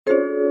Welcome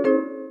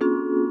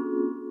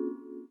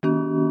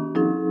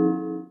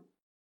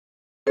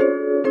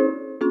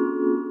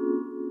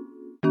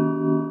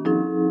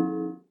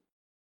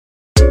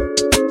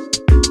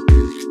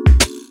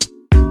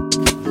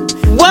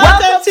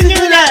to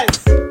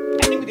Noonas.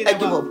 I think we did that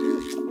well.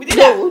 We did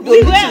that.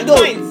 We were at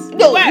points.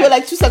 No, you're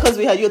like 2 seconds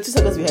behind. You're 2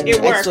 seconds behind. It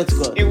worked. I swear to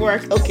God. It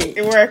worked. Okay.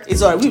 It worked.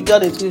 It's alright. We've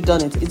done it.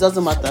 It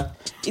doesn't matter.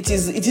 It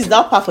is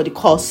now part of the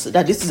course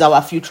that this is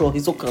our future.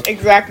 It's okay.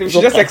 Exactly. We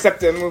should just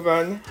accept it and move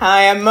on.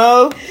 Hi, I'm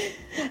Mo.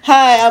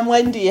 Hi, I'm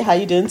Wendy. How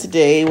you doing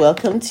today?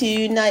 Welcome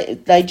to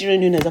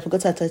Nigerian Noonas. I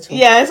forgot our title.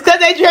 Yeah, it's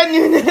called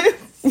Nigerian Noonas.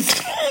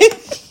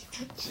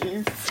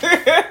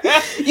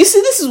 Jeez. You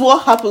see, this is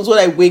what happens when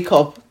I wake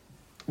up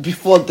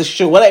before the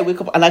show. When I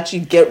wake up and actually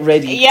get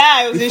ready. Yeah,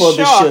 I was before in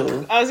shock. The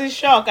show. I was in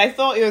shock. I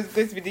thought it was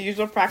going to be the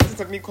usual practice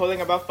of me calling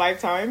about 5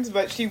 times,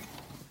 but she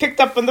picked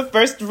up on the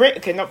first ring.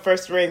 Okay, not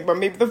first ring, but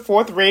maybe the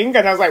 4th ring,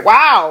 and I was like,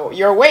 "Wow,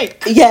 you're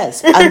awake."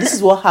 Yes, and this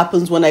is what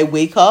happens when I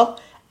wake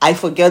up. I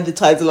forget the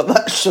title of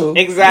that show.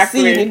 Exactly.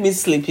 You see, you make me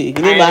sleepy. You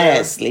make my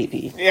ass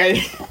sleepy. Yeah.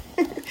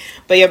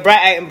 But you're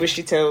bright-eyed and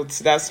bushy-tailed.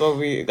 So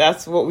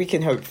that's what we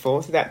can hope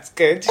for. So that's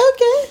good.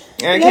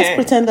 Okay. Let's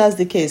pretend that's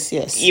the case.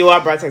 Yes. You are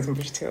bright-eyed and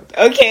bushy-tailed.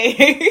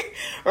 Okay.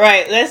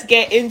 Right. Let's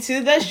get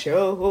into the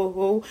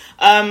show.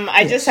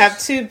 I just have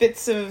 2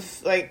 bits of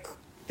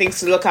things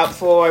to look out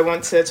for. I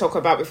want to talk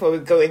about before we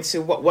go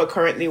into what we're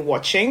currently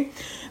watching.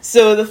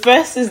 So the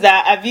first is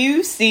that, have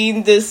you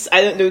seen this?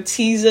 I don't know,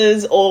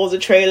 teasers or the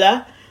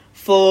trailer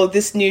for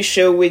this new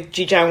show with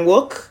Ji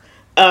Wook,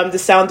 The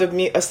Sound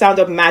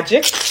of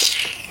Magic.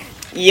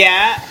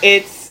 Yeah,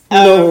 it's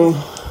no.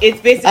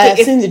 It's basically. I've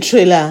seen the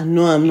trailer.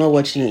 No, I'm not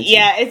watching it.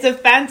 Yeah, it's a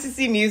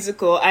fantasy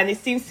musical, and it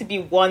seems to be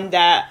one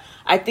that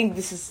I think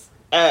this is.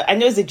 I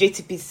know it's a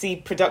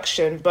JTPC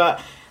production,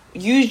 but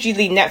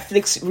usually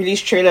Netflix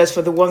release trailers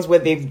for the ones where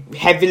they've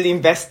heavily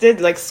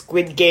invested, like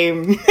Squid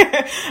Game.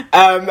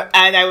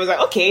 And I was like,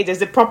 okay,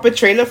 there's a proper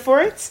trailer for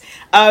it.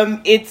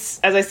 It's,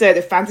 as I said,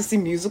 a fantasy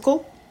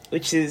musical,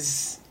 which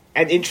is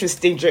an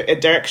interesting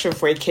direction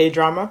for a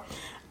K-drama.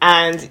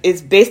 And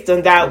it's based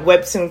on that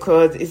webtoon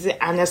called, is it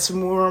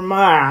Anasumurama?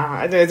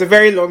 I don't know, it's a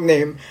very long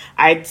name.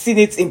 I'd seen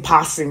it in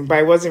passing, but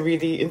I wasn't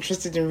really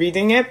interested in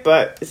reading it.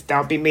 But it's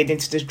now been made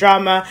into this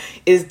drama.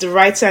 Is the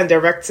writer and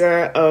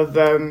director of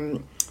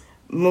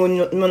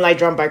Moonlight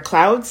Drawn by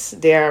Clouds.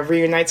 They are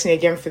reuniting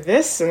again for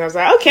this. And I was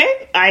like,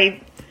 okay,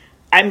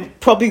 I'm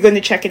probably going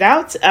to check it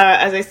out.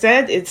 As I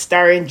said, it's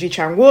starring Ji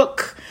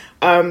Wook.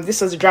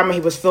 This was a drama he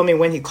was filming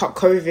when he caught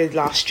COVID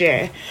last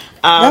year.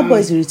 That boy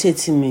is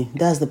irritating me.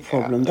 That's the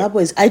problem. That boy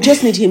is... I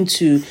just need him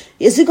to...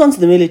 Has he gone to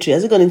the military?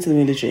 Has he gone into the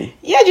military?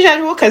 Yeah, Ji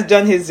Wook has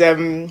done his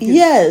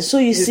yeah, so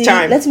you see...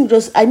 time.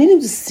 I need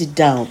him to sit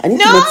down. I need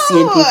to not see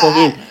anything for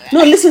him.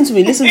 No, listen to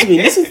me.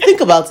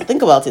 Think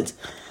about it.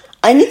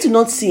 I need to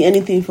not see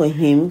anything for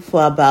him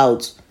for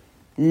about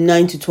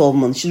 9 to 12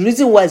 months. The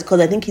reason why is because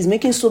I think he's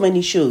making so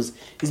many shows.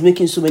 He's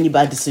making so many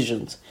bad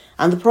decisions.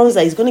 And the problem is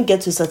that he's going to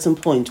get to a certain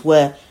point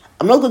where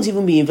I'm not going to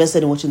even be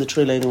invested in watching the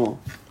trailer anymore.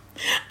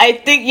 I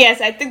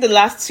think the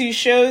last 2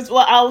 shows,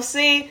 well, I'll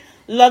say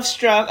Love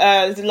Struck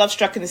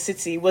in the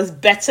City was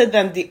better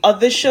than the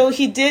other show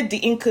he did,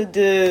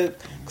 the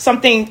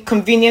something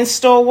convenience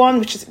store one,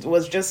 which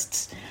was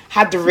just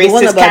had the racist the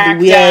one about character.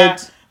 The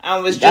weird...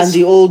 And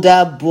the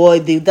older boy,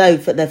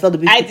 that felt a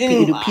bit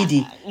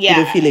pedophilic.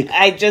 Yeah,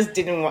 I just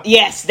didn't want.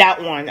 Yes,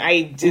 that one.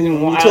 I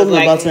didn't want. You told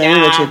me about it. I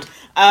didn't watch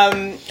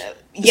it.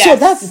 Yes. So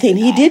that's the thing.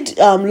 He did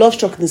Love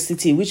Struck in the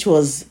City, which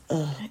was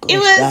it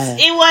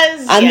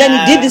was, and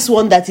then he did this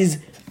one that is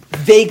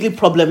vaguely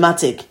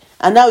problematic.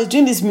 And now he's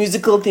doing this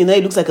musical thing. Now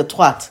he looks like a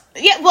twat.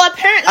 Yeah, well,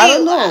 apparently, I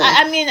don't know.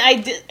 I mean,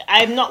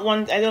 I'm not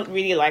one. I don't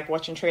really like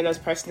watching trailers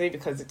personally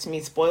because it to me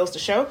spoils the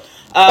show.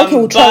 Okay,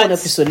 we'll try one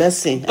episode. Let's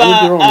see. But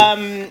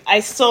I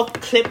saw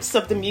clips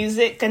of the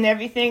music and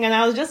everything, and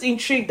I was just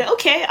intrigued. That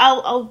okay,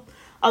 I'll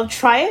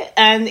try it.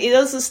 And it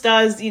also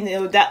stars,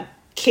 that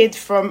kid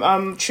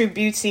from True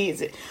Beauty.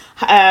 Is it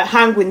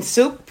Hangwin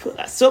Soup?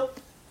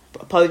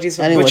 Apologies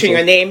for butchering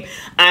your name.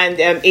 And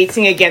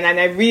 18 again,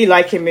 and I really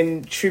like him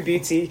in True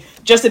Beauty.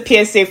 Just a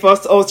PSA for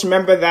us all to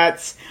remember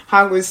that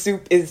Hangwin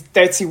Soup is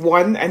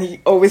 31, and he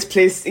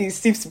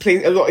seems to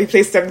play a lot. He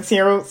plays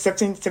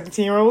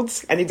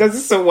 17-year-olds, and he does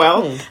it so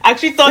well. I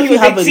actually thought he was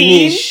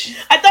 18.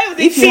 I thought he was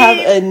 18. If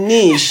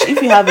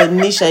you have a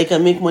niche that you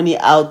can make money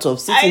out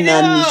of, sit in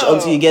that niche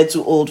until you get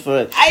too old for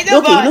it. I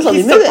know, but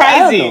he's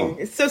surprising.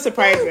 It's so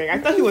surprising. I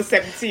thought he was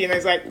 17, and I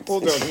was like,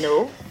 hold on,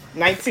 no.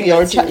 19.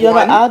 You're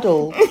an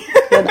adult.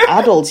 You're an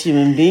adult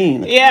human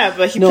being. Yeah,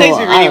 but he plays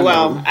it really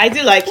well. I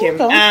do like him.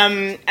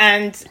 Okay.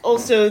 And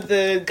also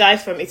the guy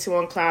from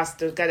 81 Class,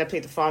 the guy that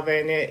played the father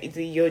in it,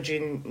 the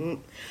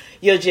Yojin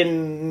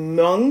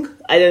Mung.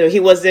 I don't know. He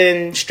was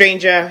in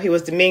Stranger. He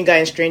was the main guy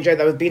in Stranger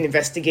that was being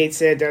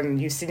investigated, and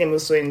you've seen him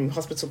also in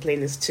Hospital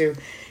Playlist too.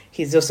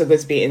 He's also going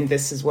to be in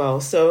this as well.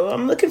 So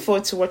I'm looking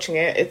forward to watching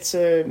it. It's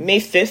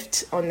May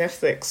 5th on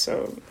Netflix.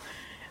 So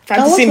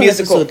Fantasy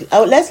musical.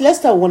 Let's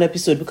start one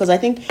episode, because I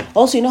think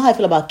also, you know how I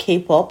feel about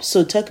K-pop.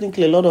 So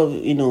technically, a lot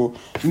of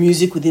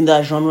music within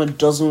that genre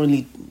doesn't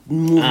really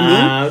move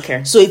me.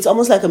 Okay. So it's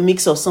almost like a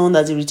mix of someone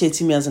that's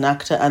irritating me as an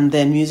actor and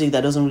then music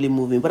that doesn't really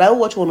move me. But I will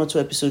watch 1 or 2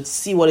 episodes,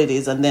 see what it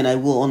is, and then I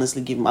will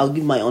honestly I'll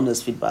give my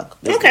honest feedback.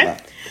 Okay.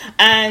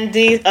 And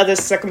the other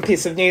second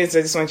piece of news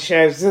I just want to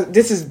share.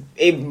 This is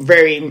a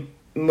very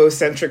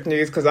Mo-centric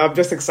news, because I'm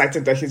just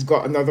excited that he's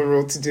got another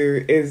role to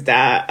do. Is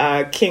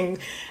that Kim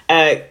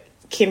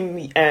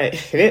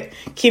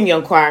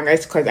Young Kwang, I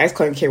used to call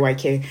him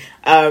KYK,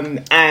 and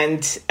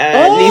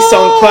Lee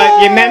Sung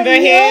Kwon. Remember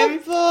him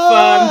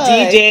from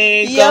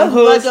DJ,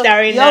 Gung-Ho,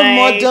 Starry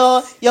Night.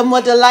 Your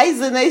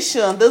modelizing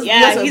nation.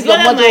 He's one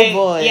of my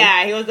boy.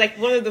 Yeah, he was like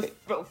one of the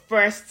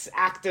first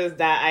actors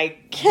that I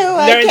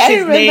learned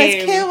his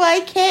name.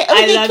 KYK.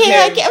 I love him.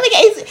 Oh my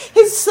God,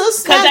 he's so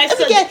smart.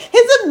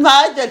 He's a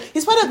model.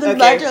 He's part of the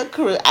model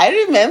crew.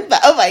 I remember.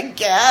 Oh my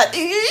God.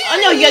 Oh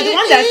no, you're the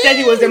one that said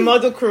he was a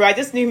model crew. I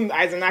just knew him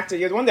as an actor.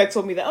 You're the one that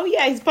told me that. Oh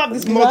yeah, he's part of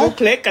this model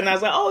clique, and I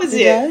was like, oh, is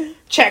he?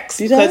 Checks,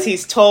 because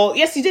he's tall.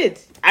 Yes, you did.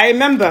 I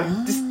remember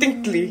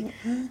distinctly,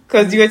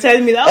 because you were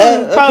telling me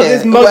that part of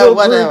this model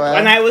group,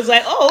 and I was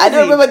like, oh, I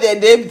don't remember their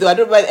name though. I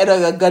don't remember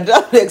any of God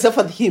except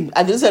for him.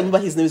 I just remember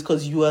his name is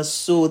because you are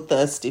so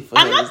thirsty for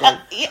him.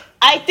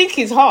 I think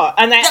he's hot,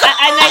 and I'm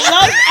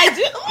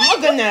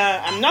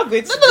not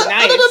going to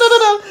deny it.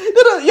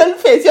 No. Your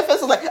face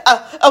was like,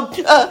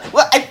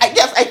 well,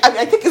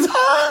 I think he's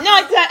hot. No,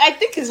 I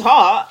think he's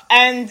hot,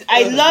 and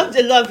I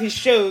love his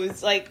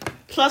shows. Like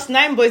Plus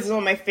 9 Boys is one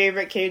of my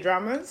favorite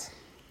K-dramas.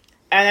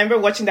 And I remember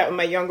watching that with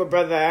my younger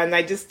brother, and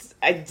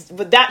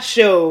but that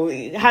show,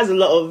 it has a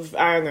lot of,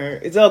 I don't know,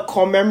 it's a lot of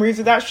core memories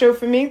of that show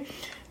for me,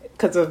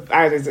 because of,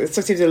 I don't know, it's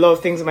associated with a lot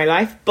of things in my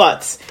life.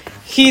 But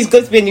he's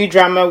going to be a new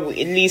drama with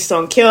Lee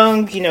Sung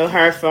Kyung,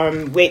 her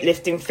from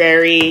Weightlifting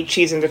Fairy,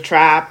 Cheese in the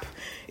Trap,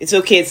 It's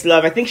Okay, It's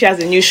Love. I think she has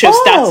a new show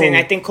starting,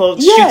 I think,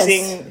 called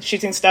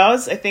Shooting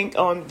Stars, I think,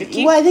 on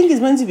Viki. Well, I think it's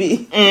meant to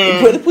be.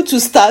 But they put 2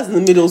 stars in the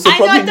middle, so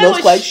probably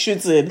not quite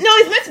shooting. No,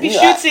 it's meant to be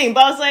shooting,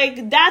 but I was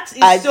like, that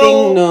is I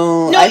think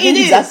it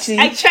is. Actually,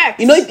 I checked.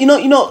 You know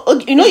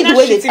the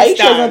way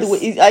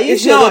they... Are you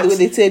sure the way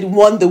they said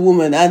Wonder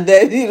Woman, and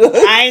then,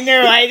 I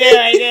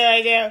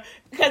know.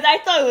 Because I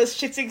thought it was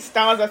Shooting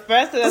Stars at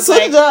first, and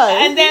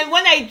and then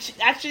when I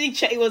actually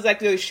checked, it was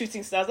like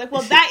Shooting Stars. Like,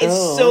 well, that is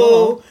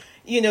so...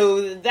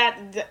 that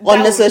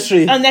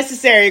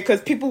unnecessary,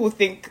 because people will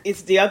think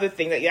it's the other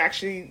thing that you're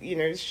actually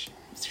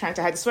trying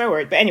to hide the swear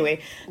word. But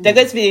anyway, they're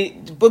going to be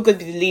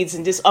the leads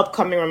in this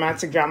upcoming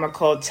romantic drama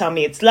called Tell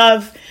Me It's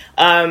Love.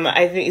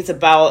 I think it's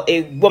about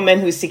a woman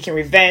who's seeking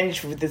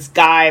revenge with this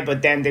guy,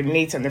 but then they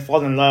meet and they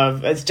fall in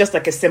love. It's just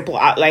like a simple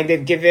outline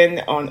they've given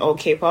on all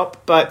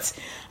K-pop, but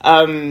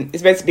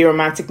it's meant to be a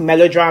romantic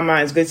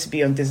melodrama. It's going to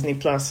be on Disney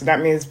Plus, so that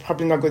means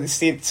probably not going to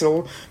see it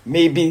till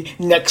maybe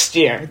next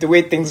year, the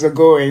way things are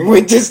going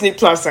with Disney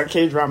Plus and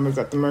K-dramas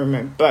at the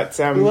moment. But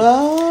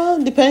well,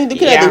 looking at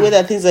the way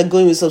that things are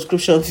going with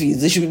subscription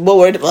fees, they should be more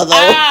worried about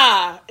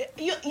that.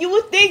 You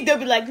would think they'll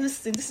be like,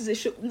 listen, this is a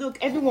show, look,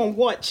 everyone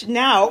watch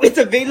now, it's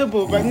available.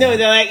 But no,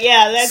 they're like,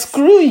 let's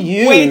screw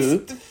you,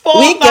 wait 4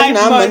 we get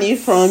our money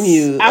from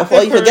you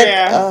after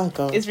Korea. Oh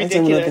god, it's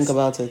ridiculous. I don't think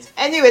about it.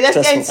 Anyway, let's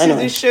get into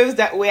the shows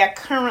that we are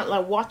currently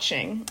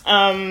watching.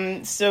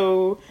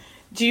 So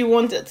do you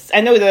want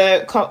I know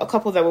a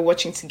couple that we're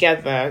watching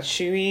together.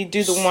 Should we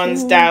do the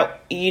ones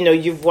that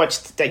you've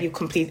watched, that you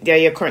complete,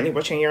 that you're currently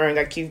watching your own?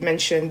 Like you've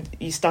mentioned,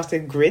 you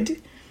started Grid.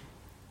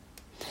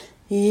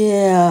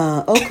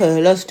 Yeah, okay,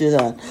 let's do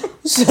that.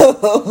 So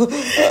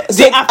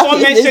the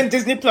aforementioned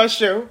Disney Plus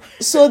show.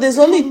 So there's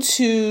only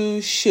 2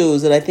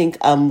 shows that I think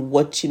I'm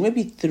watching,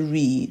 maybe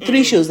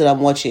 3 shows that I'm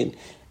watching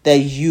that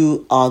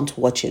you aren't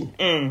watching,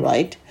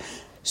 right?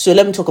 So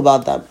let me talk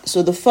about that.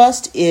 So the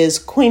first is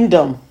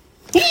Queendom.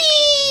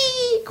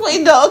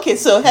 Queendom. Okay,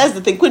 so here's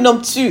the thing.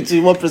 Queendom 2, to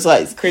be more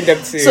precise. Queendom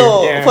 2.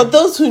 So for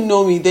those who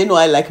know me, they know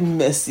I like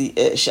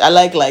messy-ish. I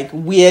like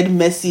weird,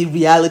 messy,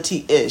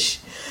 reality-ish.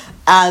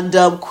 And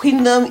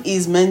Queendom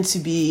is meant to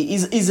be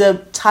is a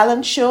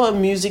talent show, a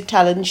music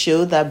talent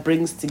show that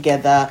brings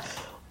together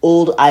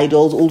old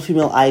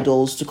female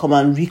idols to come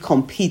and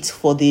recompete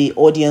for the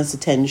audience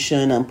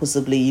attention and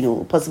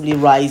possibly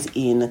rise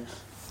in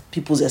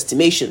people's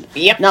estimation.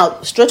 Yep.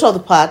 Now, straight off the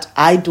bat,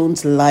 I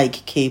don't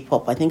like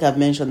K-pop. I think I've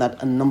mentioned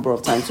that a number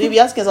of times. So if you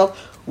ask yourself,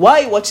 why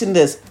are you watching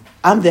this?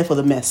 I'm there for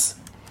the mess.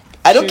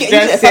 I don't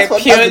care if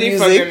that's purely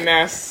for the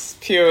mess.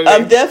 Purely.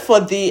 I'm there for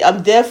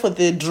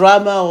the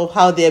drama of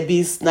how they're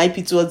being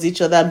snipey towards each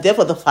other. I'm there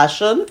for the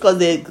fashion, because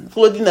the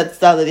clothing that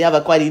style that they have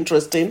are quite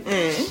interesting.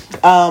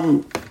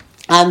 And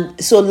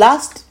so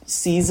last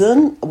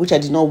season, which I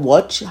did not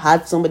watch,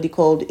 had somebody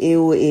called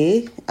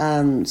AOA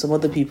and some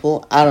other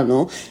people. I don't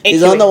know.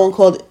 There's another one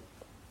called...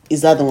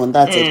 Is that the one?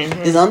 That's it.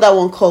 There's another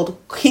one called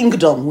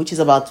Kingdom, which is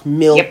about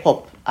male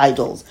pop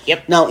idols.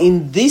 Yep. Now,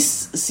 in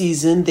this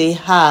season, they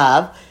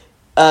have...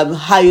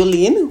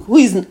 Hyolyn, who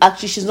is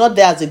actually, she's not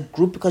there as a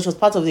group because she was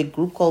part of a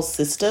group called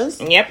Sisters.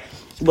 Yep.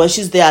 But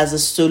she's there as a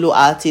solo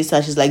artist,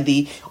 and she's like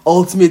the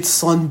ultimate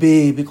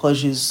sunbae because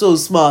she's so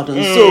smart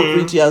and so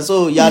pretty and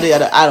so yada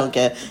yada. I don't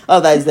care.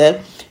 All that is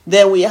there.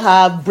 Then we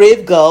have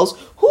Brave Girls,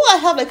 who I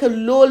have like a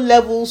low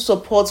level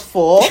support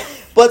for.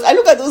 But I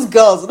look at those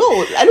girls. No,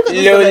 I look at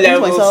those low girls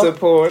level myself,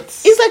 support.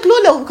 It's like low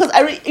level because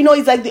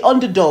it's like the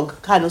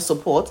underdog kind of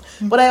support.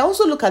 But I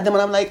also look at them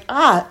and I'm like,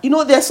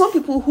 there are some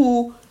people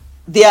who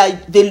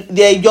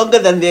they're younger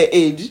than their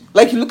age.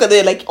 Like you look at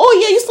them like, oh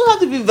yeah, you still have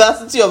the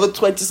vivacity of a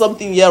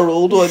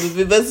 20-something-year-old or the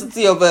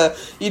vivacity of a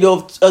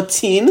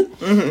teen.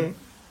 Mm-hmm.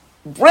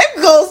 Brave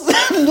Girls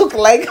look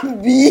like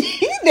me.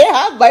 They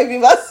have my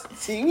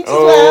vivacity, which is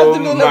why I have the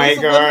low level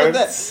support for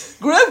them.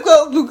 Brave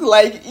Girls look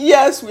like,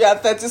 yes, we are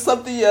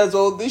 30-something years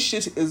old. This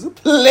shit is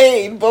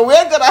plain, but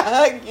we're gonna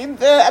hang in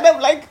there. And I'm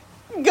like,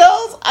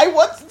 girls, I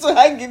want you to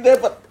hang in there,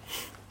 but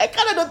I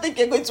kind of don't think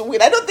you're going to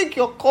win. I don't think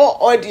your core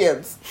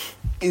audience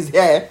is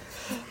here.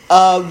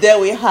 There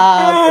we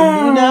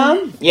have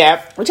Luna.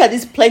 Yep. Which are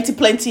these plenty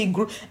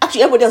group.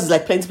 Actually, everybody else is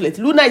like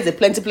plenty. Luna is a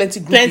plenty group.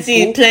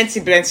 Plenty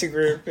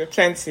group.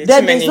 Plenty.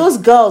 Then there's those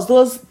girls.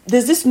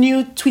 There's this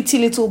new Tweety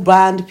little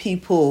band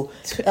people.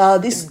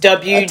 This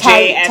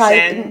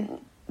WJSN.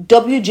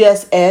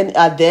 WJSN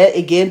are there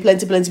again.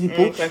 Plenty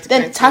people.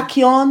 Then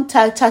Tachyon.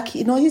 Kepler.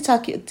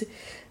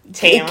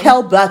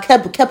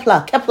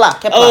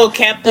 Oh,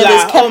 Kepler.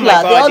 Oh my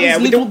God, yeah.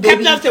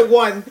 Kepler after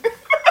one.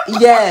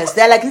 Yes,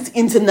 they're like this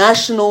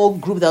international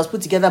group that was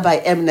put together by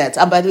Mnet.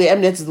 And by the way,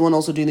 Mnet is the one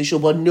also doing the show,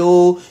 but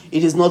no,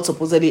 it is not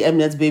supposedly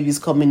Mnet's babies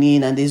coming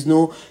in, and there's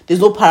no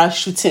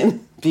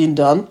parachuting being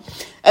done.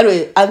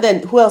 Anyway, and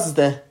then who else is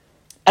there?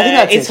 I think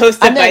that's it's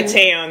hosted by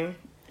Taeyeon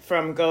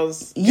from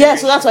Girls' Yeah,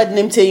 so that's why the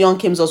name Taeyeon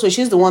came out. So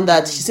she's the one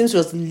that she seems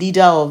to be the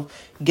leader of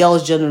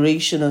Girls'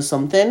 Generation or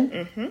something.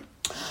 Mm-hmm.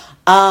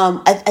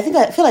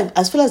 I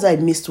feel as I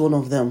missed one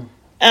of them.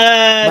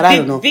 But I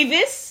don't know.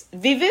 Vivis,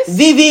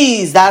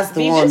 that's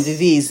the one.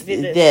 Vivis.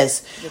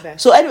 Yes.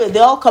 So anyway,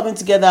 they're all coming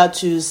together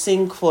to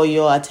sing for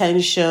your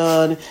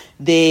attention. So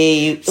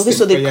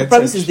the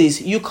premise is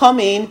this: you come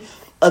in,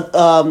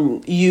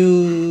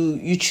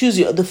 you choose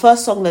the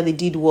first song that they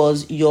did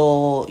was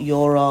your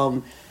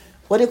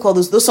what do you call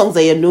those songs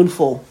that you're known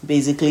for,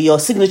 basically your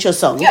signature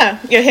song. Yeah,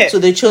 your hit. So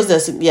they chose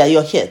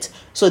your hit.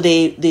 So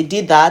they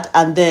did that,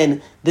 and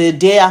then the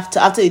day after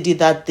they did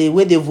that, the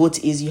way they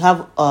vote is you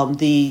have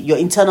your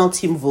internal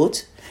team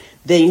vote,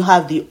 then you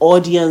have the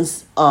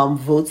audience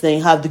vote, then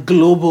you have the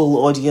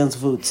global audience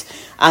vote,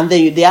 and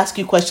then they ask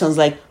you questions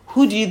like,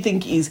 who do you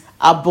think is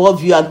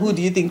above you and who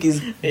do you think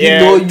is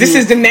below you? This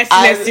is the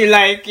messiness you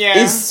like. Yeah,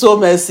 it's so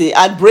messy.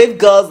 And Brave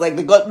Girls, like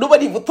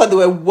nobody even thought they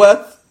were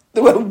worth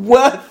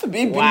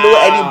being below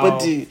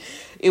anybody.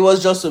 It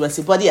was just so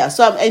messy. But yeah,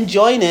 so I'm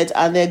enjoying it,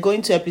 and they're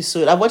going to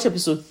I've watched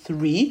episode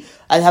 3.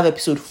 I have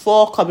episode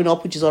 4 coming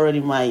up, which is already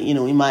in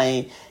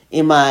my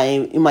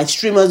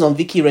streamers on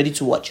Viki ready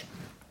to watch.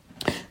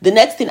 The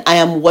next thing I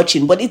am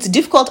watching, but it's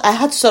difficult. I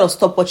had to sort of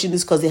stop watching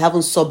this because they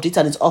haven't subbed it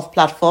and it's off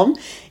platform.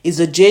 Is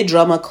a J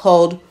drama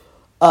called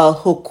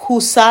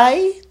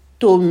Hokusai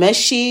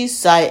Tomeshi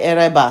Sai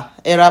Ariba.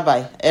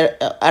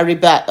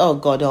 Oh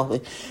God,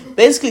 it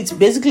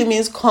basically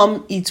means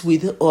come eat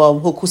with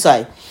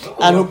Hokusai.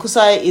 And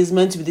Hokusai is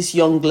meant to be this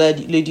young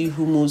lady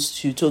who moves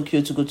to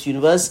Tokyo to go to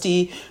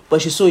university,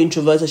 but she's so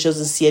introverted she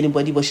doesn't see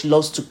anybody, but she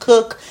loves to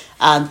cook.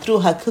 And through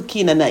her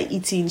cooking and her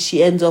eating,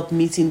 she ends up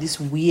meeting this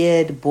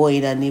weird boy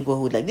in her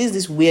neighborhood. Like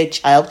this weird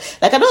child.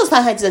 Like I don't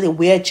understand how it is that a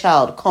weird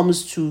child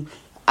comes to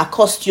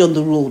accost you on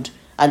the road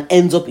and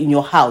ends up in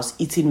your house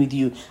eating with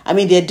you. I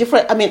mean, they're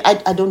different. I mean,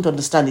 I don't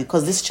understand it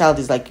because this child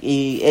is like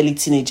a early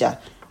teenager,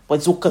 but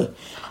it's okay.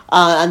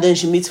 And then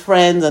she meets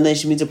friends, and then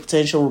she meets a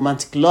potential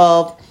romantic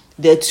love.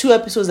 There are 2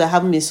 episodes that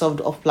haven't been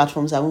solved off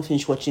platforms. I haven't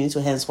finished watching it, so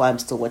hence why I'm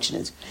still watching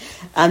it.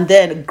 And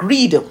then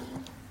Greed.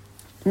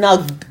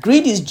 Now,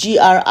 Greed is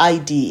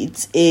GRID.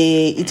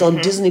 It's on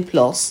Disney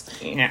Plus,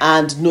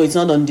 and no, it's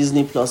not on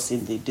Disney Plus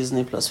in the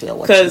Disney Plus we are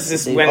watching. Because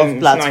it's off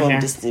platform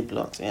Disney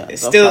Plus. Yeah,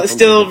 it's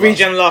still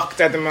region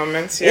locked at the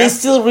moment. Yeah, it's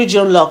still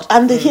region locked,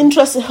 and the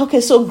interesting.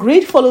 Okay, so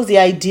Greed follows the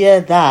idea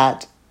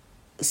that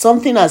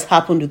something has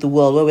happened with the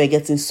world where we're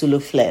getting solar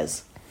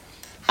flares,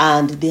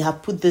 and they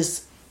have put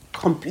this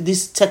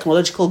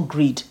technological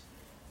grid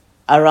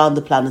around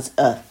the planet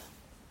Earth,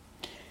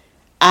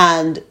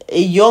 and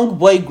a young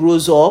boy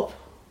grows up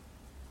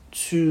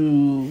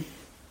to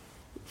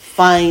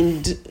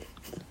find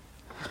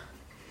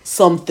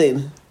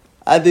something,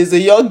 and there's a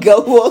young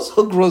girl who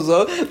also grows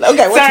up.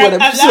 Okay, watch one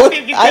episode. I'm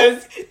laughing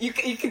because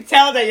you can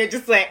tell that you're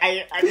just like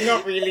I'm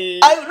not really.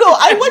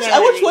 I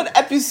watched one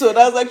episode.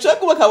 I was like, should I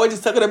go back and watch the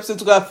second episode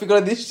to go and figure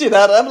this shit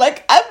out? I'm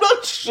like, I'm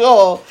not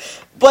sure,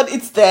 but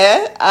it's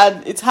there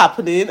and it's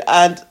happening,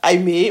 and I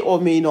may or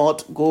may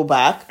not go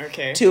back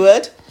to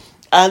it.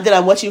 And then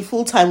I'm watching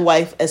Full Time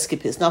Wife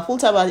Escapist. Now, Full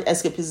Time Wife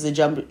Escapist is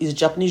a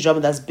Japanese drama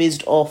that's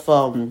based off.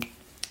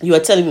 You were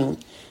telling me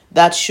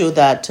that show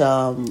that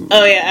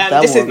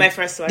This Is My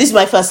First Life. This Is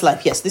My First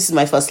Life. Yes, This Is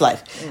My First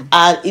Life.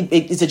 And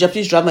it's a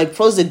Japanese drama. It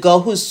follows a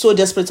girl who's so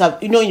desperate to have,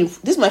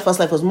 This Is My First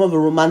Life was more of a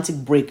romantic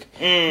break.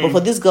 But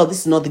for this girl, this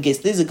is not the case.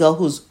 This is a girl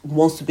who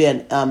wants to be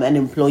an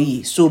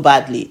employee so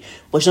badly,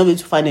 but she's not able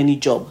to find any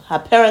job. Her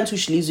parents, who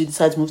she lives with,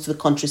 decide to move to the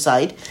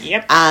countryside.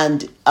 Yep.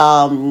 And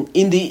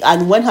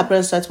when her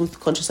parents decided to move to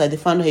the countryside, they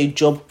found her a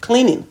job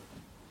cleaning.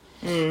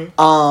 And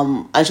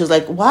she was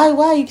like, why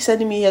are you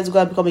sending me here to go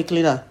and become a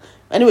cleaner?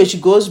 Anyway, she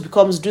goes,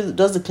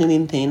 does the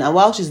cleaning thing, and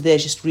while she's there,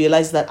 she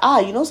realizes that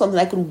something,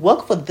 I could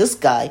work for this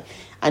guy,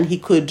 and we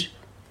could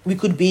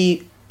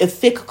be a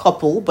fake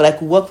couple, but I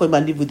could work for him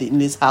and live in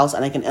his house,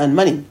 and I can earn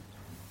money.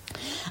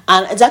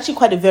 And it's actually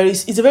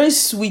it's a very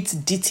sweet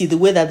ditty, the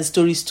way that the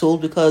story is told,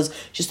 because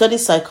she studied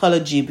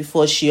psychology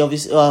before she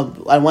obviously,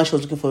 and what she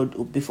was looking for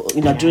before,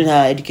 during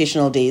her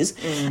educational days.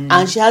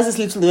 And she has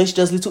this when she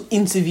does little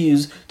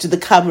interviews to the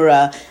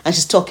camera, and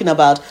she's talking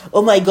about,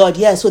 oh my God,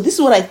 yeah, so this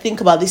is what I think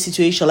about this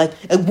situation, like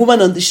a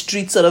woman on the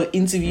street sort of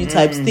interview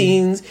type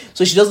things.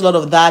 So she does a lot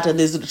of that, and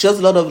she does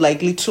a lot of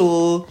like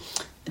little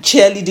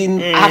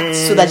cheerleading acts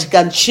so that she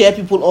can cheer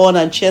people on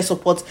and cheer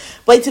support.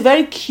 But it's a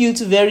very cute,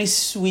 very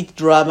sweet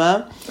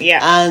drama. Yeah.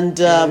 And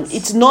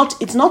it's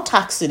not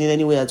taxing in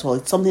any way at all.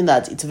 It's something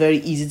that it's very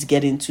easy to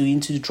get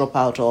into drop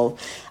out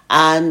of.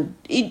 And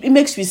it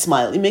makes me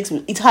smile.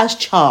 It has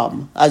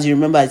charm. As you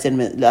remember I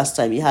said last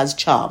time, it has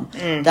charm.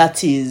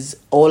 That is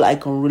all I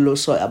can really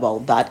say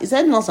about that. Is there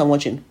anything else I'm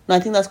watching? No, I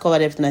think that's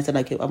covered everything I said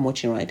I'm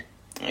watching, right?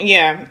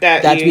 Yeah,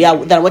 that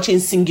I'm watching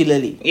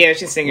singularly. Yeah,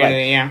 she's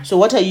singularly. Right. Yeah. So,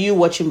 what are you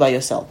watching by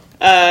yourself?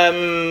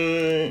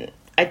 I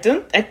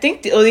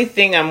think the only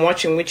thing I'm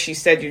watching, which you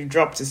said you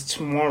dropped, is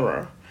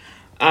Tomorrow.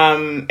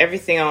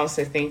 Everything else,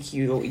 I think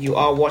you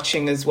are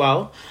watching as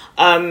well.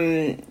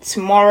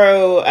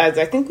 Tomorrow, as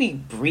I think we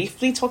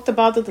briefly talked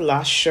about it the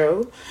last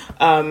show.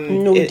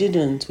 No, we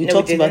didn't. We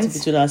talked about it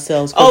between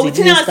ourselves.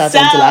 Between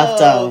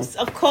ourselves,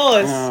 of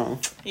course. Oh.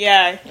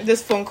 Yeah,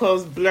 this phone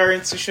call's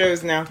blurring to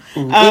shows now.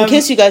 In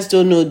case you guys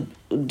don't know,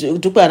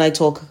 Dupe and I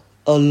talk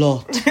a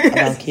lot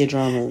about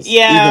K-dramas,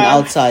 even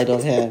outside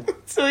of here.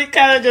 So we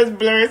kind of just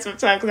blur it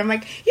sometimes, because I'm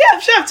like, yeah,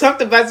 I'm sure I've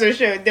talked about the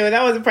show. No,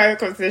 that was a private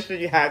conversation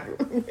you had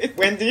with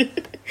Wendy.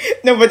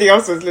 Nobody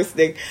else was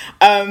listening.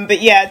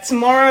 But yeah,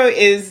 Tomorrow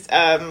is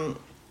a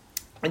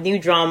new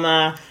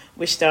drama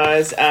which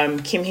stars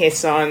Kim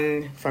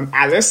Hae-sun from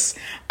Alice,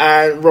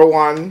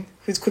 Rowan,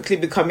 who's quickly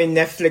becoming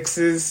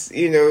Netflix's,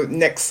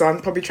 next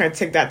son, probably trying to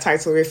take that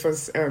title away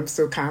from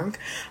So Kang,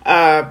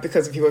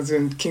 because he was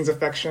in King's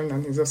Affection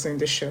and he's also in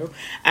this show.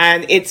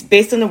 And it's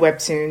based on a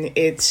webtoon.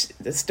 It's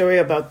the story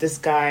about this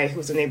guy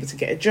who's unable to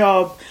get a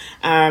job.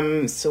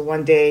 So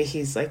one day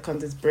he's like on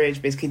this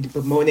bridge, basically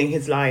bemoaning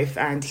his life,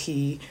 and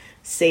he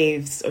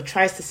saves or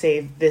tries to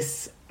save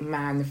this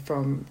man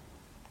from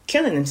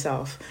killing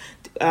himself.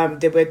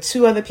 There were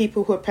two other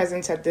people who were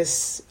present at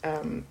this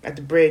at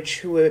the bridge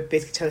who were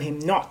basically telling him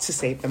not to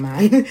save the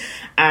man,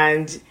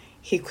 and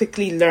he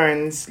quickly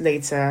learns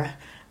later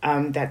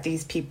that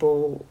these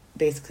people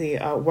basically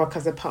work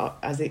in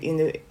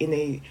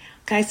a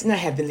kind of not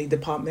heavenly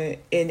department,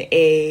 in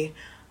a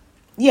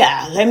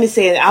let me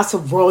say an out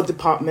of world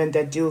department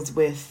that deals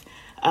with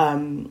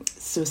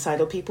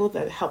suicidal people,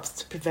 that helps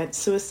to prevent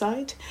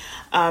suicide.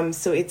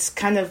 So it's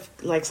kind of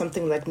like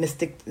something like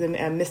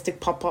Mystic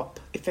Pop-Up,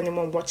 if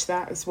anyone watched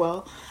that as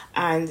well.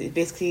 And it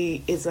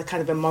basically is a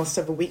kind of a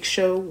Monster of the Week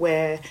show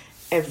where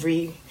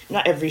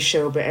not every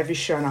show, but every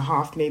show and a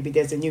half, maybe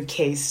there's a new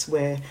case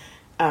where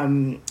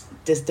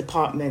this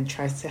department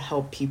tries to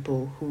help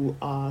people who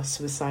are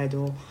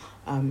suicidal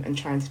and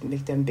trying to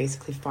make them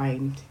basically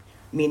find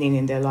meaning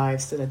in their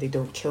lives so that they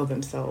don't kill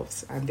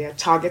themselves, and they're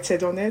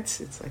targeted on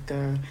it. It's like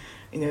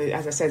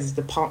as I said, it's a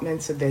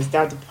department. So there's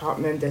that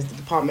department. There's the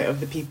department of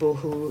the people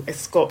who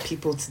escort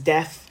people to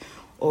death,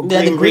 or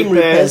the Grim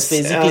Reapers,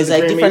 basically. It's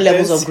like different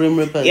levels of Grim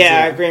Reapers.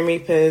 Yeah, Grim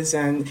Reapers,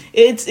 and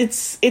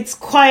it's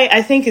quite.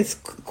 I think it's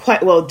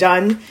quite well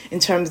done in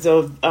terms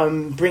of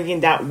bringing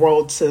that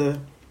world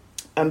to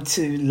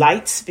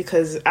light,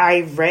 because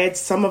I read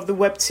some of the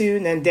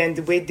webtoon, and then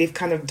the way they've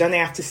kind of done it,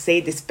 I have to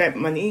say they spent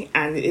money,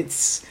 and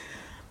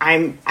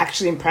I'm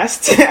actually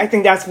impressed. I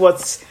think that's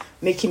what's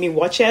making me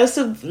watch it. I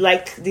also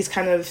like these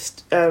kind of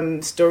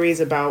stories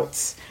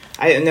about,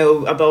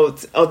 about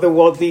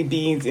otherworldly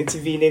beings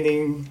intervening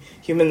in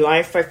human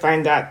life. I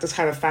find that this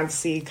kind of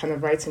fantasy kind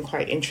of writing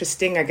quite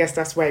interesting. I guess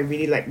that's why I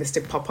really like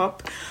Mystic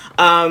Pop-Up.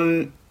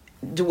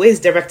 The way it's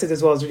directed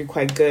as well is really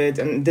quite good.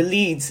 And the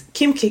leads,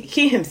 Kim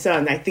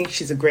Hae-sun, I think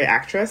she's a great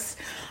actress.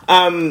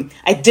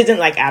 I didn't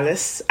like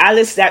Alice.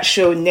 That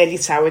show nearly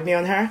soured me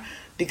on her.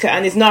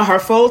 And it's not her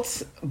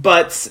fault,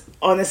 but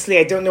honestly,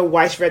 I don't know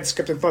why she read the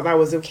script and thought that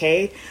was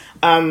okay.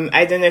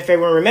 I don't know if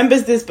everyone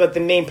remembers this, but the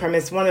main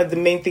premise, one of the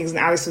main things in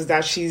Alice was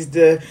that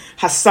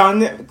her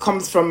son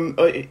comes from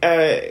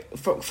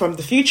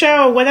the future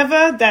or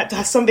whatever, that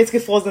her son basically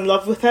falls in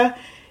love with her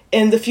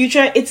in the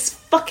future, it's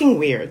fucking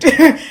weird.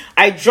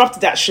 I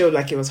dropped that show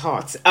like it was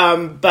hot.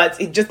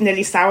 But it just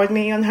nearly soured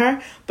me on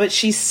her. But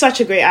she's such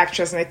a great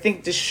actress, and I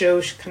think the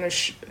show kind of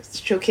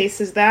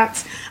showcases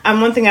that.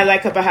 One thing I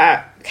like about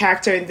her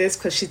character in this,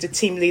 because she's the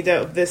team leader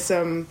of this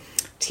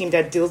team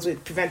that deals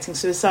with preventing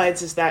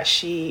suicides, is that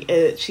she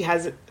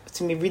has,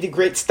 to me, really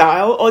great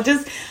style. Or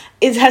just,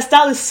 her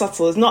style is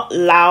subtle. It's not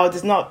loud.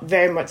 It's not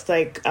very much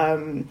like...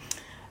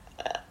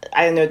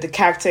 I don't know, the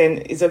character in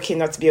It's Okay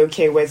Not to Be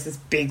Okay, where it's this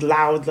big,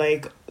 loud,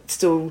 like,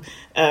 still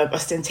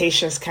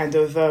ostentatious kind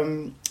of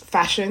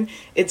fashion.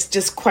 It's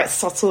just quite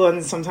subtle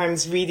and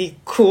sometimes really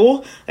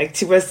cool. Like,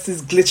 she wears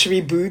these glittery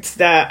boots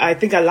that I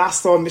think I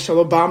last saw Michelle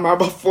Obama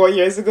about 4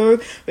 years ago,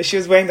 but she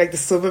was wearing, like, the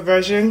silver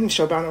version.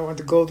 Michelle Obama wore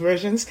the gold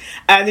versions.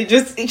 And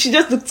she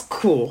just looks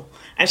cool.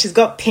 And she's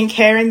got pink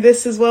hair in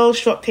this as well,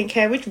 short pink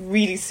hair, which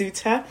really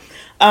suits her.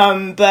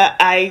 But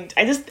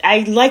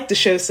I like the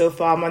show so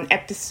far. I'm on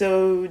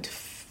episode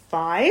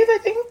 5, I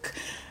think.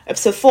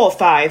 Episode 4 or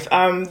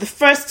 5. The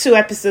first 2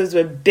 episodes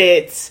were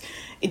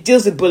it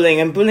deals with bullying,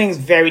 and bullying is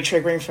very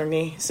triggering for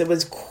me. So it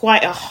was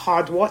quite a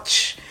hard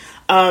watch.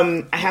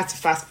 I had to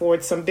fast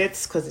forward some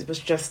bits because it was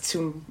just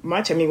too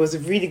much. I mean, it was a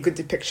really good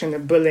depiction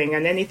of bullying,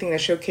 and anything that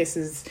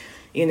showcases,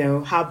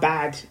 how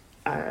bad,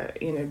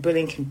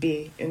 bullying can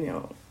be,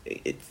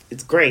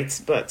 it's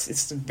great, but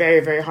it's a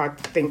very, very hard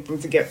thing for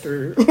me to get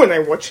through when I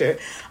watch it.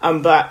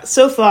 But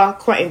so far,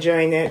 quite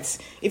enjoying it.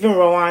 Even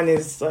Rowan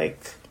is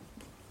like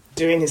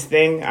doing his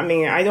thing. I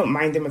mean, I don't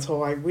mind him at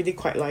all. I really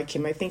quite like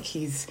him. I think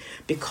he's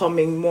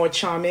becoming more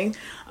charming.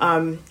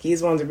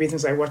 He's one of the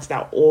reasons I watched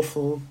that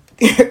awful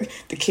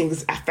The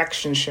King's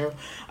Affection show.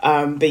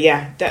 But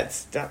yeah,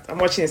 that's that. I'm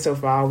watching it so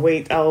far.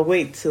 I'll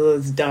wait till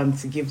it's done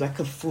to give like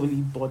a fully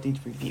bodied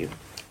review.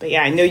 But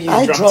yeah, I know you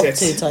dropped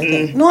it. I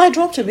think. No, I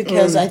dropped it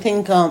because I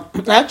think I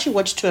actually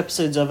watched 2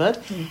 episodes of it,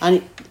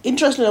 and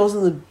interestingly, it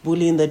wasn't the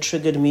bullying that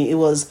triggered me. It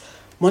was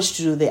much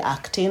to do with the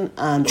acting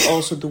and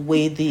also the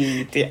way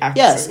the acting.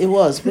 Yes, it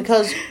was,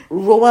 because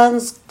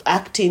Rowan's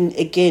acting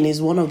again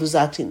is one of those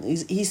acting.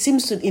 He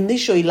seems to, in this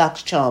show, he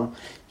lacks charm.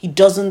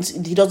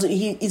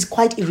 He's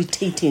quite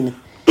irritating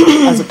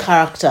as a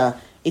character.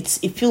 It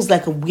feels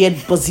like a weird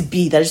buzzy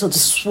bee that is not to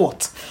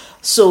swat.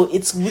 So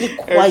it's really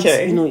quite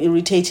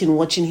irritating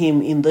watching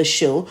him in the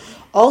show.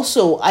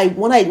 Also,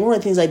 one of the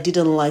things I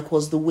didn't like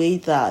was the way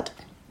that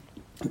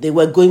they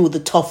were going with the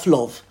tough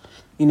love.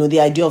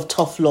 The idea of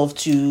tough love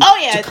to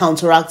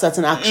counteract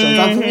certain actions.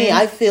 Mm-hmm. And for me,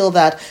 I feel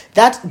that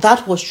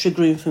was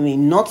triggering for me,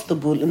 not the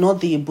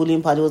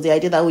bullying part. It was the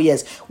idea that,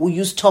 we'll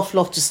use tough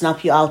love to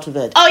snap you out of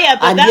it. Oh, yeah,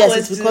 but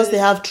it's because they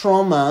have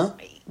trauma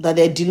that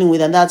they're dealing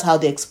with, and that's how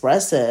they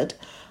express it.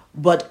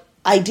 But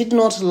I did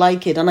not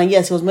like it. And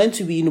it was meant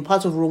to be,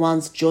 part of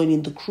Rowan's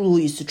joining the crew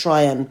is to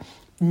try and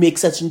make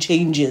certain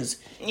changes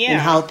in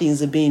how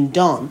things are being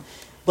done.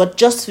 But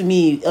just for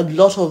me, a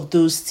lot of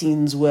those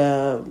scenes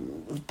were,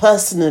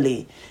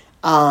 personally,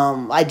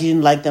 I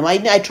didn't like them.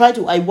 I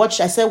started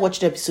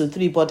watching episode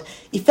 3, but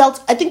it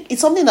felt, I think it's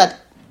something that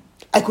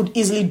I could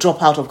easily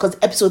drop out of, because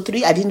episode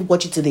 3, I didn't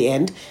watch it to the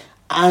end,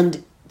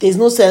 and there's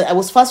no sense. I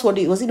was fast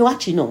forwarding.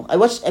 I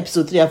watched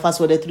episode 3 and fast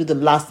forwarded through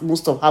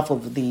most of half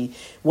of the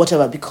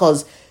whatever,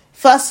 because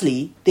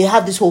firstly, they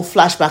have this whole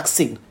flashback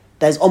scene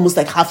that is almost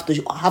like half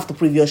the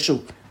previous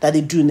show that they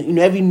do.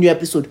 Every new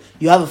episode,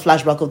 you have a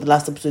flashback of the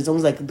last episode. It's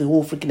almost like the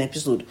whole freaking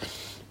episode.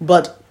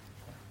 But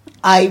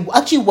I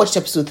actually watched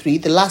episode 3,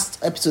 the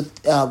last episode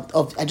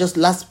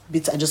last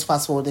bits I just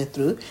fast forwarded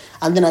through,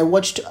 and then I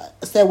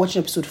started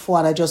watching episode 4,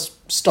 and I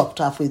just stopped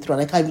halfway through,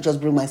 and I can't even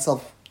just bring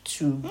myself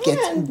to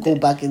go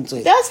back into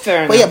it. That's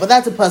fair enough. But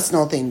that's a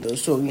personal thing, though.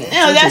 So no,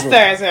 that's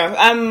fair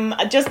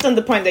enough. Just on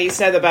the point that you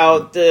said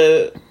about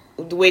the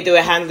way they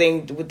were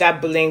handling with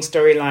that bullying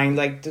storyline,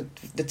 like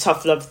the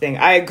tough love thing,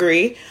 I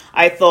agree.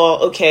 I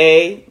thought,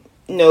 okay,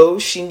 no,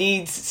 she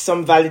needs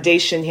some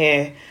validation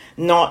here,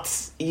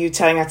 not you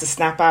telling her to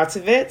snap out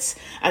of it.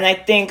 And I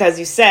think, as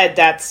you said,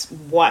 that's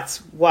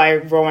why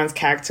Rowan's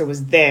character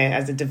was there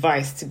as a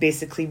device to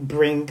basically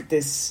bring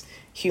this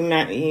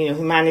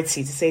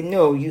humanity, to say,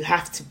 no, you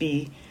have to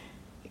be,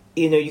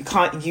 you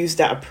can't use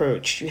that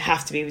approach. You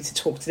have to be able to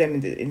talk to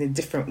them in a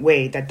different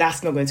way.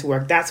 That's not going to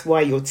work. That's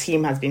why your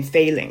team has been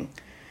failing,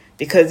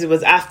 because it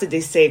was after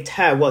they saved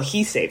her. Well,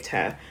 he saved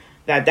her.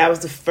 That was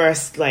the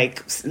first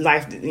life,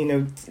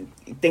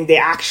 thing they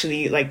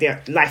actually,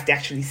 their life they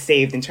actually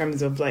saved, in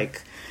terms of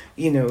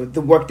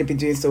the work they've been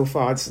doing so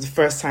far. This is the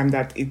first time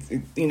that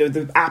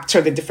the app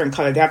turned a different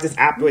color. They have this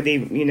app where they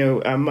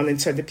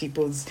monitor the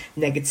people's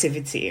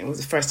negativity. It was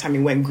the first time it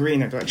went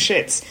green. I was like,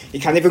 shit, you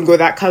can't even go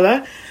that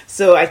color.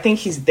 So I think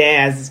he's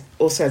there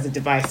also as a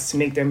device to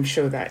make them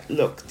show that,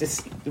 look,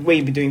 the way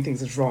you've been doing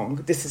things is wrong.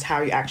 This is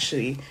how you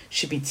actually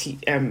should be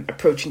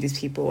approaching these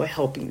people or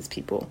helping these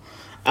people.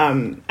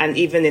 And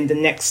even in the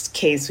next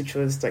case, which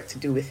was to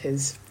do with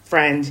his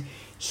friend,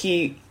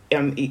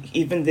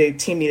 even the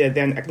team leader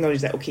then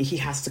acknowledged that, okay, he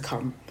has to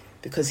come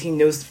because he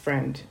knows the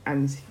friend,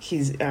 and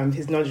his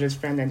knowledge of his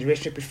friend and the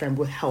relationship with friend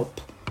will help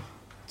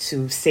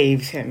to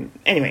save him.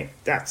 Anyway,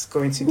 that's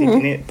going too deep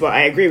in it, but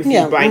I agree with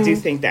you. But I do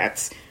think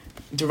that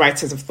the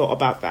writers have thought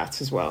about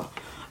that as well.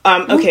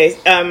 Okay.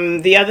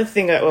 The other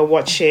thing that we're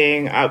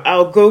watching,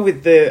 I'll go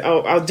with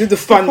I'll do the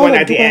fun one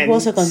at the end.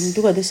 1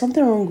 second. There's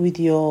something wrong with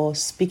your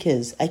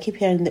speakers. I keep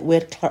hearing the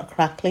weird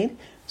crackling,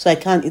 so I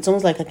can't. It's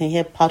almost like I can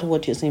hear part of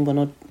what you're saying, but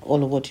not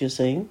all of what you're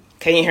saying.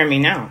 Can you hear me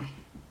now?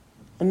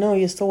 No,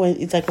 you're still.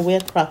 It's like a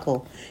weird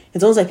crackle.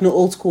 It's almost like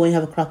old school when you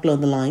have a crackle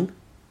on the line,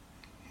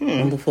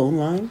 on the phone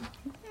line.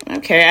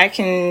 Okay, I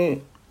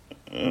can.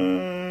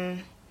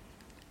 I'm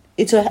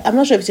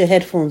not sure if it's your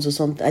headphones or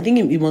something. I think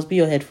it must be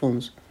your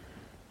headphones.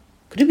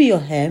 Could it be your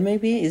hair,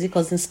 maybe? Is it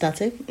causing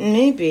static?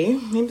 Maybe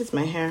it's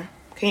my hair.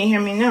 Can you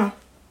hear me now?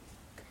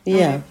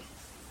 Yeah.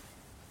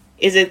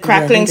 Is it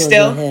crackling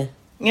still?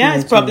 Yeah,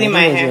 it's probably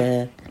my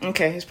hair.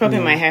 Okay, it's probably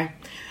my hair.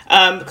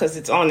 Because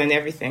it's on and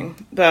everything.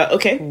 But,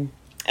 okay.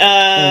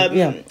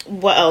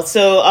 What else?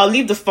 So, I'll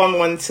leave the fun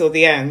one till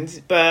the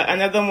end. But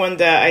another one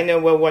that I know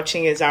we're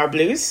watching is Our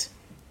Blues.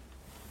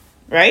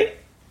 Right?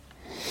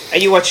 Are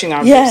you watching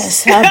Our Blues?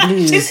 Yes, Our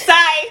Blues. She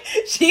sighed.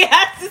 She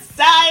has to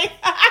sigh.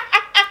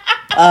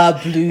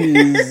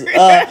 Blues.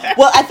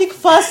 Well, I think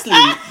firstly,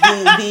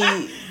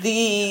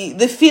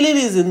 the feeling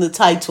is in the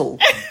title.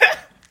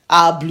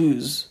 Our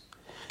Blues.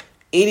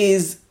 It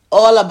is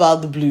all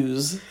about the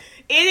blues.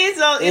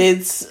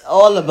 It's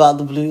all about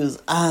the blues,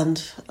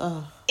 and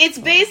it's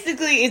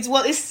basically it's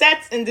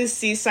set in this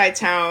seaside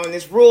town,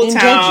 this rural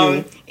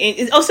town. Actually,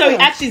 it's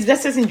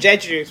set in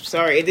Jeju.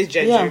 Sorry, it is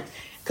Jeju. Yeah.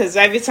 Because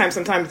every time,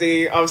 sometimes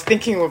I was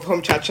thinking of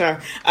Home Cha-Cha.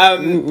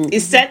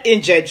 It's set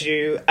in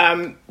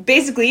Jeju.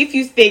 Basically, if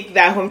you think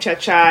that Home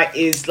Cha-Cha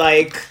is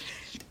like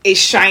a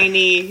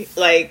shiny,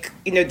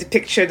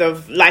 depiction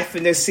of life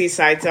in a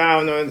seaside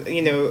town, or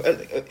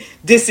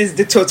this is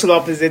the total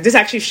opposite. This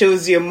actually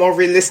shows you a more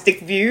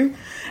realistic view.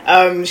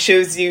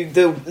 Shows you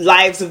the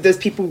lives of those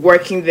people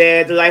working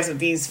there, the lives of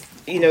these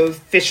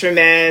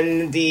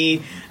fishermen,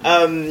 the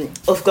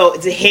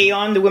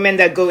Heion, the women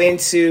that go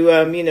into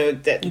climb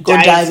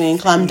diving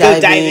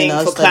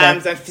for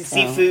clams and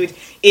seafood.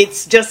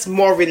 It's just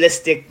more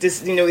realistic.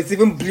 This it's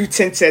even blue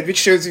tinted, which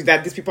shows you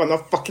that these people are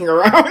not fucking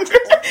around.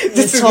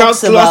 This is not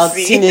glossy. About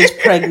teenage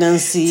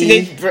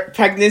pregnancy,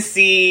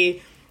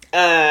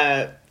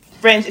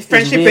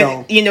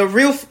 friendship,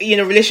 real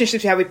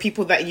relationships you have with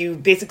people that you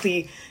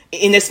basically.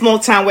 In a small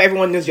town where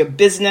everyone knows your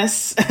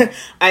business,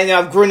 I know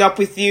I've grown up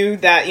with you.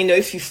 That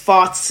if you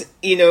fought,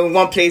 in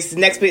one place, the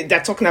next bit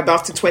they're talking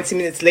about it 20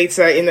 minutes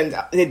later in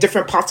a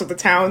different part of the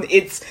town.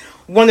 It's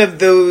one of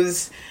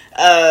those.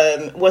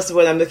 What's the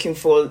word I'm looking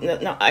for?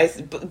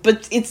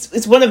 But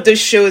it's one of those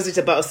shows. It's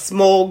about a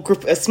small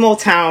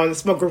town, a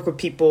small group of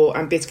people,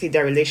 and basically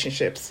their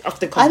relationships. I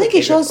think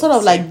it shows sort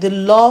of like the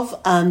love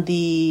and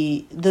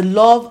the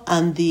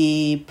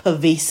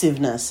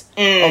pervasiveness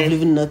of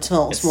living in a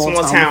small town.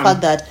 The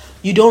fact that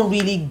you don't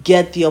really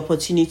get the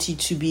opportunity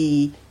to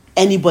be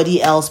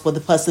anybody else but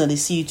the person that they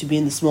see you to be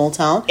in the small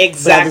town.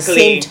 Exactly. But at the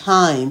same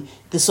time,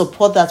 the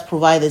support that's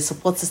provided, the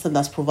support system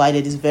that's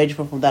provided is very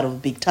different from that of a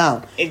big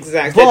town.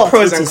 Exactly. But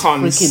pros and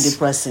cons. It's freaking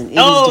depressing.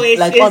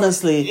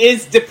 Honestly.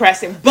 It's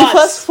depressing. But the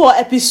first 4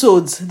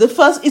 episodes,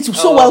 it's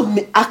so well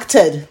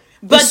acted.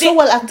 But they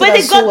got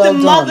the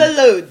mother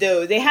load,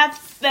 though. They have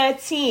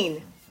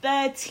 13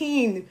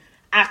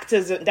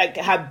 actors that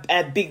have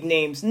big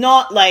names.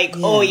 Not like,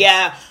 4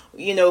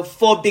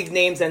 big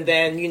names, and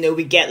then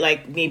we get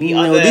like maybe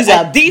other. These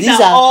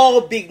are all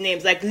big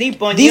names. Like Lee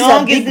Bon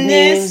Young is in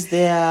this.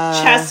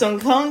 Cha Sung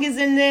Hong is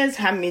in this.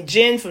 Han Mi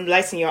Jin from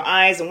Lights in Your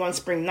Eyes and One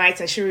Spring Night,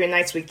 and she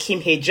reunites with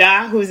Kim Hae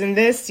Ja, who's in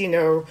this.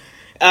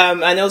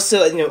 And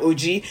also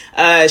Oji,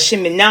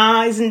 Shin Min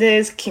Na is in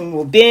this. Kim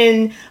Woo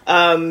Bin,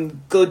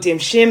 Go Dim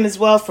Shim as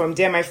well from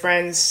Dear My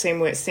Friends,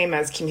 same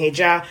as Kim Hae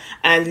Ja,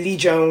 and Lee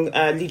Jong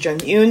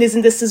Yoon is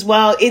in this as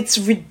well. It's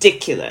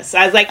ridiculous.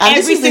 I was like, and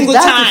every single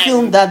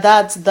time.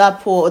 That's the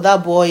film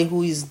that boy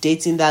who is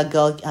dating that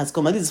girl has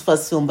come. I think it's his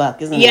first film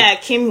back, isn't it? Yeah,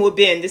 Kim Woo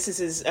Bin. This is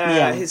his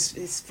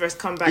first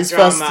comeback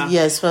drama.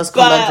 His first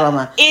comeback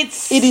drama.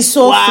 It is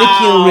so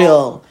freaking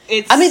real.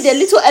 There are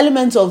little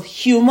elements of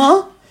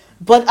humor.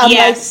 But I'm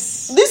like,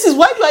 this is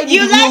why do I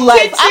need real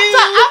life?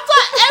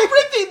 After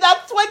everything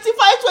that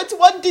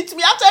 21 did to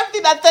me, after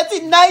everything that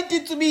 39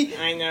 did to me,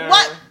 I know.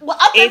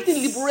 After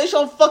everything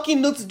Liberation fucking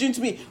Notes is doing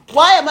to me,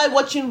 why am I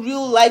watching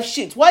real life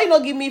shit? Why you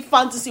not give me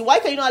fantasy? Why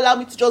can you not allow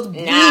me to just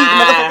breathe,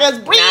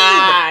 motherfuckers, breathe?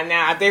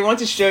 Nah. They want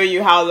to show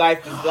you how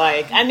life is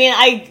like. I mean,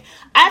 I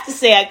have to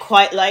say I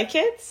quite like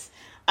it.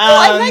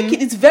 I like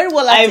it. It's very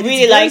well acted. I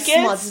really like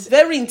smart. It's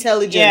very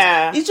intelligent.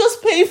 Yeah. It's just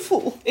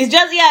painful. It's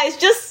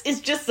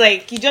just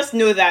like you just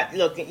know that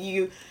look,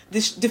 the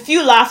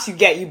few laughs you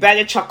get, you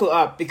better chuckle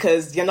up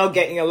because you're not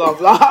getting a lot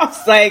of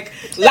laughs. Like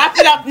laugh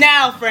it up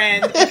now,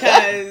 friend,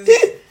 because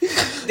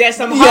there's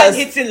some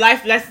hard-hitting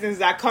life lessons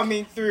that are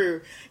coming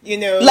through, you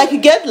know. Like, you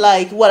get,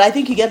 I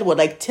think you get,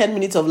 10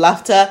 minutes of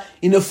laughter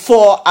in a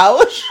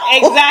 4-hour show.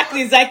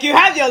 Exactly. It's like, you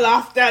have your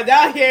laughter,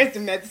 now here's the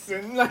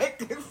medicine.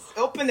 Like,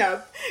 open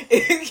up.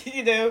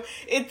 You know,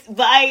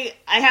 but I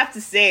have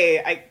to say,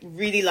 I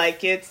really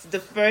like it. The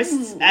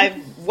first, I've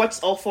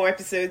watched all 4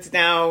 episodes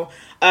now.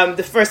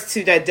 The first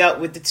 2 that dealt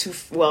with the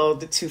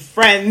two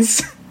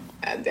friends.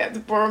 And they have to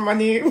borrow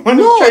money.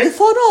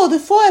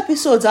 The 4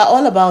 episodes are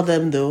all about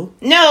them, though.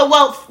 No,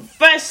 well,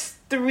 first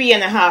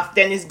 3.5,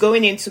 then it's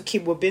going into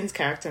Kip Wobin's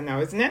character now,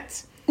 isn't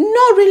it? No,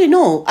 really,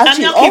 no.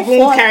 Actually, not Kip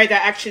Wobin's character,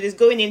 actually. It's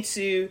going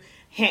into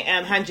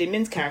Han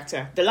Jae-min's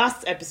character. The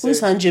last episode. Who's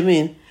Han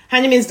Jae-min?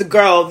 Han Jae-min's the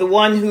girl, the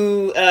one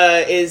who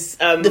is...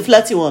 the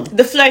flirty one.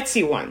 The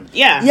flirty one,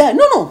 yeah. Yeah,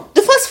 no.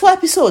 The first 4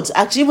 episodes,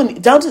 actually,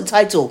 even down to the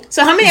title.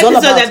 So how many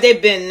episodes have they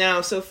been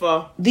now so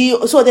far? They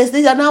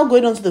are now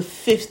going on to the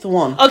 5th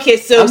one. Okay,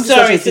 so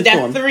sorry, so there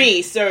are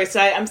 3. Sorry,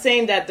 so I'm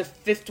saying that the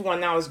 5th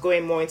one now is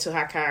going more into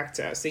her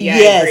character. So yeah,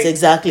 yes,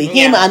 exactly.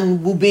 Him and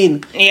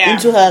Wubin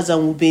into hers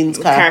and Wubin's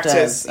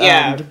characters.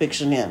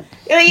 Depiction. Yeah.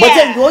 But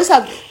then you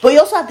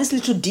also have this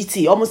little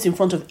ditty almost in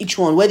front of each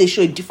one where they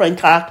show a different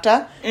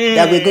character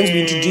that we're going to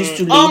be introduced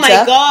to later. Oh my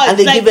god! And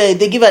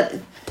they give a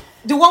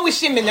the one with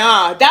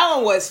Shimina. That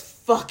one was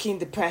fucking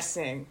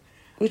depressing.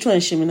 Which one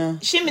is Shimina?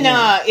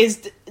 Shimina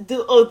is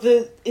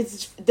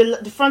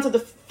the front of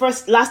the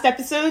last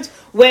episode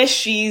where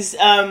she's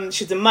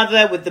a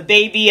mother with the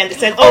baby and they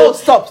said,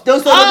 stop,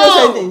 don't say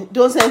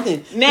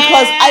anything man.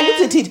 Because I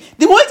looked at it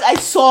the moment I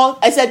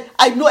said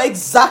I know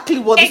exactly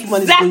what this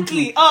woman is going through.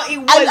 It was,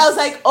 and I was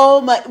like,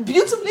 oh my,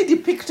 beautifully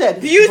depicted,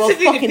 but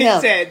fucking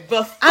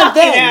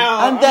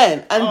hell.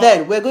 And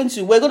then we're I'm not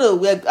sure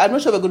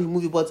we're going to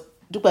move it, but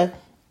Dupe,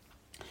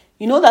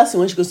 you know that scene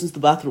when she goes into the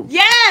bathroom?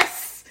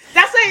 Yes.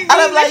 That's what and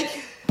I'm like,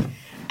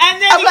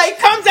 and then it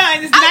comes out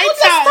and it's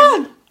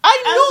nighttime. I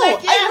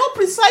know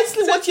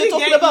precisely what you're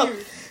talking about.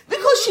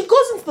 Because she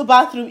goes into the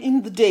bathroom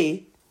in the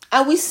day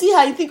and we see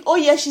her and think, oh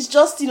yeah, she's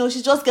just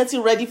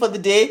getting ready for the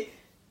day.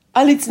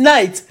 And it's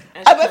night.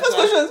 And my first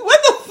question is, where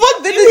the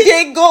fuck did the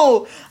day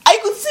go? I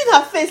could see in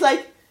her face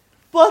like,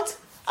 but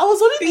I was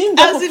only in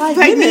there for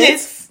 5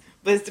 minutes.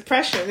 But it's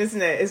depression,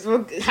 isn't it? It's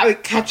how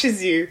it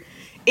catches you.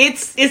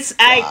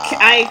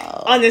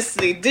 I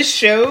honestly, this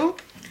show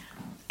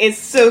is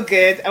so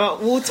good.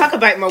 We'll talk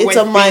about my It's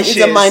a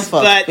mind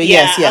fuck. But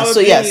yes. So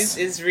yes,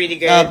 is really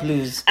good.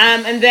 Blues.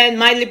 And then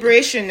my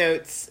liberation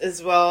notes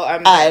as well.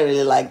 I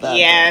really like that.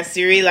 Yes,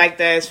 you really like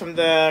that. It's from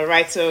the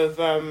writer of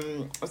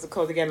what's it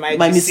called again? My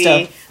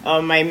Mister.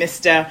 My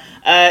Mister.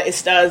 It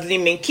stars Lee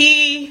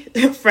Min-ki,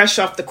 fresh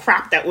off the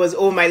crap that was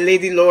Oh My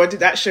Lady Lord.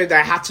 That show that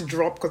I had to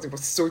drop because it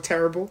was so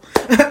terrible.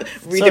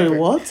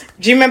 What?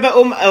 Do you remember?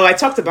 I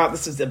talked about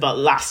this was about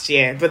last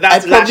year, but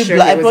that's last show.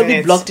 I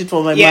probably blocked it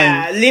from my mind.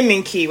 Yeah, Lee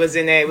Min-ki was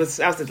in it.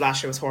 That was the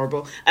last show. It was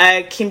horrible.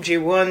 Kim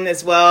Ji-won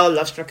as well.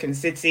 Love Struck in the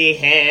City,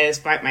 Hairs,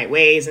 Fight My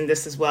Ways, and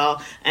this as well.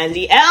 And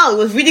Lee L. It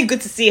was really good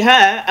to see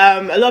her.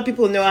 A lot of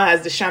people know her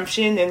as the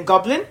Shamshin in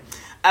Goblin.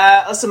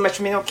 Also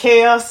Matrimonial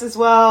Chaos as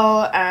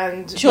well,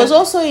 and she was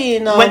also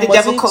in When the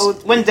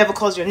Devil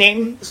Calls Your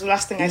Name. It's the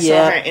last thing I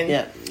saw her in.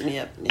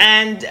 Yeah.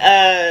 And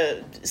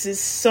this is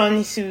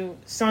Son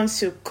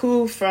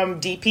Soo-koo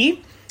from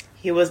DP.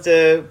 He was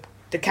the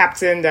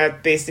captain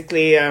that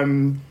basically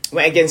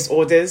went against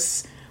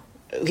orders.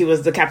 He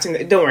was the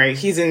captain. Don't worry,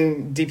 he's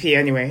in DP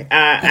anyway,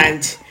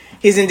 and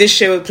he's in this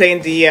show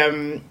playing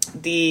the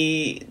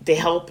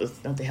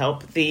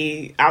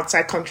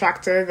outside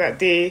contractor that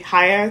they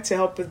hire to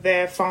help with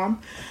their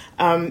farm.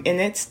 In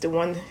it, the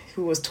one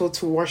who was told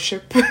to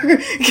worship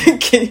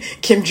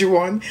Kim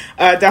Ji-won.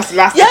 That's the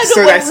last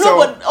episode I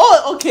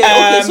saw. Okay.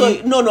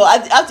 So no.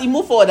 As you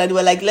move forward, and they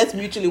were like, let's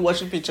mutually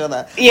worship each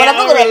other. Yeah, but I'm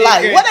not gonna really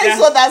lie. good. When I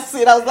saw that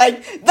scene, I was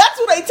like, that's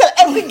what I tell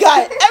every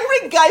guy.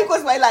 Every guy who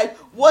goes my life,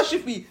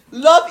 worship me.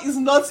 Love is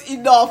not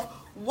enough.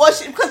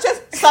 Worship, because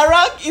just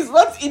sarang is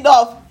not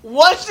enough.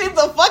 Worship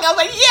the fuck. I was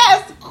like,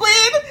 yes,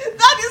 queen.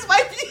 That is my.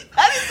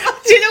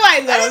 Do you know what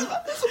I love?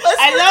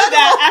 I love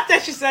that after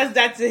she says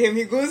that to him,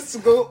 he goes to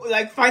go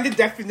like find the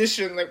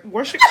definition, like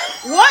worship.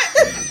 What?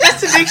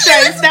 Just to make sure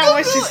I understand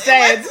what she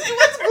said. He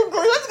went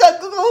to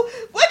Google.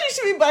 What did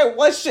she mean by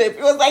worship?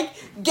 It was like,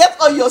 get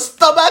on your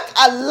stomach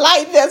and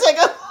lie there. So I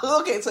go,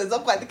 okay, so it's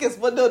not quite the case,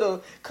 but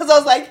no. Because I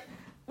was like,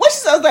 what she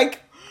said, I was like,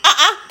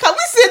 can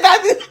we say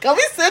that? Can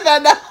we say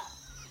that now?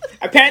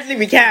 Apparently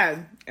we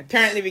can.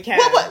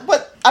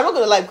 But I'm not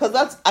gonna lie, because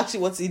that's actually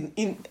what's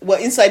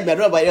inside me. I don't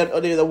know about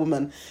any other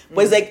woman,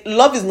 but it's like,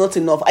 love is not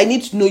enough. I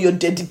need to know your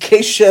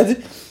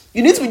dedication.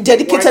 You need to be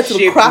dedicated to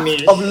the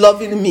craft of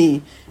loving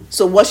me.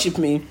 So worship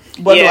me.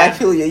 But no, I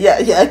feel you.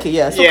 Yeah. Okay.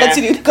 Yeah. So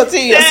continue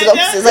your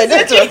synopsis. I know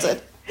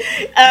interrupted.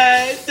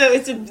 So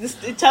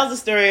it tells the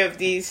story of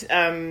these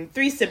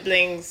 3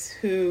 siblings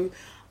who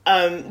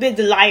with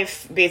the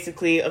life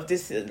basically of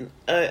this,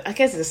 I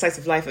guess it's the slice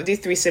of life of these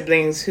three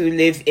siblings who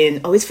live in.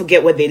 I always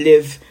forget where they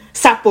live.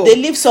 Sapo. They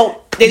live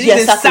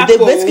in Sapo.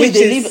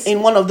 They live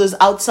in one of those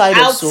outside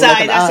of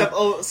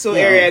Seoul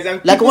areas, and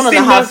like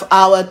 1.5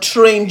 hour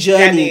train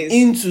journey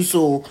into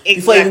Seoul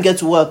before you even get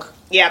to work.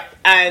 Yep,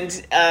 and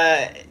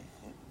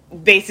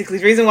basically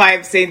the reason why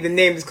I'm saying the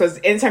name is because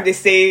anytime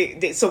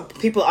so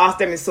people ask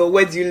them in Seoul,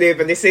 where do you live,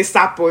 and they say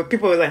Sapo,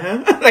 people are like,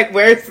 huh? Like,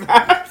 where is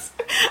that?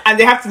 And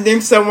they have to name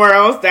somewhere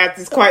else that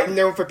is quite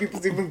known for people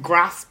to even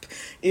grasp,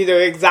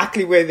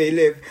 exactly where they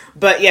live.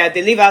 But yeah,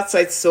 they live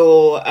outside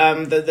Seoul.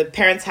 The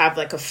parents have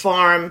like a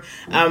farm,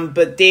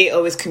 but they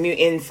always commute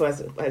in for,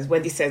 as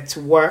Wendy said, to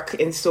work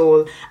in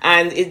Seoul.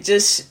 And it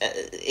just,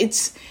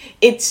 it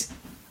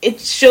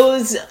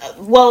shows,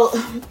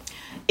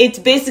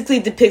 it basically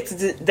depicts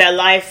their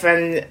life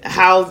and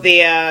how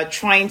they are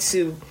trying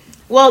to.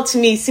 Well, to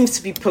me, it seems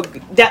to be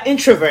they're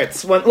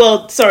introverts.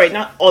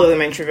 Not all of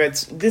them are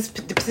introverts.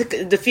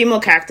 The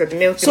female character, the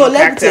male female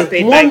character,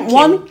 played by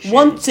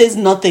one says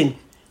nothing.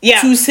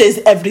 Yeah. Two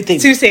says everything.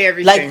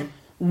 Like,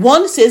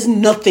 one says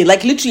nothing.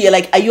 Like, literally, you're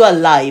like, are you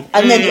alive?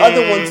 And then the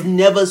other ones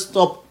never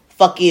stop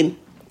fucking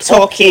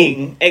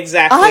talking.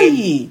 Exactly.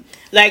 Aye.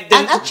 And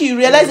actually, you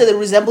realize that they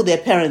resemble their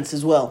parents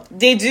as well.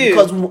 They do.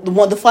 Because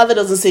the father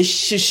doesn't say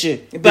shh.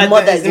 But the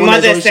mother is the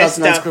one that's always says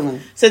shouting and screaming.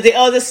 So the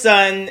eldest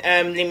son,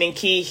 Lee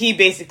Min-ki, he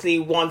basically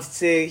wants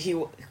to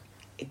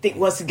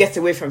get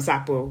away from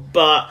Sapo,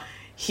 but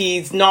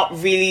he's not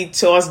really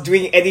to us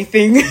doing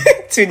anything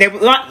to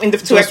enable, not in the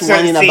to just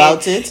whining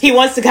about it. He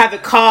wants to have a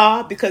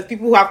car because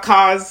people who have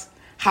cars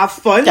have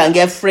fun. Can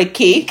get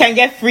freaky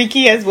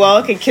as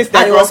well. Can kiss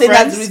their girlfriends. And he was saying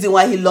that's the reason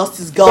why he lost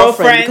his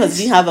girlfriend, because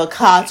he didn't have a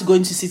car to go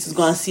into cities to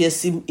go and see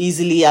us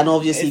easily, and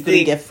obviously he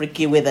couldn't get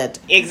freaky with it.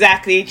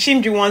 Exactly.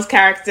 Chim Ji-won's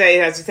character,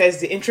 as you said, is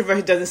the introvert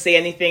who doesn't say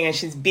anything, and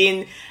she's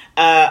been,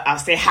 I'll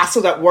say,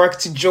 hassled at work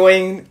to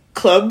join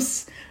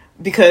clubs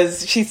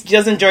because she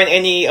doesn't join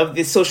any of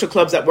the social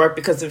clubs at work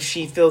because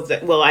she feels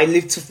that, she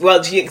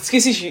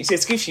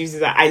uses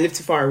that I live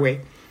too far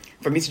away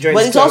for me to join.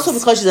 But it's clubs. Also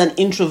because she's an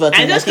introvert.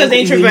 And just because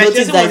introvert, you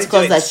notice that it's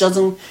because that she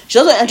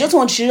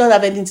doesn't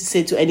have anything to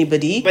say to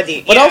anybody. But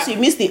also you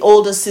miss the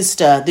older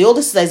sister. The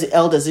older sister is the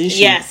eldest, isn't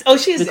she? Yes. Oh,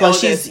 she's because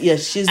the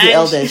eldest. she's the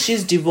eldest.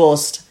 She's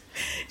divorced.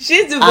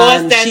 She's divorced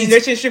and in a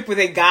relationship with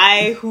a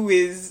guy who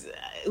is.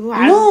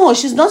 No,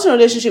 she's not in a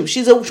relationship.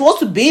 She wants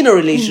to be in a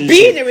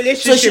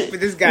relationship.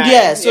 With this guy.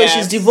 Yeah, so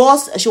she's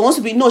divorced. She wants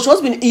to be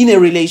in a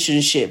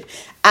relationship.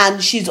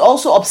 And she's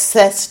also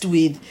obsessed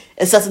with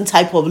a certain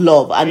type of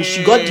love. And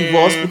she got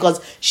divorced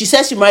because she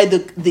says she married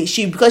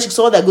because she's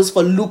someone that goes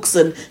for looks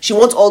and she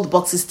wants all the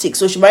boxes ticked.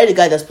 So she married a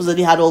guy that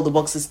supposedly had all the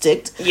boxes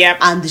ticked. Yep.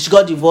 And she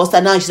got divorced.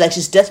 And now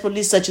she's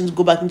desperately searching to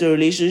go back into a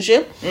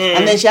relationship.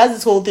 And then she has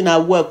this whole thing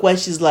at work where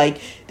she's like,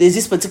 there's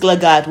this particular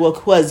guy at work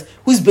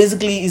who's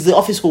basically is the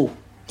office hoe.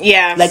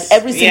 Yeah. Like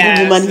every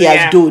single woman he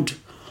has done.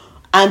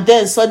 And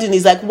then suddenly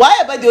he's like,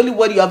 why am I the only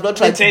one you have not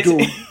tried to do?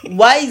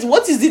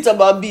 What is it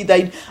about me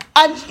that...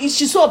 And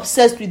she's so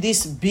obsessed with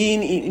this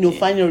being,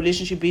 finding a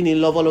relationship, being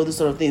in love, all of those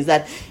sort of things,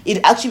 that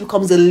it actually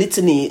becomes a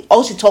litany.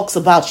 All she talks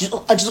about, she's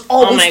always talking.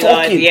 Oh my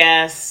God,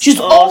 yes. She's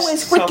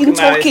always freaking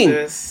talking.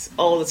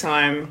 All the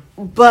time.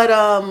 But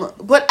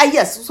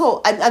yes,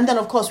 so, and then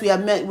of course we are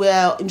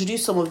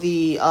introduced some of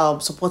the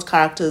support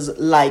characters,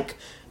 like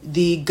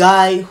the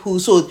guy there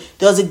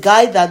was a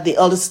guy that the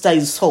elder sister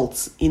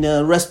insults in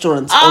a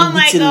restaurant. Oh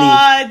my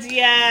God,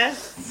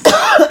 yes.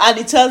 And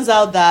it turns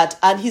out that,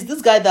 and he's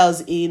this guy that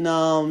was in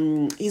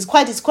he's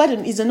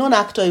a known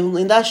actor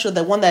in that show,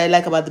 the one that I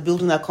like about the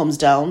building that comes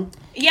down.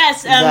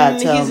 Yes,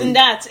 he's in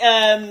that.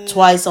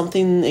 Twice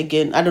something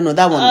again. I don't know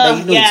that one.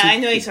 I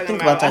know you're talking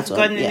about. I've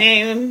forgotten the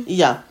name.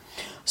 Yeah.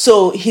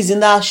 So he's in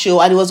that show,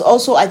 and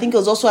I think he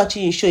was also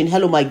actually in show in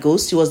Hello My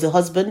Ghost. He was the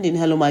husband in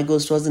Hello My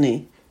Ghost, wasn't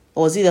he?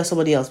 Or was he there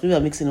somebody else? Maybe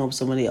I'm mixing up with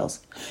somebody else.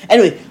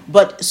 Anyway,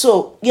 but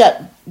so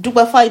yeah,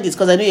 find this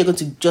because I know you're going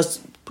to just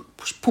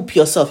poop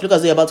yourself. Look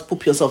as though you're about to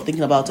poop yourself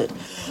thinking about it.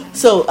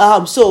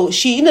 So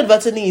she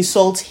inadvertently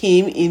insults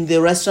him in the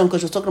restaurant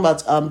because she was talking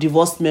about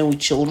divorced men with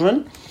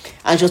children.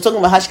 And she was talking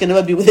about how she can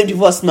never be with a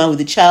divorced man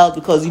with a child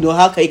because,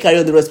 how can you carry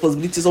on the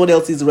responsibility? Someone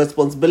else's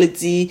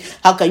responsibility.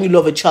 How can you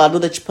love a child,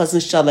 not that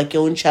person's child like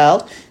your own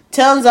child?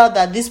 Turns out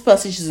that this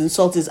person she's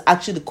insulting is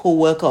actually the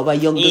co-worker of her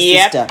younger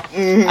sister.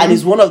 Mm-hmm. And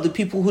is one of the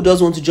people who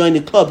doesn't want to join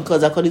the club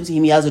because according to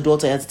him, he has a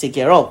daughter he has to take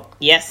care of.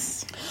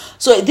 Yes.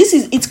 So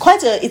it's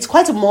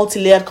quite a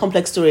multi-layered,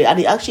 complex story, and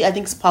it actually I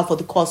think is par for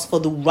the course for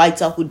the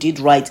writer who did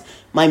write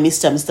My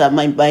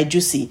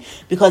Juicy,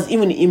 because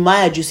even in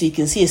Maya Juicy you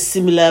can see a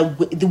similar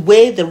the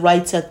way the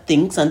writer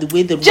thinks and the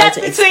way the Just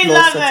writer Between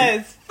explores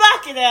Lovers.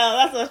 Fucking hell,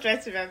 that's what I was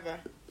trying to remember.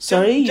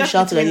 Sorry, you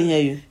shouted. I didn't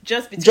hear you.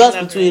 Just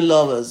Between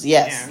Lovers.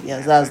 Yes,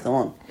 that's the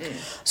one.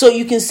 So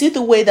you can see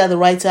the way that the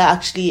writer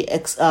actually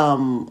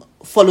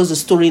follows the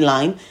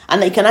storyline,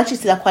 and you can actually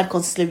see that quite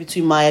consistently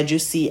between Maya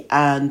Juicy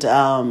and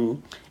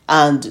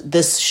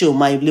this show,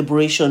 My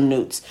Liberation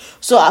Notes.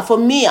 So for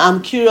me,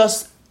 I'm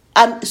curious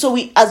And so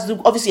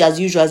obviously as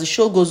usual, as the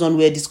show goes on,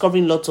 we're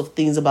discovering lots of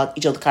things about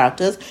each of the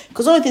characters.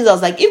 Because one of the things I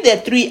was like, if there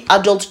are 3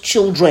 adult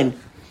children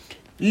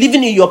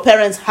living in your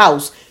parents'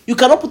 house, you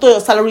cannot put all your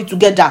salary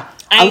together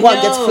and go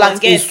and get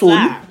flat in Seoul.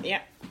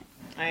 Yeah,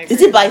 I agree.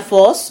 Is it by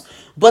force?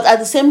 But at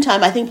the same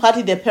time, I think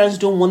partly their parents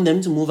don't want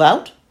them to move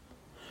out.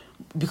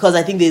 Because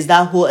I think there's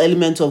that whole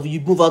element of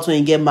you move out when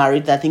you get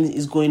married, that thing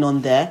is going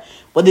on there.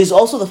 But there's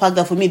also the fact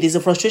that for me, there's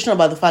a frustration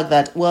about the fact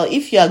that, well,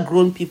 if you are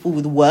grown people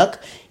with work,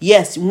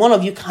 yes, one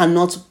of you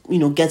cannot,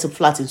 get a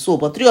flat in Seoul.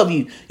 But 3 of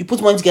you, you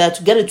put money together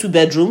to get a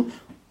 2-bedroom.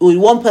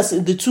 One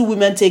person, the 2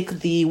 women take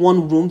the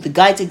one room, the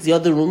guy takes the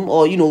other room,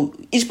 or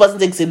each person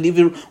takes a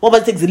living room. One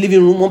person takes the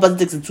living room, one person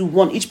takes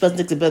each person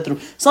takes a bedroom.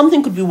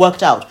 Something could be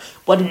worked out.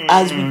 But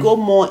as we go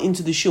more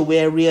into the show,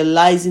 we're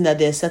realizing that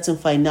there are certain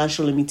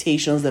financial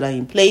limitations that are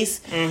in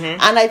place.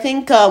 And I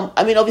think,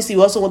 obviously,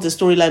 we also want a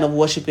storyline of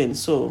worshipping.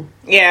 So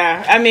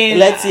yeah,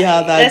 let's see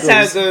how that goes.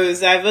 That's how it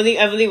goes. I've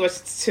only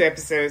watched 2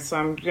 episodes, so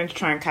I'm going to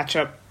try and catch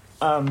up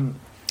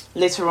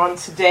later on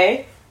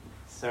today.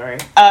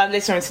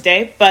 Later on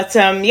today. But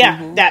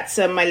that's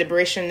my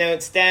liberation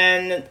notes.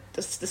 Then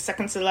the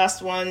second to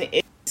last one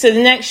is... So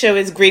the next show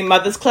is Green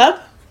Mothers Club.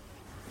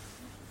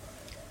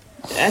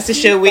 That's a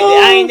show with...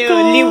 I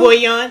know, Lee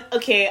Wo-yeon.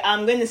 Okay,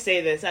 I'm going to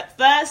say this. At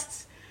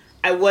first,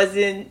 I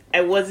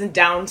wasn't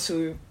down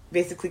to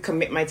basically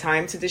commit my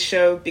time to the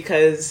show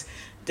because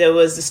there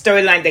was a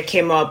storyline that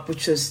came up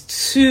which was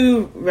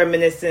too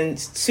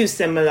reminiscent, too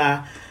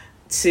similar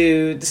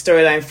to the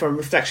storyline from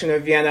Reflection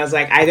of You, and I was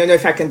like, I don't know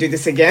if I can do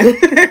this again.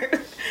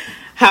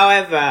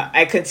 However,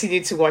 I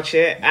continued to watch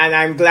it, and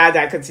I'm glad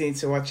I continued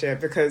to watch it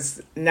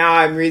because now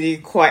I'm really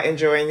quite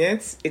enjoying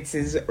it. It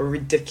is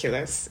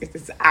ridiculous. It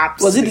is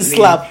absolutely... Was it the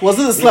slap? Was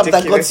it the slap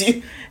ridiculous.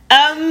 That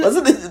got you? Was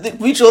it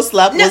the mutual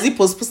slap? No, was it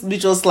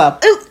post-mutual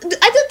slap? I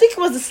don't think it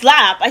was a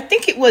slap. I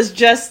think it was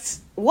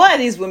just, what are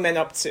these women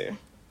up to?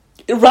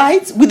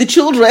 Right? With the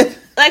children.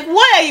 Like,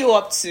 what are you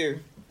up to?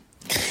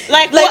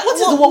 Why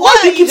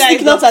do you keep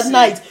sneaking out at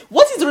night?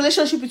 What is the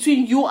relationship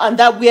between you and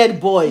that weird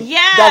boy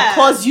that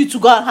caused you to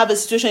go and have a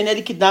situation and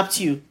Eddie kidnapped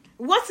you?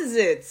 What is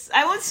it?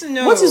 I want to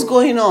know. What is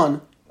going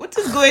on? What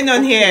is going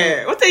on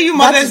here? What are you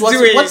mothers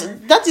doing?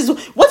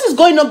 What is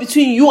going on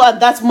between you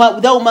and that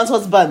woman's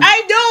husband?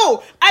 I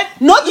know.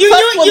 Not the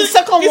first one, the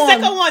second one. The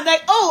second one,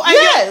 like,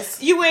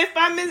 yes, you were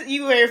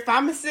a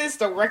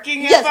pharmacist or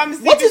working in a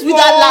pharmacy. What is with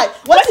that lie?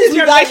 What is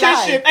your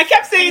relationship? I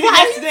kept saying it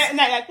yesterday,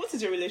 and I'm like, what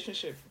is your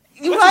relationship?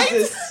 What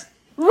is this?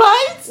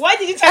 Right? Why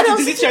did you try to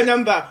delete your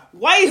number?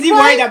 Why is he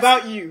worried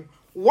about you?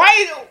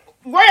 Why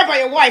worried about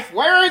your wife?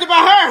 Why worried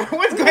about her?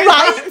 What's going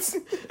on?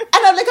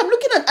 And I'm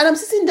looking at, and I'm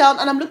sitting down,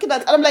 and I'm looking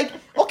at, and I'm like,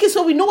 okay,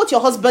 so we know what your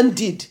husband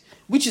did,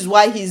 which is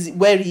why he's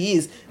where he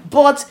is.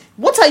 But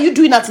what are you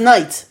doing at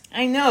night?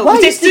 I know. Why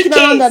are you sticking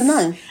around at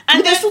night?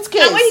 And with a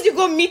suitcase? And why did you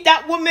go meet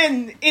that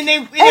woman in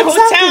a hotel?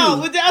 I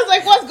was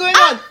like, what's going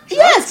on?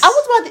 Yes.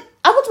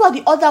 What about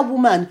the other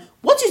woman?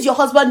 What is your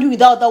husband doing with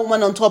that other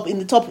woman on top in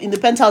the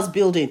penthouse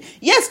building?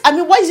 Yes,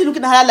 why is he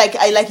looking at her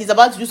like he's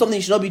about to do something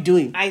he should not be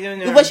doing? I don't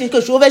know.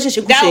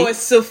 That was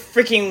so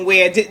freaking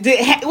weird.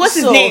 What's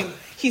his name?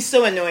 He's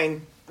so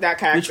annoying. That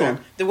character, which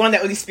one? The one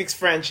that only speaks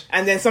French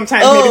and then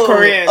sometimes maybe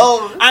Korean.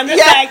 I'm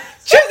just like,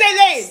 choose a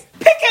lane,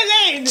 pick a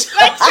lane.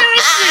 Like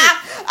seriously,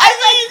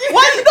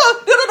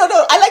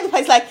 No. I like the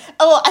part. It's like,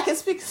 I can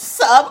speak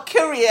some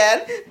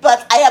Korean,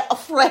 but I am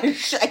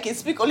French. I can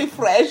speak only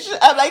French.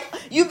 I'm like,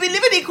 you've been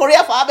living in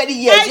Korea for how many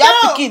years? You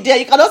have to keep there.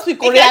 You cannot speak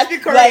Korean.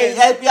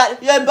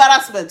 You're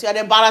embarrassment. You're an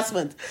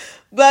embarrassment.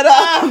 But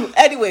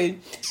anyway,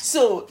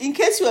 so in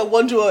case you were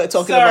wondering what we're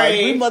talking about,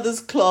 Green Mothers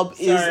Club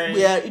is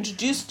we are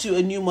introduced to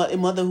a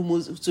mother who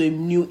moves to a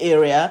new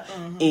area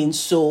in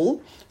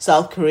Seoul,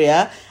 South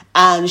Korea,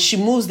 and she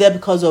moves there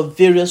because of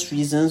various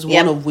reasons.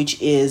 One of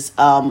which is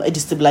a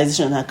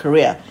destabilization in her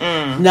career.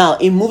 Now,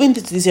 in moving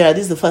to this area,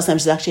 this is the first time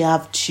she's actually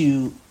have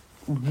to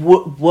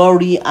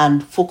worry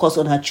and focus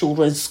on her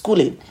children's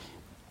schooling.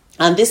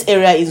 And this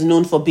area is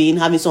known for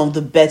having some of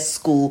the best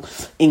school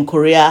in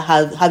Korea,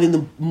 having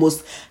the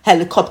most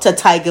helicopter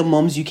tiger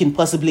moms you can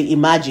possibly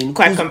imagine.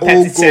 Quite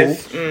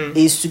competitive. Whole goal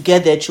is to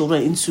get their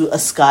children into a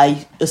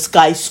sky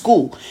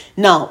school.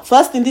 Now,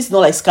 first thing, this is not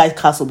like Sky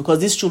Castle because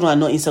these children are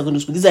not in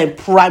secondary school. These are in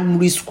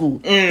primary school.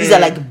 These are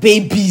like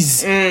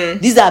babies.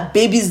 These are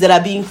babies that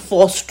are being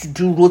forced to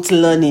do rote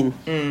learning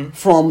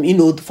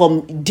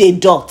from day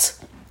dot.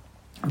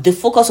 The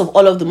focus of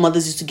all of the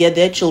mothers is to get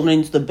their children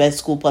into the best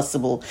school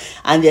possible.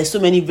 And there are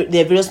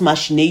various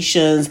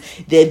machinations.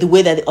 The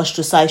way that they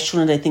ostracize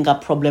children, I think, are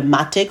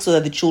problematic so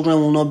that the children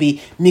will not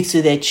be mixed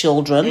with their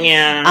children.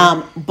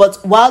 Yeah.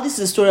 But while this is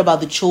a story about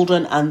the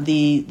children and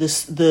the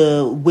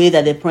way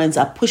that their parents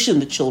are pushing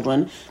the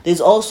children,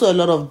 there's also a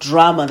lot of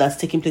drama that's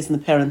taking place in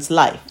the parents'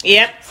 life.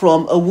 Yep.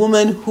 From a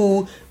woman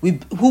who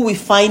we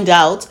find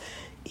out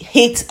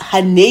hates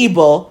her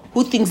neighbor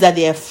who thinks that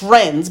they are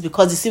friends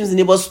because it seems the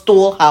neighbor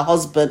stole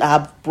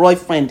her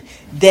boyfriend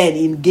then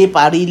in Gay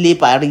Paris, Le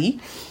Paris.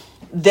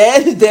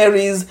 Then there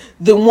is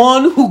the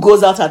one who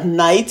goes out at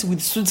night with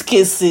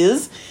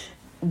suitcases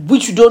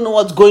which you don't know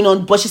what's going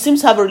on, but she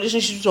seems to have a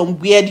relationship with some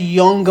weird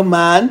young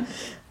man.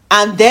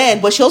 And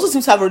then, but she also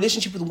seems to have a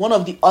relationship with one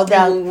of the other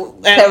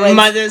parents'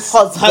 mother's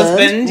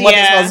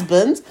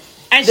husband.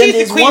 And then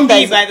she's the queen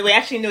bee, by the way.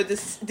 Actually, no, the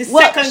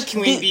second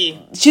queen bee.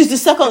 She's the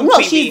second. No,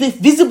 she's the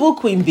visible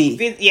queen bee.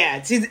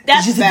 She's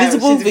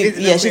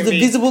the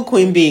visible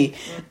queen bee.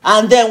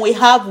 And then we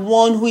have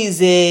one who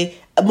is a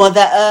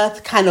Mother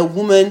Earth kind of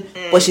woman,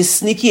 but she's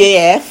sneaky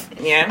AF.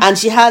 Yeah. And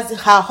she has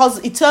her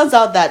husband. It turns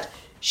out that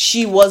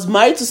she was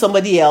married to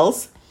somebody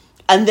else,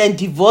 and then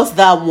divorced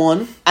that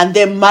one, and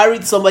then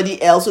married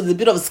somebody else. So there's a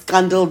bit of a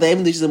scandal there,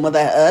 even though she's a Mother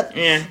Earth.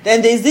 Yeah.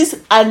 Then there's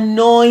this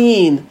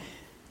annoying,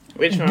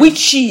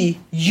 witchy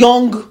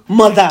young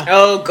mother.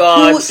 Oh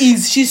God!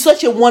 She's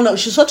such a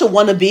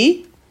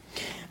wannabe,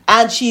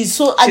 and she's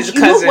a cousin,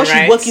 you know what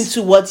she's working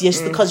towards. Yes,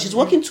 because she's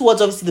working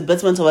towards obviously the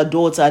betterment of her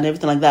daughter and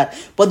everything like that.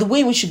 But the way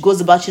in which she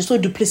goes about, she's so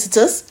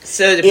duplicitous.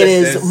 It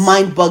is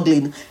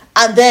mind-boggling.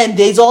 And then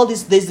there's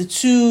the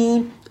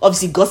two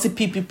obviously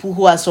gossipy people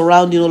who are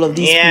surrounding all of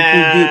these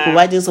people,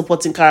 providing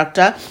supporting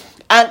character,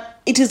 and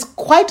it is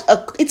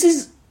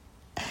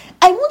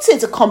I won't say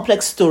it's a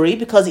complex story,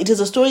 because it is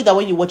a story that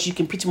when you watch you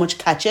can pretty much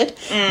catch it,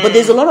 but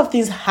there's a lot of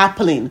things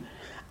happening,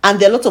 and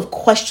there are lots of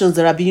questions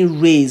that are being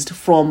raised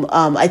from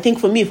I think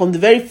for me, from the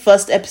very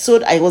first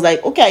episode I was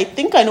like, okay, I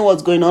think I know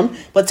what's going on,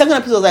 but second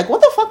episode I was like, what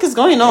the fuck is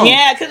going on?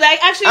 Yeah, because I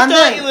actually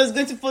thought it was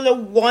going to follow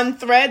one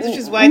thread, which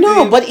is why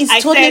but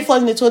it's totally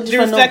following a totally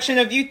different the reflection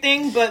of you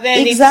thing, but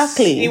then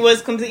it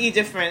was completely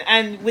different.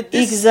 And with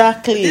this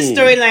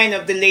storyline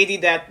of the lady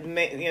that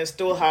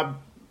stole her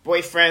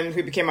boyfriend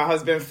who became her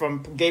husband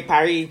from Gay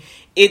Paris,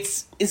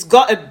 it's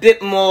got a bit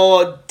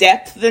more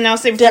depth than I'll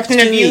say reflection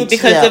of you,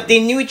 because they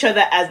knew each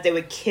other as they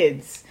were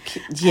kids.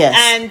 Yes.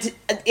 And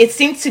it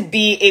seemed to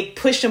be a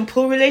push and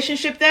pull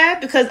relationship there,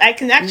 because I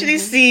can actually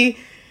see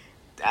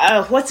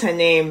what's her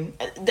name?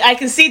 I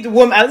can see the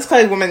woman, let's call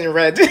it woman in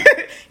red.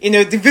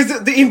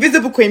 The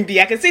invisible queen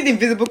bee. I can see the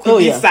invisible queen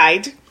bee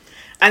side,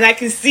 and I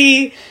can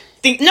see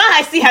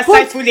I see her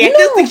side fully. I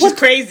still think she's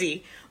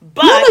crazy.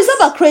 But no, it's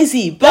not about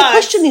crazy. But the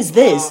question is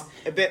this.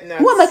 A bit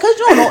nuts. Well, my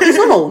question, no,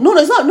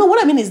 it's not. No,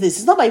 what I mean is this.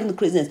 It's not about even the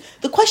craziness.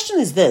 The question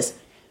is this.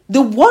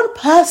 The one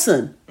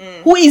person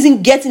who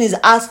isn't getting his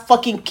ass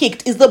fucking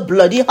kicked is the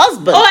bloody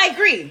husband. Oh, I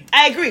agree.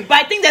 But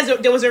I think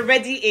there was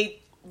already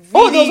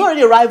there was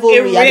already a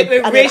rivalry and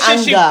a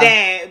relationship anger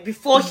there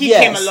before he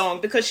came along,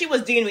 because she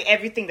was dealing with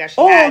everything that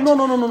she had. No.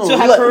 So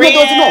her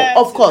career,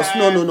 of course,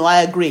 no,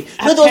 I agree.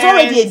 No, there was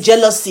already a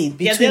jealousy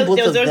between both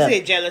of them. There was already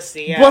a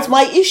jealousy, yeah. But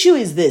my issue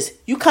is this.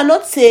 You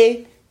cannot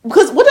say,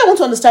 because what I want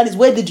to understand is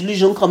where the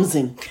delusion comes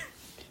in.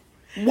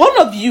 One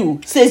of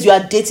you says you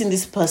are dating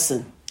this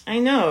person. I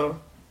know.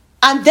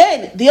 And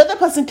then the other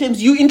person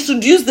claims you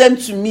introduced them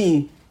to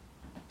me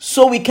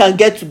so we can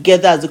get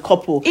together as a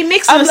couple. It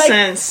makes no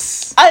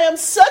sense. I am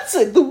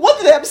certain, the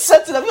one that I'm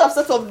certain of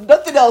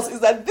nothing else,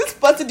 is that this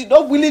person did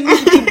not willingly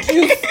introduce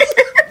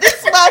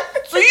this man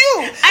to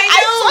you.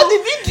 I saw the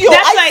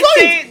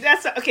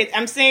video. Okay,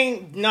 I'm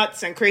saying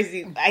nuts and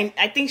crazy.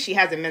 I think she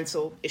has a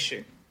mental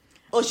issue.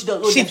 Oh, she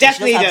does. She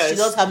definitely does. She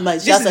does have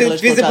this is the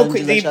invisible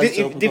queen.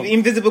 The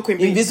invisible queen.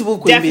 Invisible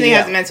queen definitely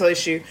has a mental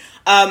issue.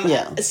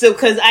 So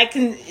because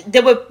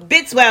there were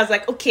bits where I was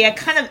like, okay, I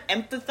kind of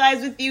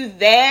empathize with you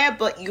there,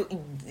 but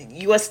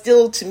you are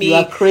still, to me, you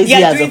are crazy.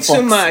 You're doing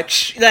too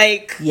much.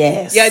 Like,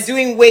 yes, you're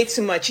doing way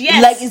too much.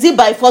 Yes. Like, is it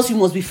by force we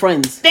must be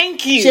friends?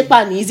 Thank you.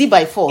 Shepani, is it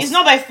by force? It's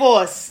not by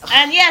force.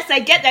 And yes, I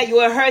get that you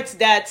were hurt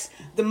that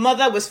the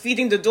mother was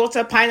feeding the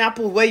daughter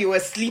pineapple where you were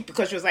asleep,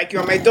 because she was like,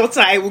 you're my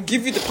daughter, I will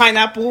give you the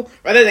pineapple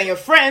rather than your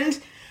friend.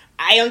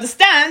 I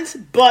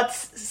understand, but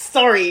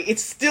sorry, it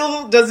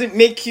still doesn't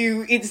make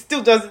you, it's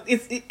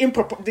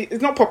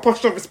not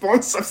proportional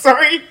response. I'm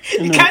sorry.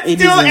 You can't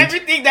steal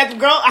everything that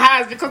girl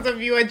has because of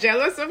you are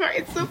jealous of her.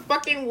 It's so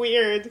fucking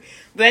weird.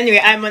 But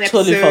anyway, I'm on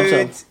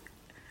episode...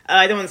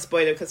 I don't want to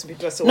spoil it because some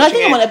people are still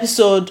watching it. I'm on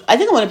episode, I'm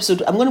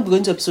going to be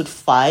going to episode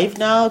 5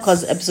 now,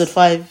 because episode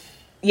 5...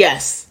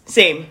 Yes,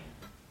 same.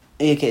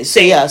 Okay, so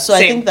so I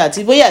think that's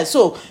it. But yeah,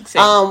 so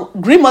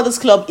Green Mothers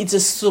Club, it's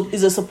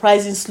a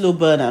surprising slow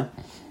burner.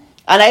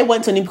 And I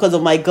went on it because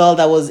of my girl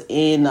that was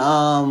in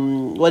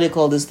what do you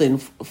call this thing?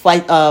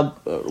 White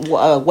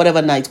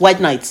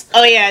Nights.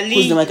 Oh yeah,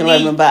 whose name I cannot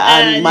remember,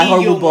 and my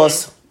horrible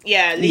boss.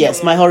 Yeah,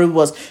 my horrible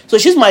boss. So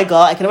she's my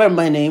girl. I can never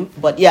remember her name,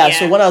 but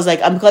so when I was like,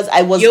 because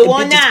I was a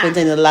bit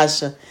disappointed in the last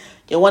show.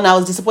 I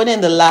was disappointed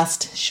in the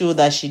last show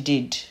that she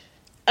did.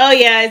 Oh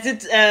yeah, is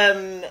it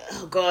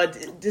oh god,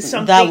 there's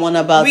something that one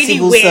about really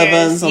civil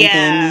servants something.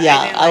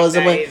 I was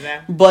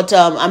but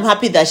I'm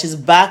happy that she's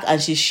back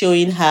and she's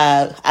showing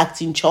her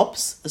acting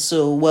chops,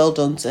 so well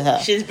done to her.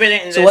 She's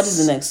brilliant in so this. What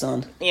is the next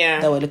one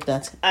that we looked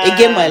at?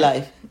 Again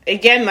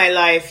My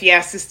Life,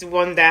 yes, it's the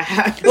one that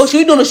has...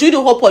 should we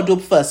do Hope or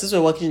Dope first, since we're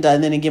watching that,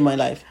 and then Again My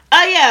Life?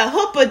 Oh yeah,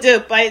 Hope or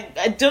Dope.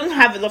 I don't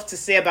have a lot to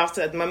say about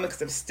it at the moment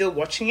because I'm still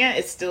watching it.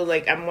 It's still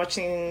like I'm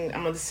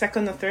on the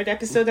second or third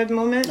episode at the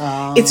moment.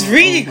 It's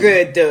really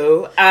good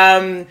though.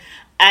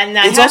 And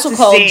I it's have also to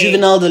called say,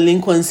 juvenile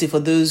delinquency for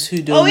those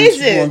who don't is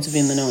it? want to be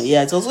in the know.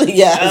 Yeah, it's also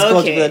it's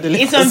called juvenile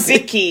delinquency. It's on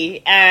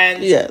Vicky,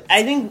 and Yes.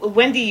 I think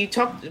Wendy, you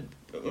talked.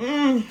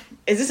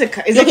 Is this a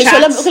Okay,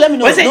 chat? so let me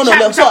know. Was it No,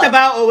 chat we so talked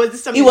about, or was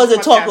this something? it was a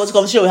talk, podcast? it was a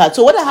conversation we had.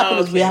 So what happened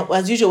was okay.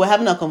 as usual, we're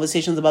having our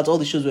conversations about all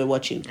the shows we're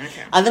watching.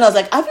 Okay. And then I was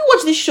like, have you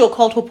watched this show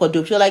called Hope or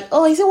Dope? You're like,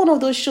 oh, is it one of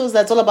those shows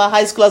that's all about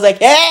high school? I was like,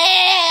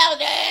 hell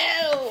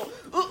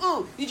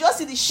no! You just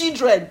see the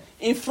children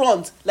in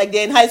front, like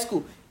they're in high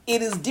school.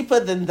 It is deeper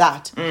than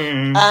that.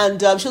 And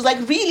she was like,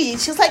 really?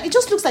 She was like, it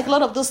just looks like a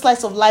lot of those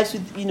slice of lives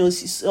with,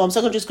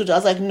 secondary school. I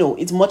was like, no,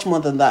 it's much more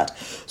than that.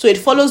 So it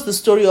follows the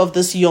story of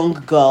this young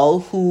girl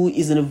who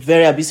is in a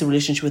very abusive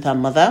relationship with her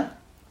mother,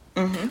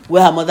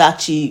 where her mother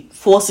actually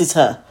forces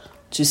her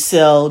to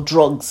sell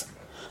drugs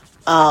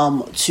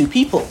to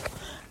people.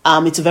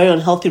 It's a very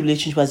unhealthy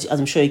relationship, as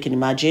I'm sure you can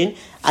imagine.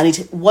 And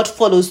what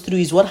follows through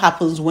is what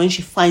happens when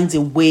she finds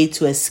a way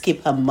to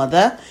escape her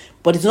mother.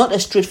 But it's not a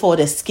straightforward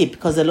escape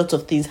because there are lots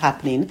of things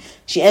happening.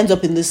 She ends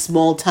up in this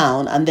small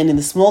town, and then in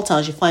the small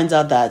town, she finds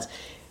out that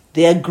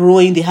they are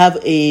growing. They have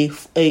a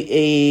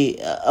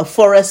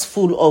forest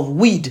full of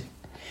weed.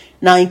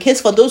 Now, in case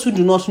for those who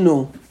do not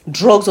know,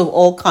 drugs of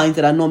all kinds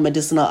that are not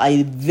medicinal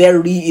are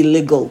very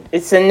illegal.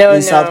 It's a no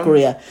in South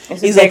Korea.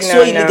 It's like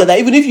so illegal that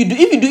even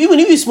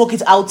if you smoke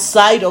it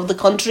outside of the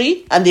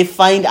country and they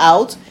find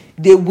out,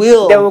 they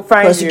will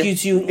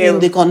prosecute you in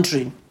the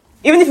country.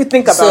 Even if you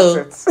think about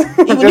it.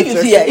 even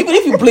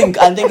if you blink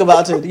and think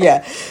about it,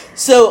 yeah.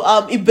 So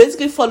it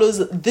basically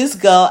follows this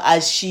girl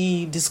as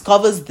she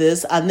discovers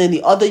this, and then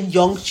the other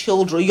young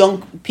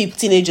people,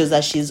 teenagers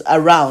that she's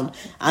around,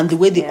 and the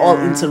way they all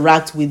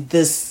interact with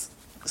this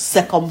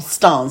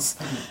circumstance.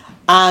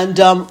 And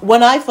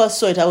when I first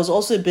saw it, I was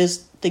also a bit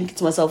thinking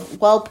to myself,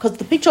 well, because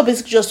the picture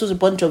basically just shows a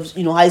bunch of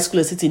high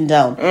schoolers sitting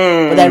down.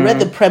 But I read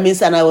the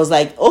premise and I was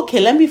like,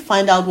 okay, let me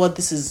find out what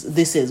this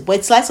is. But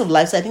it's slice of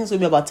life, so I think it's going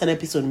to be about 10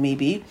 episodes,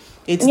 maybe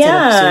 8 to 10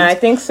 episodes. I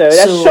think so.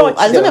 That's short.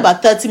 It's only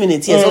about 30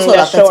 minutes. Yes, also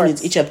about 30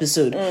 minutes each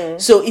episode.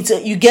 So it's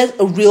you get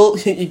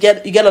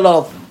a lot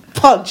of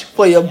punch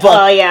for your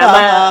buck. Oh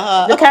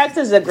yeah, the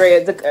characters are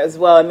great as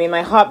well. I mean,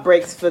 my heart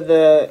breaks for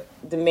the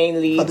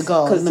main lead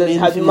because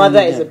her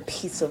mother is a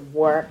piece of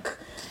work.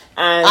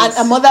 And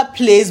her mother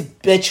plays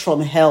bitch from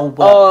hell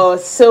well. Oh,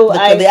 so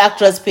the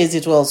actress plays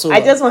it well. So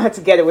I just want her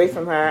to get away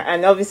from her.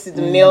 And obviously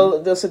the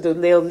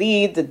male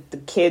lead, the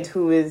kid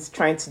who is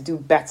trying to do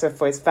better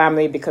for his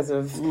family because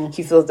of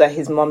he feels that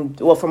his mom.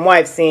 Well, from what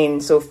I've seen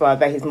so far,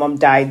 that his mom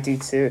died due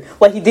to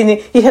he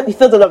didn't. He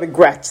felt a lot of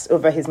regrets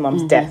over his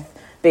mom's death.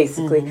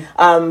 Basically,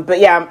 but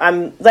yeah,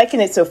 I'm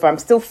liking it so far. I'm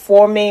still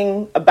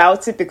forming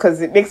about it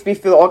because it makes me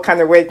feel all kind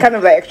of weird, kind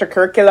of like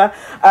extracurricular,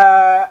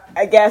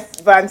 I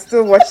guess. But I'm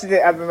still watching it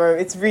at the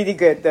moment. It's really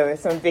good though.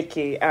 It's on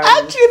Vicky.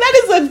 Actually,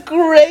 that is a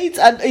great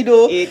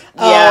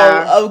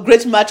a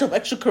great match of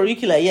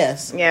extracurricular.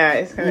 Yes. Yeah,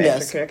 it's kind of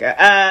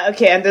extracurricular.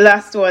 Okay, and the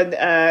last one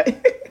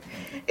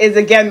is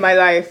again my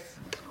life,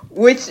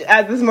 which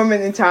at this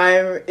moment in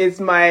time is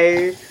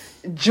my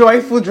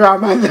joyful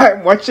drama that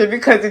I'm watching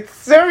because it's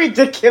so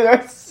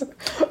ridiculous.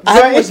 I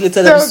haven't watched the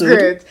episode.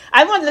 Good.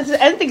 I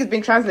don't think it's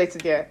been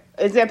translated yet.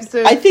 Is it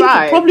episode 5? I think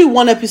probably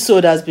one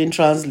episode has been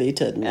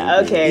translated.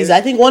 Maybe. Okay.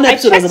 I think one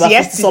episode is about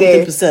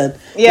 50-something%.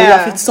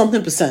 Yeah.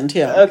 50-something%,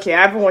 yeah. Okay,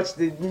 I haven't watched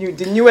the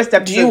newest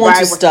episode. Do you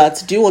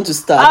want to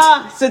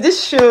start? So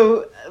this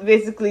show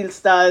basically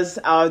stars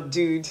our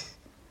dude.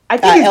 I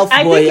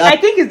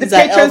think he's the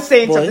patron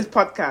saint of this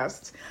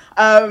podcast.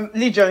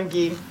 Lee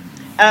Jong-gi.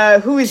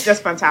 Who is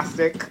just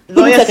fantastic.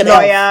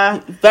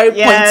 Lawyer. Very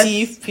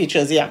pointy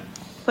features, yeah.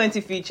 Pointy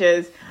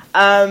features.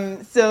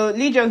 So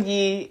Lee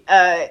Jong-gi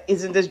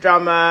is in this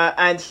drama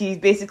and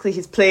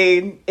he's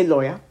playing a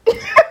lawyer.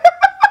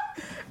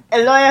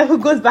 A lawyer who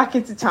goes back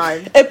into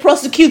time. A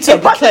prosecutor.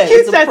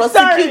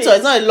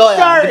 It's not a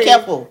lawyer. Be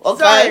careful.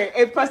 Okay.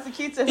 A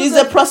prosecutor. He's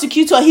a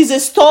prosecutor. He's a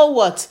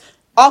stalwart,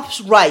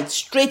 upright,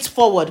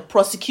 straightforward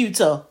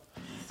prosecutor.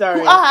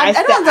 Sorry. I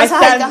don't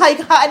understand how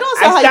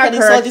you can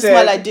insult this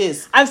man like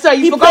this. I'm sorry,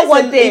 you forgot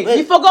one thing.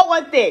 You forgot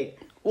one thing.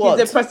 What?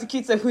 He's a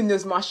prosecutor who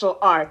knows martial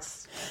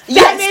arts.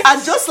 Yes,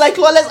 and just like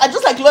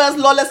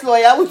lawless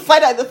lawyer, we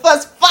find out in the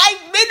first 5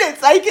 minutes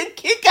that he can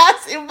kick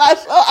ass in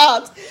martial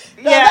arts.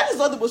 Now, that is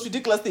not the most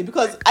ridiculous thing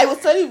because I was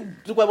telling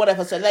you what I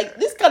first said. Like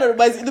this kind of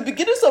reminds in the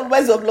beginning,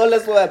 reminds me of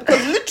lawless lawyer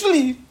because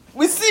literally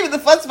we see him in the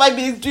first 5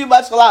 minutes doing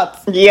martial arts.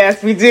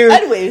 Yes, we do.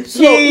 Anyway,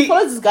 so he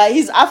follows this guy.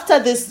 He's after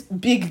this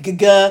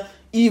big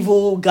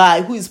evil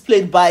guy who is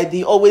played by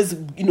the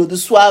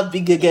suave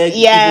big evil guy.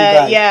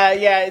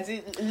 Yeah.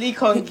 It's Lee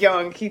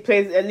Kong-kyung. He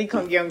plays Lee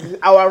Kong-kyung,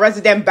 our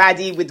resident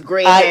baddie with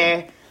grey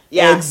hair.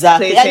 Yeah,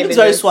 exactly. And he looks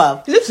very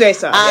suave. He looks very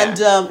suave. And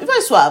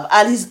very suave.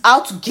 And he's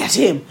out to get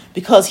him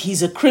because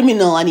he's a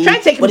criminal and he's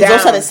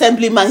also an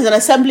assemblyman. He's an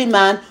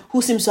assemblyman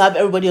who seems to have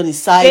everybody on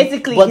his side.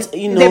 Basically, but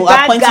he's a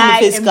bad guy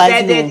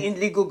embedded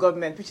in legal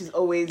government, which is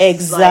always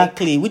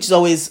which is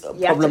always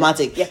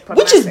problematic. Problematic.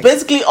 Which is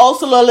basically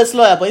also lawless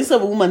lawyer, but instead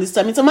of a woman, this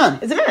time it's a man.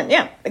 It's a man,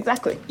 yeah,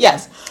 exactly.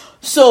 Yes.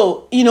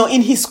 So,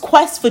 in his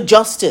quest for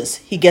justice,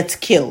 he gets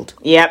killed.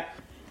 Yep.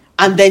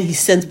 and then he's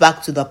sent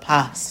back to the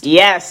past.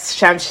 Yes,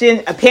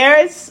 Shamshin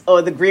appears,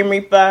 or the Grim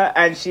Reaper,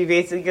 and she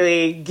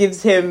basically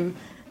gives him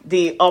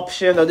the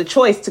option or the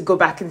choice to go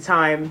back in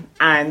time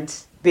and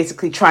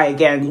basically try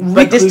again.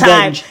 But this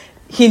time,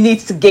 he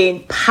needs to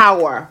gain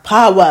power.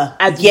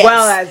 As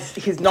well as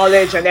his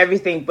knowledge and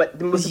everything. But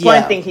the most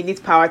important thing, he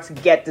needs power to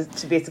get this,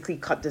 to basically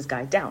cut this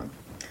guy down.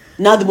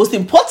 Now, the most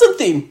important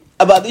thing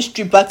about this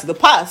trip back to the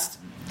past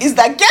is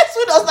that guess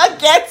who does not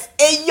get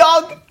a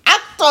young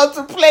actor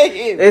to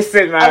play him?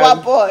 Listen, man.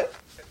 Our boy.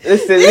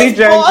 Listen, Lee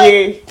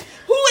Jung-gi,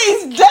 who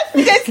is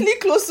definitely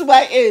close to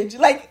my age.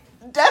 Like,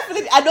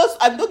 definitely.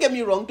 Don't get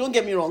me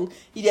wrong.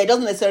 He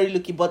doesn't necessarily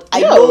look it, but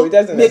I know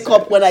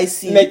makeup when I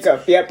see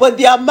makeup, it. But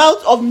the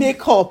amount of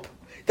makeup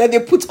that they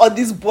put on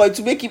this boy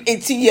to make him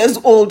 18 years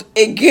old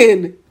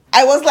again,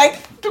 I was like,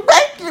 what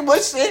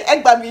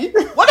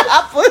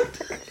happened?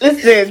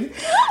 Listen,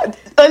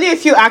 only a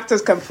few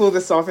actors can pull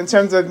this off in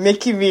terms of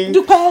making me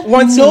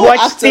want to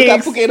watch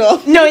things.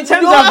 No, in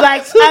terms of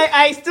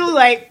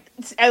like,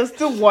 I'll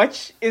still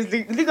watch.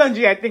 Lee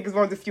Jung-gi, I think, is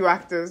one of the few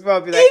actors where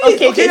I'll be like,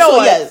 okay, do you know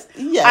what?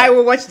 Yes. I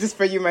will watch this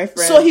for you, my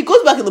friend. So he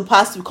goes back in the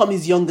past to become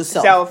his younger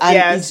self,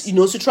 and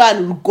to try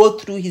and go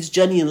through his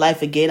journey in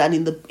life again, and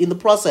in the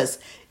process,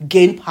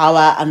 gain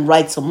power and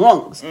right some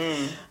wrongs.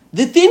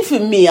 The thing for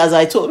me, as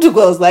I told the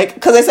girls, like,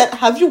 because I said,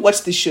 have you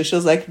watched this show? She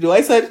was like, no. I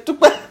said,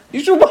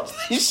 you should watch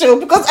this show,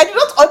 because I do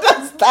not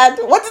understand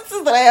what it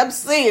is that I am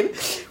saying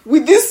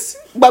with this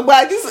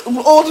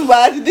old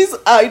man, this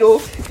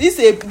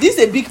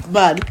a big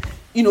man,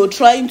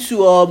 trying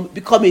to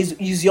become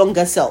his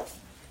younger self.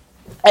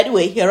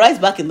 Anyway, he arrives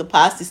back in the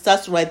past. He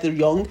starts to write the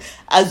young.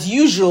 As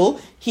usual,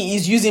 he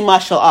is using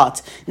martial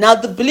arts. Now,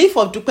 the belief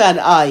of Dupe and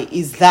I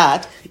is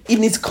that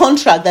in his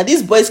contract, that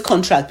this boy's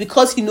contract,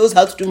 because he knows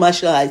how to do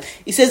martial arts,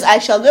 he says, I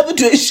shall never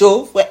do a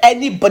show for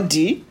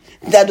anybody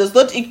that does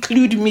not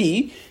include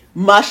me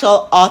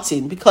martial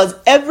arting, because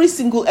every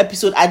single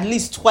episode, at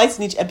least twice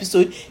in each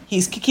episode,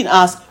 he's kicking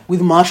ass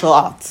with martial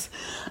arts.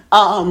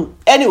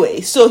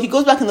 Anyway, so he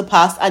goes back in the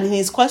past, and in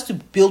his quest to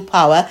build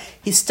power,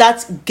 he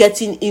starts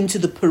getting into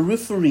the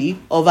periphery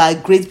of our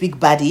great big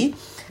baddie,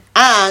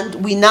 and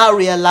we now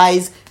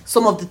realize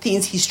some of the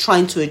things he's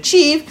trying to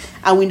achieve,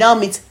 and we now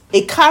meet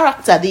a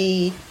character,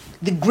 the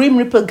Grim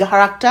Reaper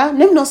character. Let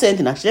me not say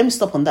anything, actually. Let me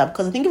stop on that,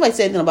 because I think if I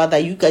say anything about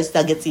that, you guys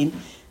start getting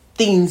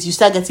things, you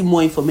start getting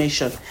more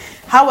information.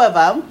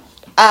 However,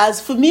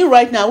 as for me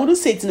right now, I wouldn't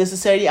say it's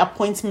necessarily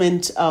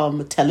appointment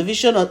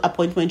television or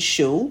appointment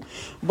show,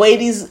 but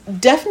it is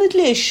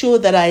definitely a show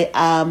that I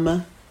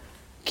am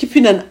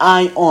keeping an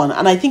eye on.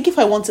 And I think if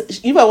I want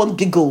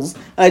giggles,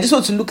 and I just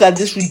want to look at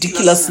this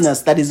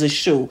ridiculousness that is a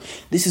show,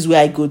 this is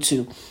where I go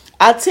to.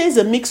 I'd say it's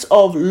a mix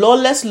of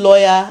Lawless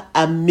Lawyer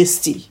and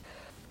Misty.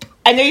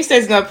 I know you said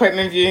it's not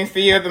appointment viewing for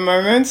you at the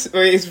moment,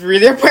 but it's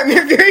really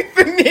appointment viewing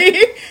for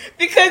me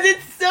because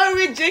it's so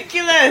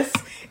ridiculous.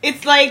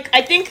 It's like,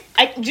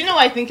 do you know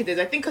what I think it is?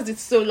 I think because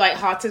it's so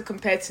lighthearted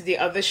compared to the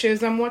other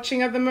shows I'm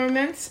watching at the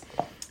moment.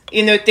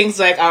 Things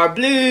like Our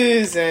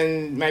Blues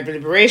and My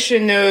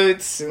Liberation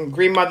Notes and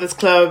Green Mothers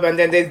Club. And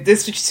then there's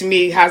this, which to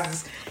me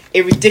has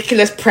a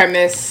ridiculous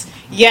premise.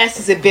 Yes,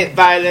 it's a bit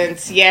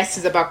violent. Yes,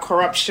 it's about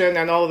corruption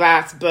and all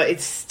that. But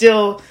it's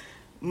still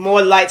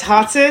more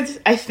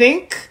lighthearted, I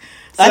think.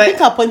 So I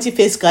think our pointy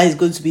face guy is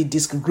going to be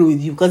disagree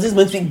with you, because it's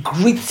meant to be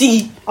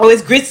gritty. Oh,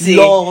 it's gritty.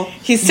 Law.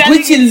 He's telling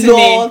gritty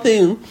law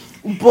thing.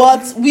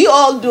 But we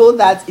all know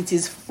that it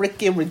is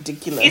freaking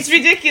ridiculous. It's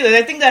ridiculous.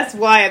 I think that's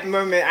why at the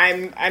moment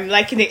I'm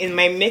liking it in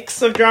my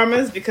mix of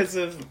dramas, because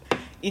of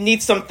you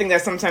need something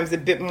that's sometimes a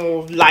bit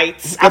more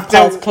light.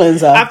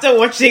 After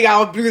watching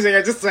Our Blues, and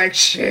you're just like,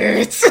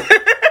 shit.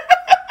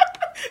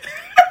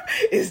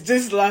 Is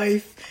this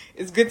life?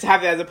 It's good to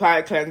have it as a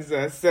palate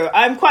cleanser. So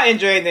I'm quite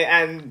enjoying it.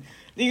 And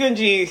Lee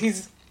Jung-gi,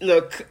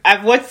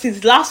 I've watched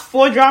his last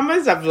 4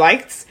 dramas I've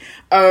liked.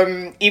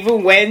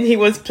 Even when he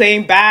was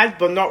playing bad,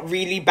 but not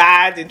really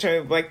bad, in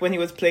terms of like when he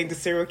was playing the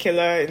serial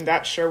killer in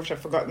that show, which I've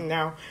forgotten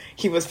now,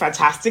 he was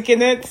fantastic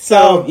in it.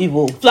 Flower of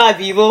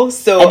Evil.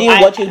 So I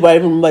didn't watch it, but I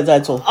remember that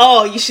title.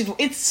 Oh, you should.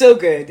 It's so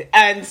good.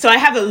 And so I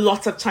have a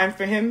lot of time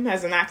for him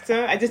as an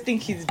actor. I just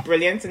think he's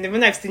brilliant. And then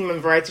when I've seen him on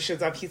variety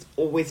shows, he's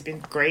always been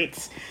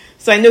great.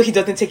 So I know he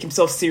doesn't take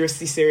himself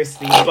seriously,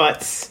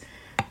 but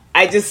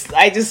I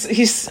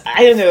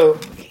don't know.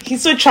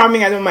 He's so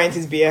charming, I don't mind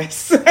his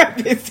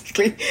BS,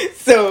 basically.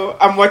 So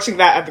I'm watching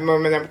that at the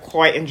moment. I'm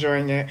quite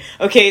enjoying it.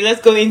 Okay,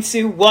 let's go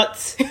into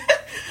what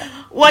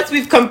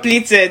we've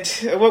completed,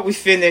 what we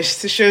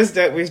finished, the shows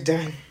that we've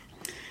done.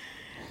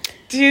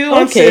 Do you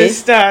want to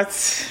start?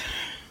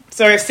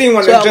 Sorry, I've seen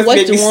one that just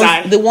made me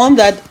sigh. The one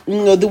that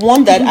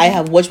I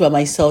have watched by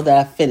myself that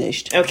I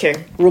finished.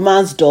 Okay.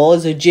 Romance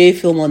Dolls, a J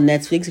film on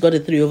Netflix, got a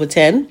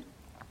 3/10.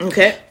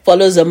 Okay.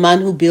 Follows a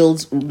man who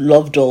builds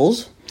love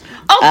dolls.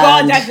 Oh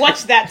God, I've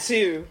watched that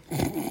too.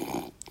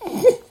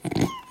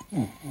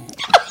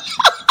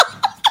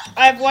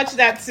 I've watched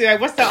that too. I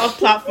watched that off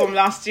platform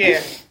last year.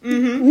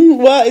 Mm-hmm.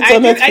 Well, it's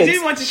on Netflix. I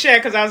didn't want to share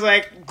because I was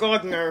like,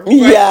 God no. But,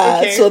 yeah,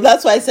 okay. So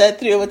that's why I said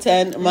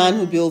 3/10. A man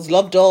who builds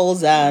love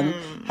dolls and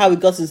how he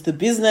got into the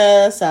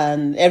business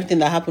and everything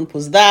that happened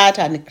post that,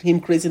 and him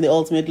creating the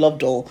ultimate love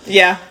doll.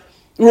 Yeah.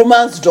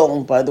 Romance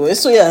doll, by the way.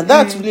 So yeah,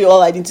 that's really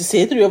all I need to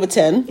say.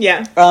 3/10.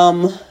 Yeah.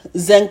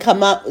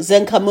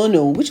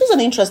 Zenkamono, which was an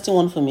interesting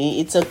one for me.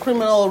 It's a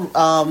criminal.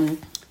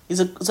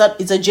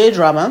 It's a J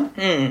drama,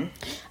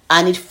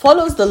 and it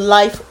follows the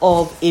life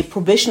of a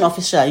probation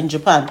officer in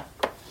Japan.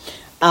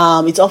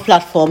 It's off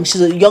platform.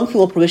 She's a young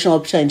female probation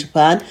officer in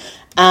Japan,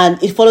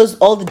 and it follows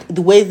all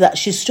the way that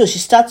she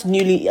starts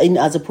newly in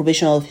as a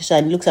probation officer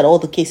and looks at all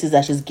the cases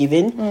that she's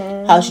given,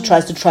 how she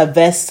tries to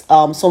traverse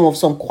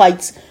some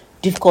quite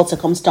difficult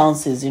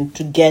circumstances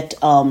to get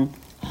her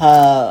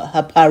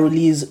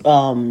parolees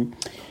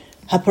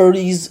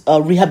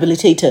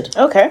rehabilitated.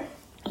 Okay.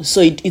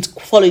 So it's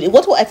followed.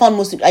 What I found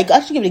I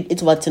actually give it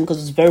 8/10 because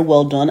it was very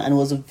well done and it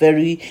was a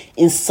very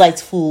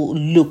insightful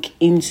look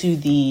into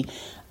the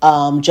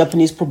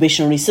Japanese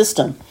probationary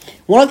system.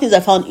 One of the things I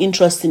found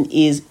interesting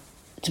is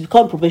to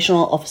become a probation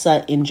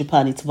officer in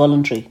Japan, it's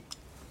voluntary.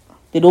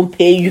 They don't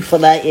pay you for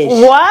that age.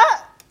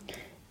 What?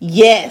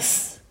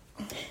 Yes.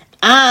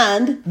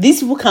 And these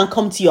people can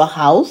come to your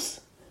house.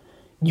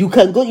 You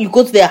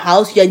go to their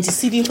house, you're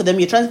interceding for them,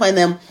 you're trying to find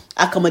them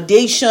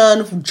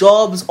accommodation,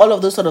 jobs, all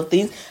of those sort of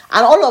things.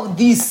 And all of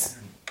this,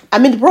 I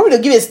mean, probably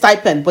they'll give you a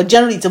stipend, but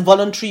generally it's a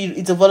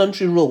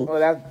voluntary role. Oh,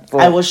 that's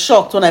I was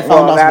shocked when I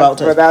found out about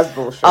it. But that's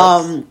bullshit.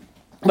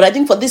 But I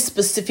think for this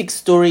specific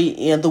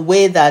story, the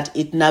way that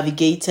it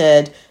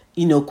navigated,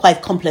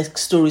 quite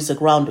complex stories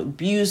around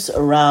abuse,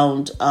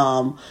 around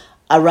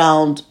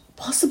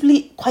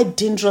possibly quite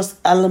dangerous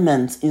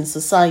elements in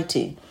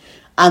society,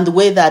 and the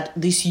way that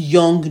this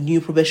young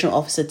new probation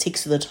officer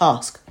takes to the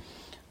task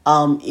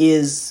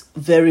is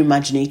very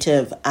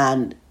imaginative.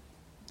 And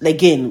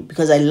again,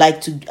 because I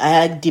like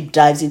deep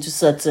dives into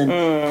certain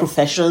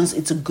professions,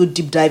 it's a good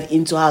deep dive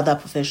into how that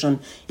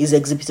profession is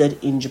exhibited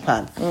in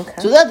Japan. Okay.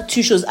 So that are the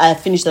two shows I have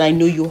finished that I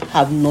know you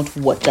have not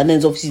watched, and then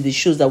there's obviously the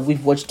shows that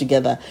we've watched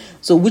together.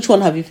 So which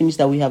one have you finished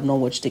that we have not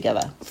watched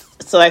together?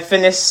 So I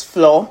finished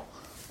Floor,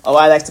 or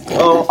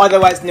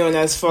otherwise known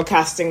as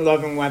Forecasting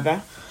Love and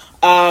Weather.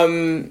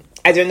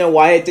 I don't know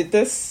why I did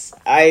this.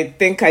 I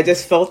think I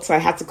just felt I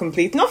had to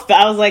complete. Not that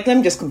I was like, let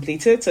me just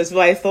complete it. So that's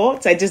what I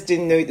thought. I just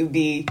didn't know it would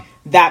be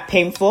that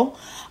painful.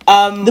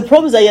 The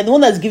problem is that you're the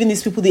one that's giving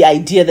these people the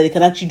idea that they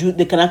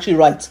can actually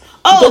write.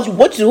 Because you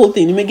watch the whole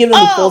thing, you may give them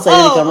the false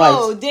idea they can write.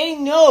 Oh, they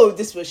know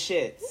this was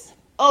shit.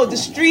 Oh, the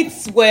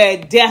streets were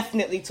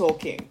definitely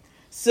talking.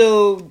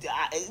 So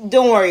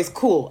don't worry, it's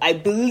cool. I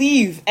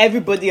believe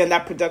everybody on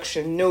that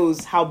production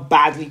knows how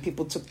badly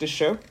people took the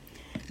show,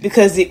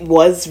 because it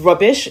was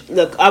rubbish.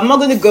 Look, I'm not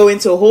going to go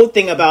into a whole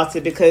thing about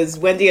it because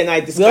Wendy and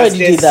I discussed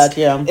this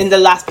in the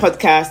last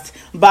podcast.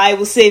 But I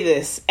will say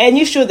this.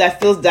 Any show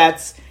that feels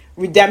that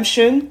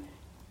redemption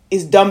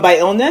is done by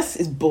illness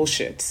is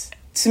bullshit.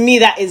 To me,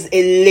 that is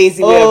a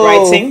lazy way of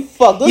writing.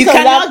 Fuck. You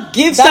cannot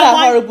give someone... That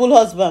horrible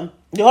husband.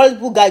 The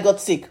horrible guy got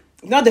sick.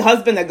 Not the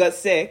husband that got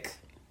sick.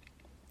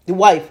 The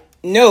wife.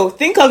 No,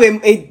 think of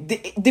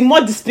the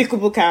more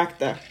despicable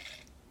character.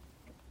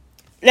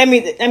 Let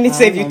me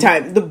save you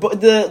time.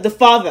 The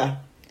father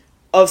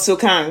of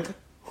Sokang,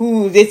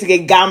 who is basically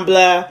a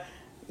gambler,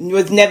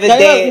 was never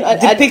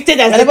depicted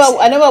as...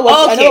 I never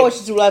watched it.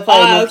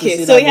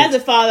 Okay, so he has a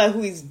father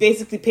who is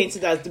basically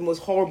painted as the most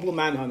horrible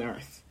man on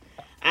earth.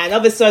 And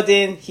all of a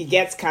sudden, he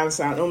gets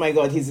cancer, and oh my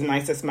god, he's the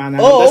nicest man.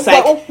 And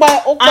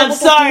I'm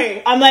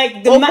sorry. I'm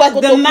like,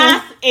 the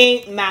math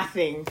ain't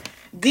mathing.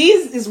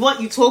 This is what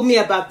you told me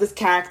about this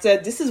character.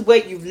 This is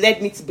what you've led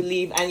me to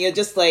believe. And you're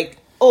just like,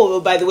 oh,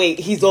 by the way,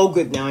 he's all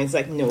good now. It's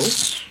like, no.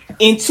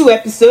 In 2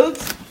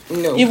 episodes,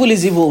 no. Evil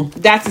is evil.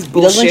 That is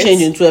bullshit. It doesn't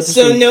change in 2 episodes.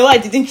 So no, I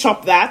didn't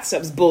chop that. So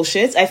it was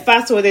bullshit. I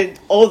fast-forwarded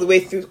all the way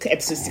through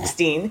episode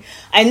 16.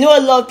 I know a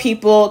lot of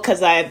people,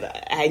 because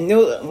I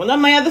know one of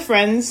my other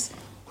friends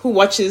who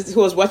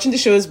was watching the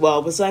show as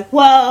well, was like,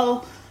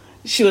 well...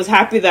 She was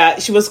happy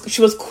that she was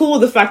cool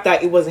with the fact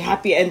that it was a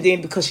happy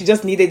ending because she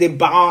just needed a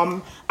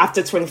bomb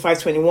after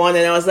 25-21,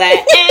 and I was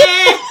like,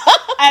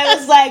 I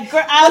was like,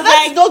 girl,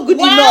 that's not good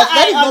enough.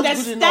 That is not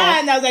good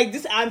enough. I was like,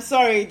 I'm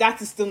sorry, that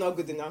is still not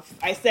good enough.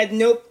 I said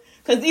nope.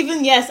 Because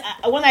even,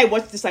 when I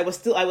watched this, I was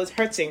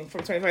hurting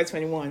from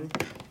 25-21.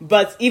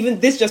 But even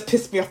this just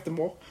pissed me off the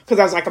more. Because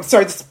I was like, I'm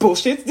sorry, this is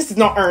bullshit. This is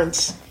not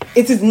earned.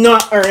 It is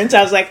not earned.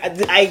 I was like,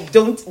 I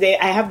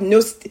have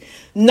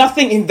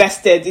nothing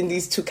invested in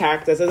these 2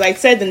 characters. As I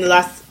said in the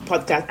last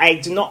podcast, I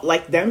do not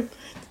like them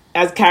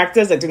as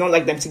characters. I do not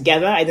like them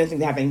together. I don't think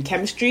they have any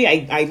chemistry.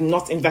 I'm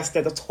not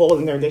invested at all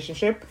in their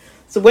relationship.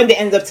 So when they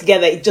end up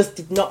together, it just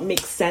did not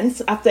make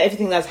sense after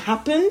everything that's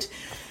happened.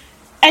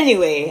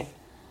 Anyway...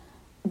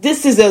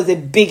 This is a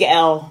big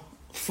L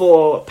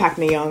for Park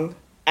Min-young,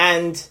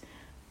 and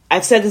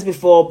I've said this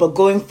before, but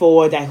going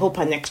forward, I hope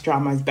her next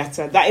drama is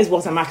better. That is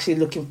what I'm actually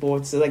looking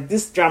forward to. Like,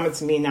 this drama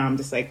to me now, I'm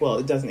just like, well,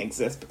 it doesn't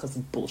exist because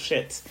it's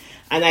bullshit.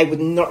 And I would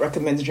not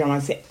recommend the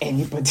drama to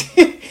anybody.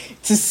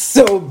 It is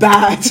so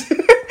bad.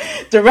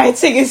 The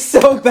writing is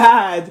so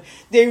bad.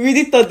 They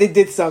really thought they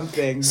did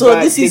something. So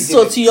this is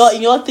so to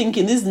your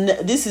thinking.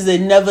 This is a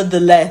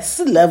nevertheless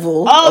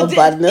level of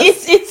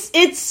badness.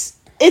 It's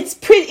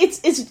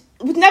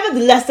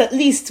nevertheless, at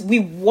least we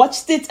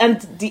watched it,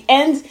 and the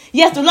end.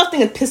 Yes, the last thing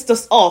that pissed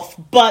us off,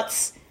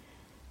 but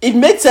it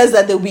makes sense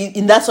that they'll be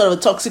in that sort of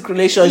a toxic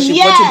relationship,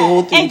 watching the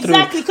whole thing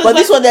exactly, through. But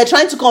this one, they're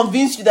trying to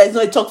convince you that it's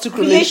not a toxic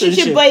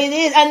relationship. But it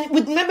is. And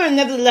remember,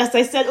 nevertheless,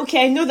 I said,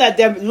 okay, I know that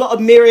there are a lot of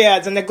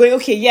myriads, and they're going,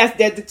 okay, yes,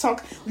 they're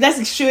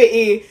let's show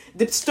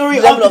the story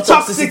of the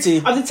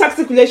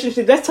toxic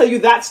relationship. Let's tell you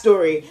that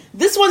story.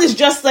 This one is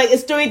just like a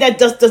story that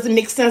doesn't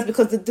make sense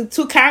because the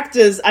two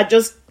characters are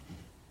just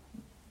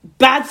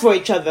bad for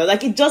each other.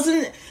 Like, it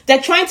doesn't.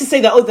 They're trying to say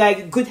that they're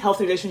a good,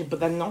 healthy relationship, but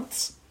they're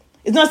not.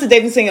 It's not that they're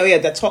even saying, oh yeah,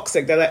 they're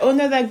toxic. They're like, oh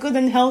no, they're good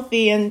and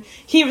healthy, and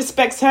he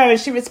respects her and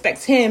she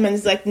respects him, and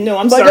it's like, no,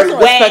 I'm sorry. He doesn't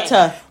respect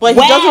her. But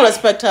he doesn't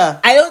respect her.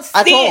 I don't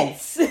see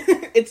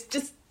it. It's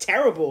just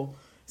terrible.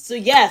 So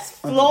yes,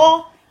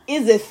 Flaw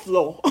is a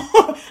flaw,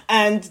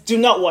 and do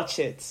not watch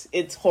it.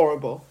 It's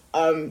horrible.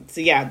 So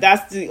yeah,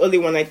 that's the only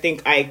one I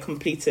think I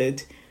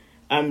completed.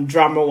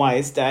 Drama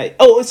wise, and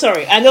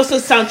also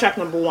soundtrack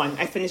number 1.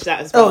 I finished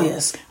that as well. Oh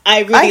yes,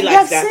 I really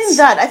liked that. I've seen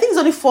that. I think it's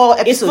only 4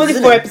 episodes. It's only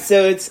 4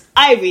 episodes.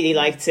 I really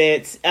liked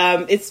it.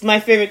 It's my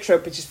favorite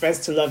trope, which is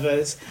friends to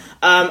lovers.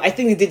 I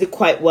think they did it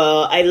quite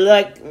well. I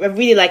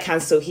really like Han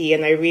So-hee,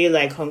 and I really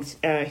like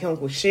Hyung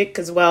Woo-shik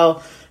as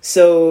well.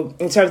 So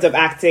in terms of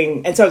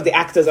acting, in terms of the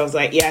actors, I was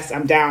like, yes,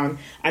 I'm down.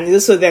 And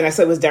also then I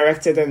saw it was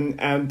directed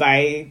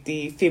by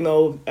the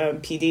female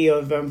PD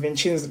of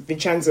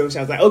Vincenzo. So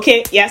I was like,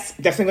 okay, yes,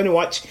 definitely going to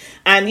watch.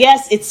 And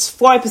yes, it's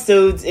 4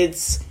 episodes.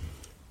 It's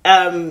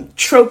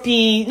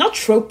tropey, not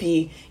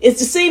tropey. It's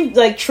the same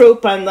like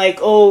trope and like,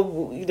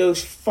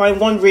 fine,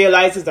 one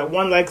realizes that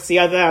one likes the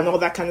other and all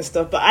that kind of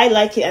stuff. But I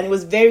like it, and it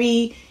was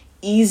very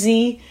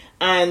easy,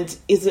 and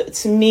is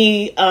to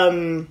me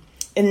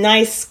a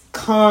nice,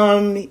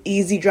 calm,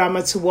 easy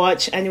drama to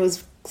watch, and it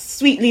was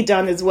sweetly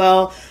done as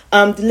well.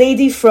 The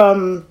lady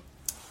from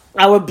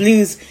Our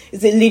Blues,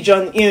 is it Lee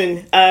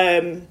Jong-eun?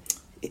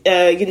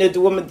 The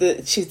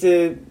woman, she's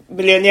the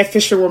millionaire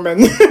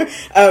fisherwoman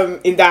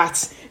in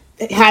that.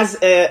 Has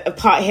a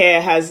part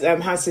here, has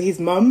Han So-hee's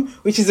mum,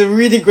 which is a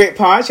really great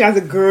part. She has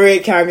a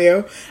great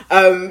cameo.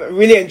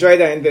 Really enjoyed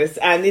her in this.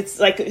 And it's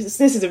like,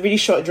 since it's a really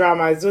short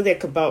drama, it's only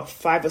like about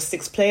 5 or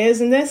 6 players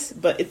in this,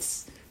 but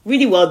it's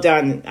really well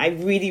done. I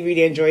really,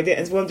 really enjoyed it.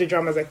 It's one of the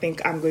dramas I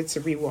think I'm going to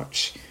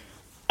rewatch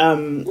later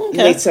in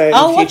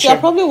the future. I'll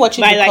probably watch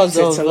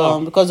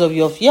it because of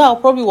your... Yeah, I'll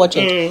probably watch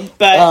it.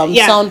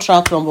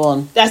 Soundtrack number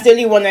 1. That's the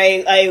only one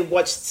I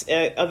watched.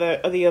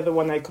 The other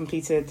one I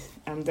completed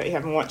that you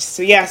haven't watched.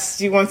 So yes,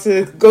 you want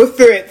to go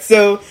through it.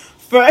 So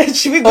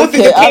should we go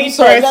through the pain first?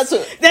 Let's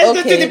go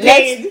through the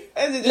pain.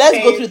 Let's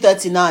go through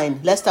 39.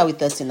 Let's start with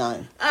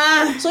 39.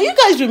 So you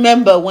guys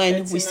remember when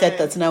 39. We said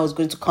 39 was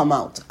going to come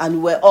out, and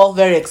we were all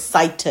very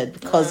excited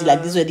because it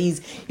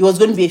was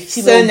going to be a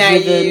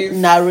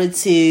female-driven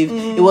narrative.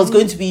 It was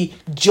going to be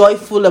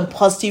joyful and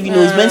positive. It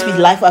was meant to be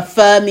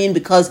life-affirming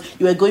because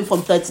you were going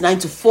from 39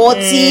 to 40.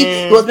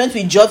 It was meant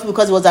to be joyful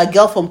because it was a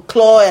girl from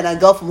Claw and a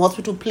girl from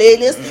Hospital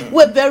Playlist. We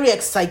were very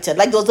excited.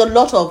 Like, there was a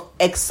lot of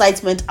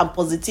excitement and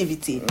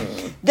positivity.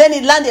 Then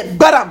it landed,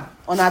 bam,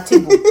 on our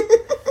table.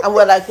 And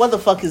we're like, what the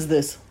fuck is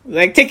this?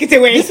 Like, take it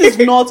away. This is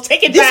not...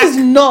 Take it this back.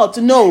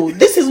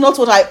 This is not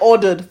what I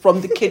ordered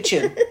from the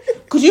kitchen.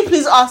 Could you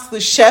please ask the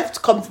chef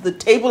to come to the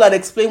table and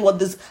explain what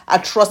this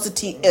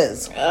atrocity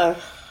is?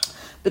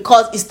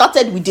 Because it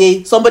started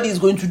with somebody is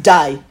going to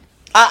die.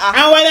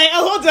 And we're like,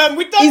 hold on,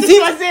 we thought this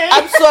was it.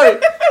 I'm sorry.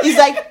 It's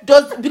like,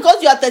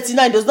 because you are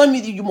 39 does not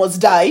mean you must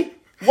die.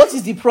 What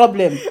is the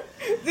problem?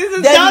 This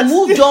is then we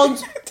moved on.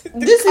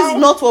 This is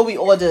not what we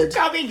ordered.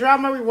 Comedy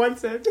drama we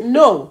wanted.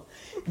 No.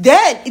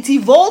 Then it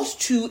evolves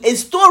to a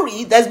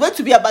story that's meant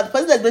to be about the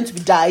person that's meant to be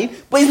dying,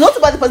 but it's not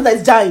about the person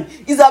that's dying.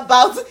 It's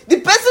about the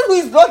person who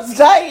is not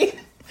dying,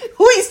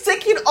 who is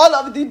taking all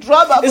of the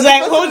drama. It's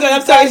like, hold on,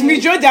 I'm sorry, is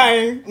Mijo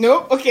dying?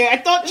 No? Okay, I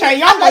thought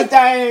Chaeyoung was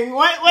dying.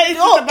 What is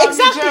this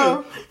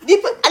about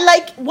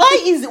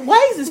Mijo?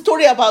 Why is the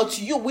story about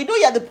you? We know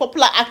you're the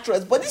popular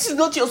actress, but this is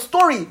not your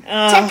story.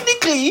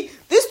 Technically,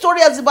 this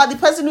story is about the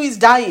person who is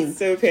dying.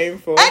 So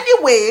painful.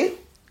 Anyway,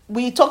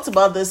 we talked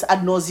about this ad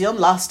nauseum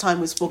last time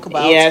we spoke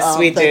about 39.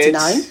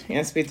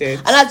 Yes, we did.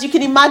 And as you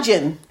can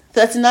imagine,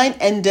 39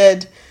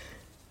 ended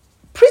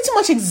pretty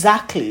much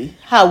exactly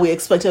how we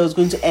expected it was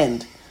going to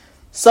end.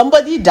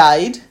 Somebody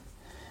died.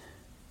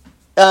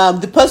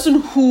 The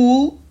person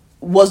who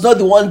was not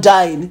the one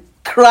dying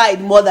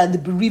cried more than the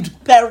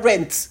bereaved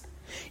parents.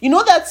 You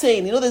know that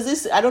saying? There's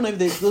this, I don't know if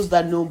there's those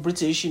that know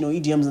British,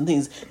 idioms and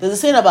things. There's a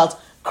saying about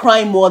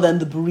crying more than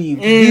the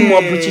bereaved, be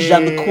more British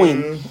than the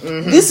Queen.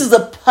 Mm-hmm. This is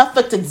a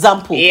perfect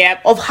example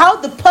of how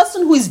the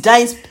person who is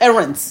dying's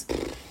parents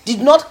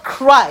did not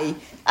cry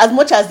as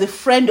much as the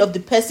friend of the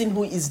person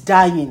who is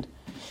dying.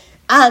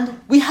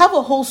 And we have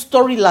a whole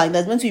storyline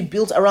that's meant to be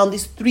built around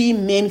these three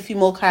main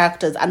female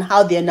characters and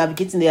how they're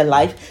navigating their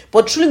life.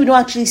 But truly, we don't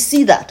actually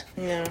see that.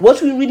 Yeah.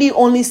 What we really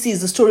only see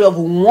is the story of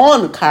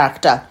one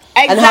character.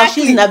 Exactly. And how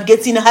she's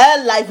navigating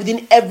her life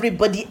within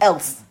everybody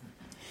else.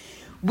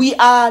 We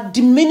are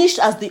diminished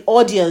as the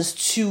audience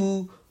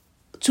to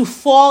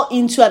fall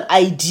into an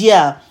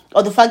idea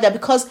of the fact that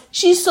because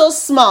she's so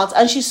smart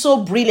and she's so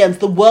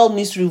brilliant, the world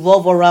needs to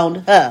revolve around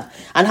her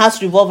and has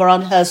to revolve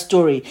around her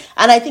story.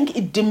 And I think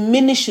it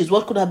diminishes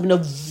what could have been a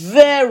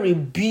very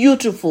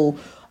beautiful,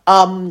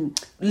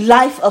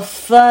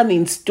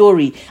 life-affirming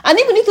story. And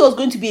even if there was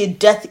going to be a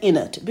death in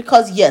it,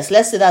 because yes,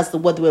 let's say that's the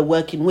word we're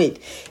working with.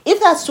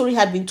 If that story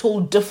had been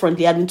told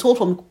differently, had been told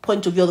from the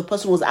point of view of the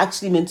person who was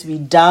actually meant to be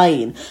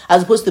dying,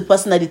 as opposed to the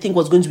person that they think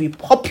was going to be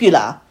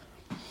popular,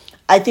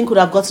 I think would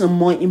have gotten a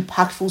more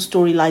impactful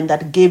storyline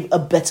that gave a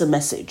better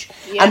message.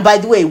 Yeah. And by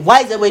the way,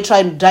 why is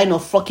everybody dying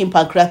of fucking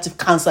pancreatic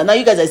cancer? Now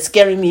you guys are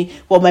scaring me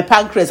for my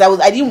pancreas.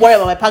 I didn't worry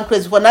about my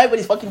pancreas before. Now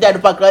everybody's fucking dying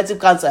of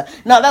pancreatic cancer.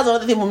 Now that's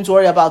another thing for me to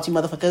worry about, you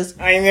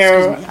motherfuckers. I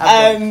know.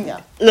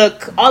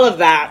 Look, all of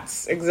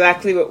that,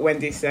 exactly what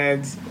Wendy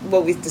said,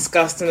 what we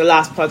discussed in the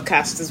last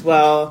podcast as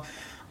well.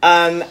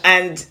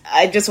 And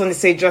I just want to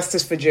say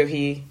justice for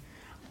Johi.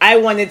 I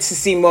wanted to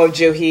see more of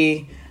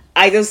Johi.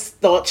 I just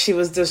thought she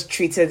was just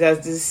treated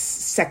as this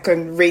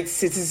second-rate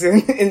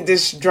citizen in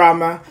this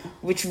drama,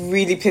 which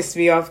really pissed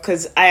me off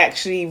because I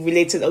actually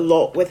related a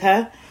lot with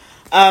her.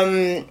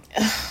 And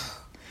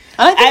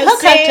I think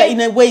her character,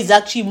 in a way, is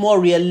actually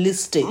more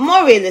realistic.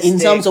 In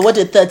terms of what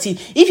if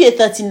you're a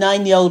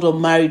 39-year-old or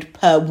married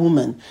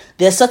woman,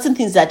 there are certain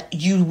things that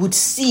you would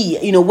see,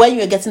 when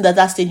you're getting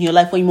that stage in your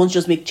life where you want to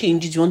just make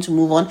changes, you want to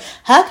move on.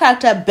 Her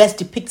character best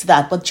depicts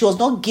that, but she was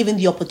not given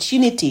the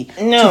opportunity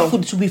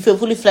to be a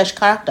fully fleshed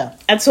character.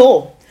 At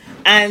all.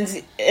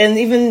 And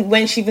even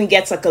when she even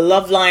gets like a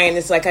love line,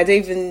 it's like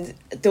there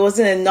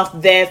wasn't enough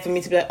there for me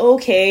to be like,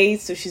 okay,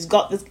 so she's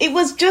got this.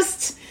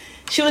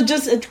 She was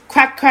just a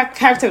crack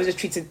character, was just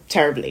treated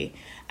terribly.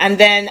 And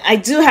then I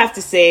do have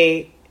to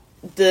say,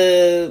 is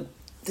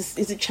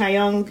it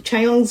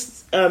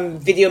Chaeyoung's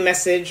video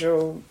message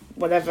or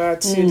whatever,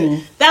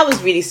 that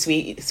was really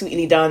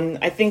sweetly done.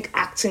 I think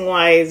acting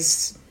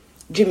wise,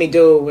 Jimmy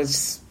Doe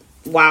was,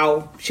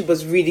 wow, she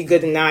was really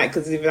good in that,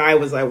 because even I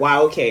was like,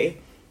 wow, okay,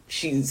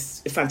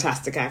 she's a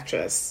fantastic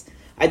actress.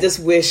 I just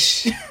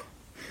wish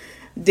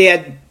they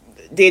had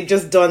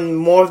just done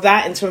more of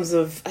that in terms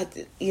of,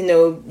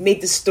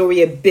 made the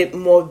story a bit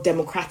more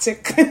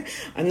democratic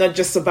and not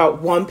just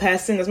about one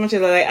person. As much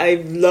as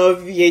I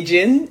love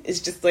Yejin,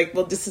 it's just like,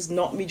 well, this is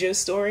not Mijo's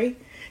story.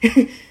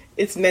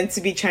 It's meant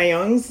to be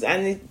Chaeyoung's,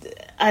 and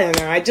I don't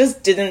know. I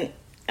just didn't,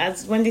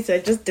 as Wendy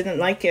said, I just didn't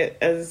like it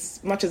as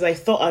much as I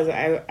thought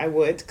I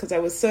would, because I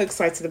was so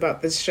excited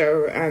about this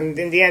show, and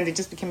in the end, it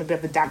just became a bit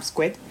of a damp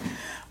squid.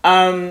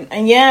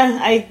 And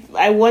yeah,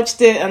 I watched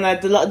it, and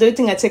the only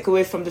thing I take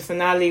away from the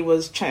finale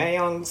was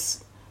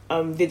Chaeyoung's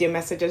video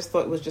message. I just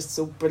thought it was just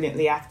so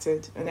brilliantly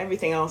acted, and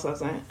everything else I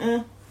was like,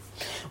 eh.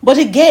 But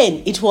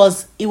again, it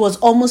was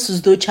almost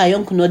as though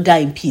Chaeyoung could not die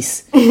in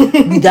peace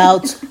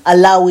without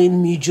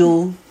allowing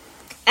Mijo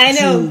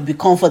to be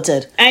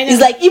comforted. I know.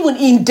 It's like even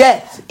in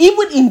death, you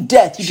don't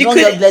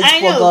just let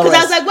it go. Because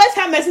I was like, what's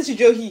her message to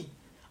Johi?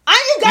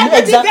 I you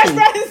guys are best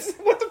friends.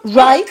 What the fuck?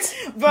 Right?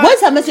 But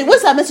what's her message?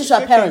 What's her message to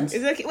her parents?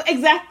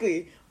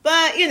 Exactly.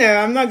 But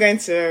I'm not going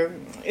to.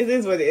 It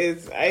is what it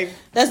is.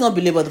 Let's not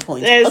belabor the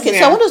point. Okay,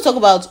 so I want to talk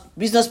about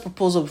business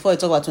proposal before I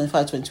talk about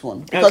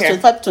 25-21, because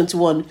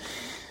 25-21,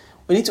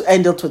 we need to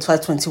end up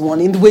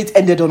 25-21 in the way it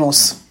ended on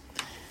us.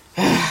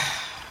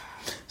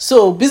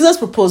 So business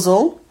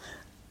proposal.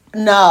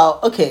 Now,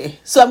 okay,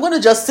 so I'm going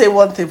to just say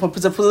one thing for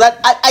business proposal.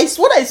 That I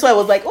saw, I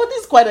was like, oh,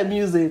 this is quite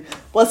amusing.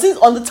 But since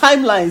on the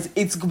timelines,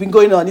 it's been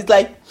going on. It's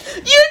like,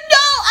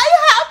 I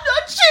have no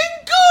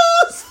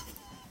chingus.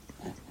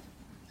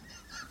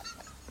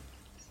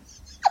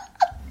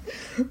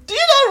 Do you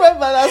not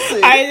remember that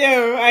scene? I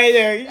know. I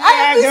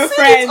have no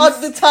friends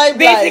on the timeline.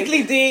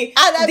 Basically, the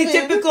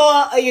typical,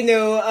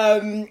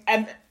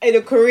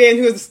 Korean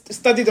who has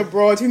studied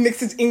abroad, who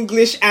mixes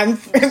English and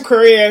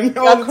Korean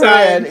all the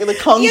time. In the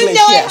Konglish,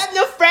 I have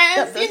no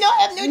friends. I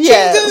have no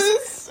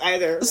chingus.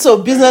 Either.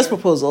 So business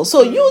proposal.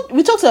 So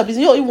we talked about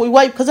business.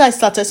 Why? Because I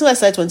started. So I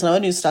started 29.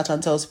 When you start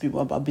and tell people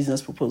about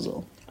business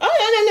proposal.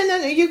 Oh no!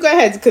 You go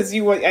ahead, because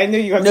I know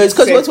you have. No, it's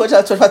because you want to watch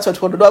out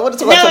 25-21. No, I want to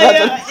talk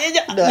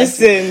about. No,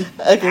 listen.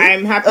 Okay,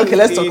 I'm happy. Okay,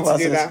 let's talk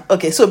about it.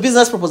 Okay, so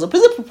business proposal.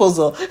 Business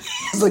proposal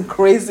is a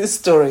crazy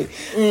story.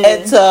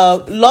 It's a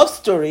love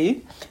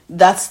story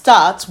that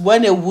starts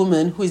when a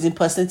woman who is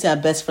impersonating her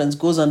best friends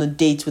goes on a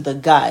date with a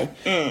guy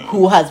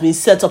who has been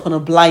set up on a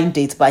blind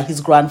date by his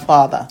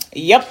grandfather.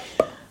 Yep.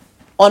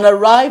 On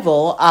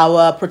arrival,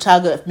 our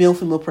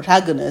male-female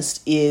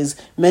protagonist is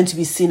meant to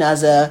be seen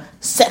as a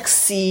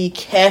sexy,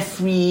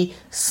 carefree,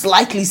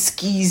 slightly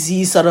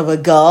skeezy sort of a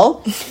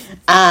girl.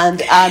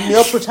 And our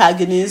male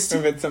protagonist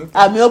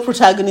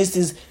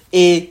is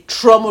a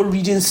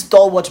trauma-reading,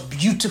 stalwart,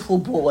 beautiful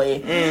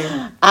boy.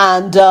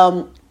 And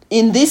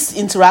in this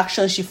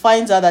interaction, she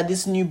finds out that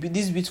this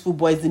beautiful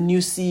boy is the new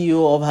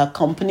CEO of her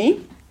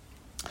company.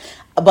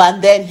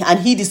 But then,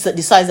 he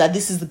decides that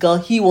this is the girl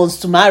he wants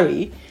to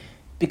marry,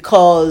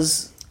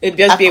 because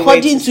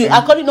according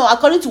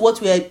to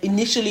what we are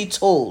initially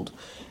told,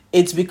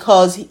 it's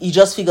because he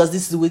just figures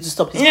this is the way to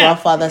stop his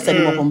grandfather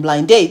setting him up on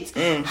blind dates.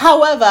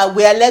 However,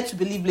 we are led to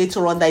believe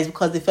later on that it's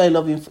because they fell in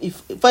love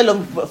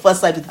at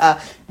first sight with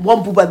her.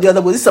 One boob and the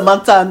other was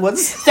Samantha and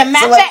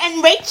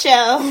and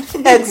Rachel.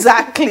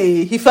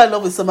 Exactly. He fell in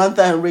love with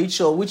Samantha and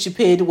Rachel, which he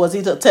paid, was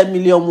it 10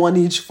 million one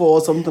each for,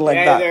 or something like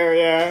that.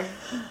 Yeah.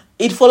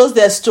 It follows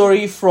their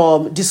story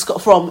from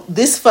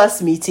this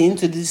first meeting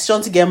to the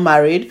decision to get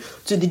married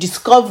to the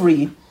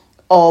discovery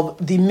of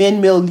the main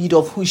male lead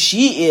of who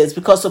she is,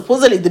 because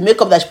supposedly the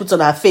makeup that she puts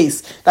on her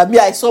face that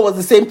I saw was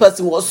the same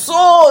person was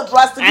so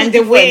drastically and the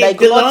different. Wig,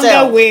 the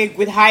longer wig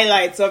with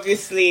highlights,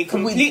 obviously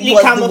completely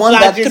was the one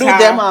that threw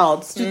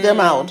them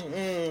out.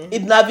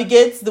 It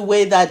navigates the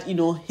way that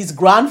his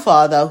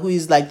grandfather, who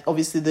is like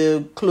obviously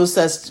the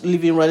closest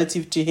living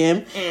relative to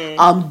him,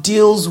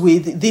 deals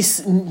with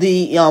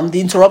the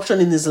interruption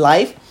in his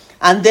life.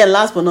 And then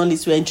last but not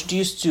least, we're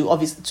introduced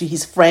to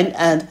his friend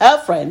and her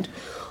friend.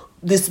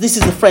 This is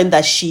the friend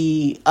that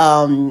she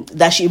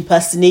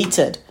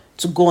impersonated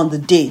to go on the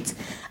date,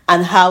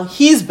 and how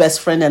his best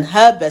friend and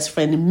her best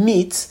friend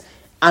meet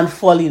and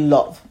fall in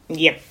love.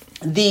 Yep.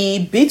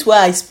 The bit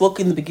where I spoke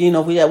in the beginning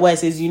of where I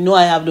says,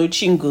 I have no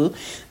chingu,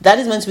 that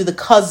is meant to be the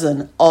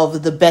cousin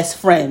of the best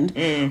friend,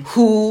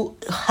 who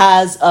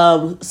has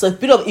a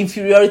bit of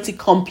inferiority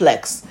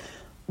complex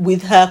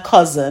with her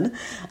cousin,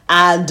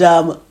 and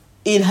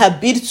in her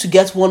bid to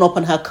get one up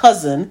on her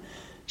cousin,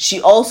 she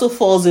also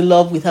falls in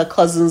love with her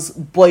cousin's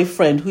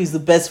boyfriend, who is the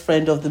best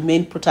friend of the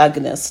main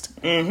protagonist.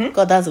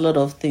 God, there's a lot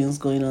of things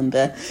going on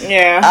there.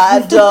 Yeah.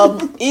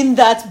 And in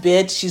that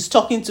bit, she's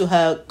talking to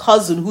her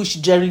cousin, who she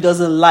generally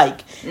doesn't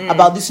like,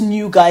 about this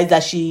new guy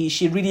that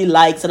she really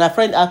likes. And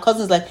her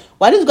cousin's like,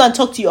 why don't you go and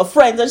talk to your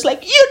friends? And she's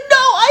like,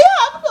 I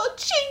have no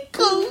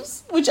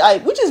chinkus.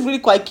 Which is really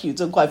quite cute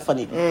and quite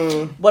funny.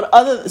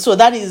 So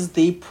that is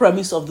the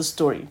premise of the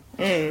story.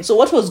 So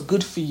what was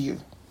good for you?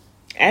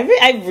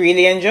 I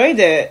really enjoyed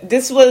it.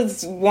 This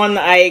was one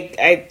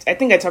I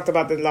think I talked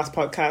about the last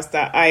podcast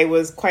that I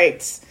was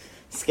quite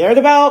scared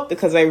about,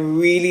 because I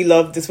really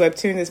love this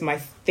webtoon. It's my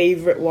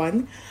favorite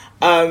one.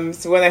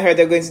 So when I heard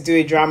they're going to do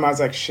a drama, I was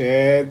like,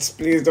 shit,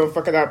 please don't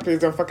fuck it up.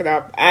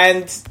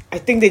 And I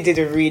think they did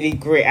a really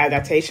great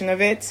adaptation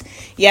of it.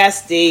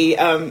 Yes, they,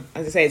 as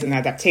I say, it's an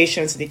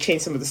adaptation, so they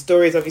changed some of the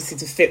stories, obviously,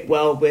 to fit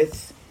well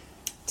with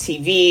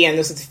TV and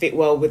also to fit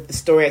well with the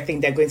story. I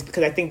think they're going to,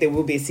 because I think there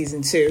will be a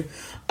season 2.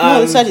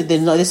 No, they said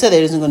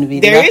there isn't going to be.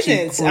 There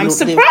isn't. I'm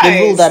surprised.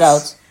 They ruled that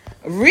out.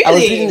 Really? I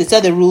was reading, they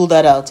said they ruled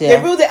that out, yeah.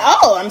 They ruled it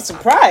out. I'm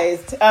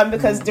surprised.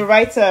 Because the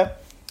writer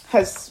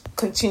has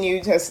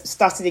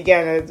started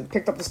again,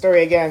 picked up the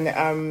story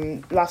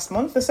again last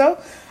month or so.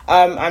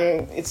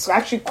 And it's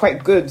actually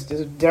quite good,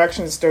 the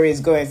direction the story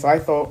is going. So I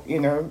thought,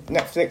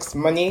 Netflix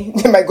money,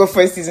 they might go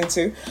for a season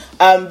 2.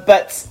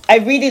 But I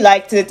really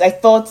liked it. I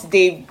thought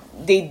they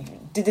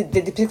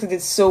depicted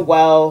it so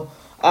well.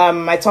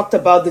 I talked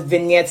about the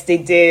vignettes they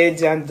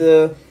did and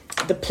the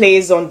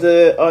plays on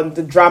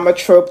the drama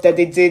trope that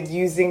they did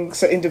using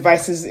certain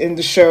devices in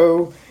the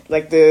show,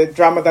 like the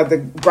drama that the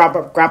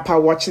grandpa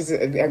watches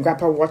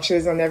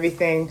and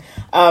everything.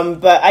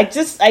 But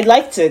I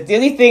liked it. The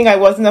only thing I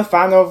wasn't a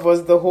fan of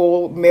was the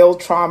whole male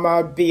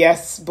trauma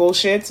BS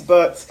bullshit.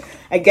 But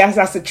I guess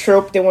that's a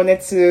trope they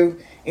wanted to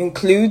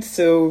include,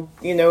 so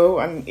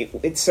and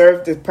it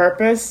served the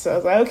purpose. So I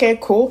was like, okay,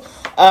 cool.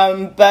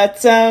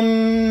 But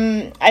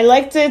I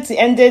liked it. It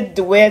ended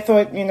the way I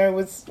thought. It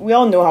was. We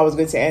all know how it was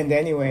going to end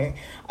anyway.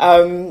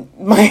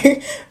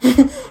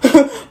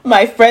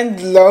 My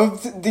friend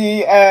loved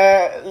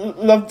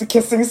the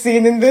kissing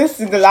scene in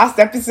the last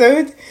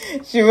episode.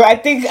 I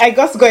think I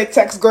got a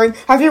text going,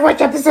 "Have you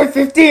watched episode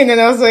 15?" And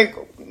I was like,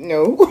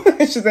 no.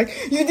 She's like,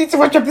 "You need to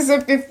watch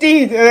episode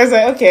 15." And I was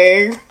like,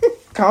 okay.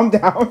 Calm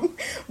down.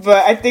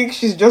 But I think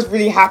she's just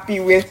really happy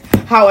with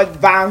how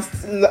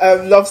advanced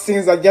love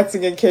scenes are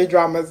getting in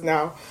K-dramas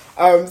now.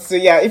 So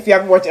yeah, if you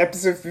haven't watched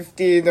episode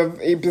 15 of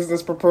A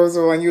Business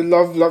Proposal and you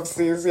love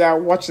scenes,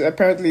 watch it.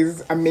 Apparently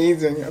it's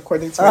amazing,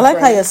 according to I like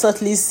how you're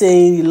subtly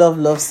saying you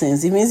love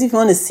scenes. It means if you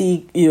want to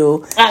see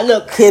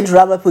look,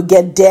 K-drama people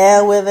get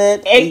down with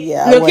it.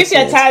 Look, if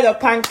you're tired of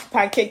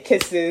pancake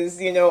kisses,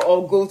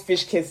 or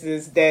goldfish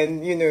kisses, then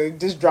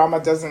this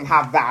drama doesn't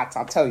have that.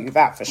 I'll tell you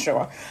that for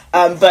sure.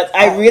 But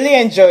I really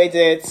enjoyed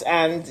it,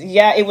 and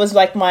it was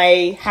like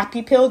my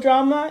happy pill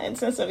drama in the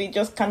sense of it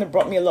just kind of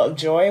brought me a lot of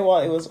joy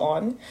while it was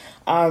on.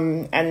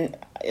 And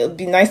it would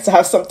be nice to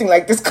have something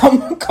like this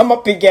come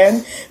up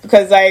again,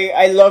 because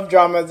I love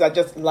dramas that are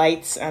just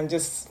light and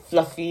just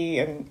fluffy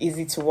and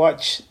easy to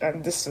watch,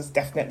 and this was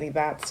definitely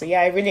that. So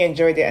I really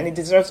enjoyed it, and it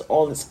deserves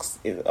all its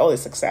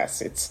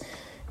success.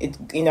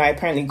 I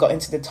apparently got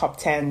into the top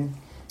 10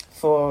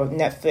 for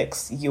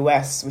Netflix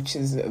US, which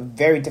is a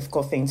very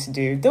difficult thing to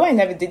do. Though I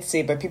never did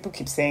say, but people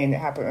keep saying it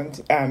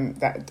happened,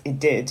 that it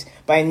did.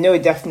 But I know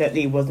it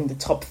definitely was in the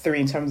top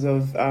 3 in terms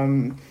of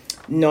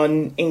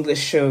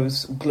non-English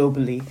shows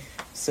globally.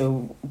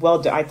 So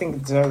well done. I think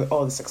it deserved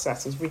all the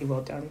success. It was really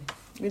well done.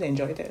 Really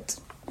enjoyed it.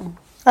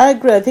 I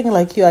agree. I think,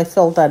 like you, I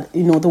felt that,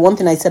 the one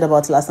thing I said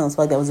about last night was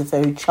like that was a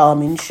very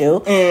charming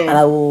show, and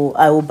I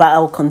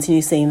will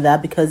continue saying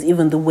that, because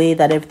even the way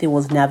that everything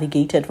was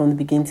navigated from the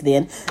beginning to the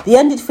end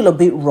did feel a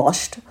bit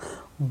rushed,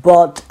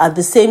 but at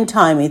the same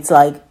time, it's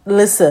like,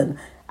 listen,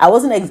 I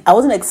wasn't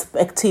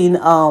expecting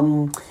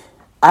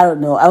I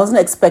don't know. I wasn't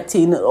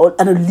expecting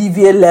an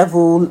Olivier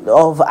level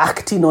of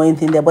acting or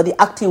anything there, but the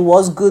acting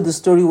was good. The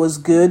story was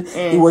good.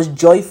 It was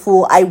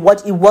joyful. It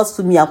was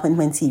to me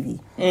appointment TV.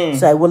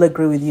 So I will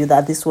agree with you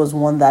that this was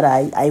one that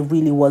I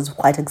really was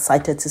quite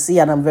excited to see,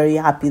 and I'm very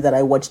happy that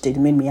I watched it. It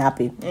made me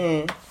happy.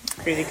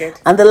 Really good.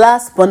 And the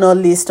last but not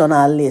least on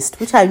our list,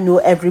 which I know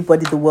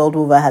everybody the world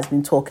over has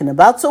been talking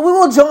about, so we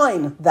will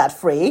join that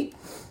fray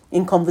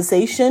in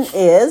conversation,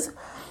 is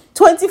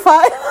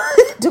 25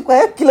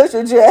 Kilo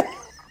Shoje.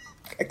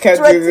 I can't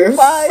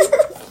 25, do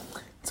this.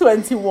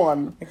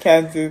 21. I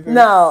can't do this.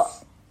 Now,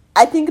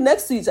 I think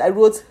next to it, I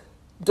wrote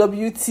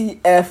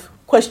WTF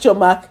question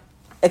mark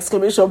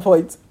exclamation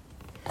point.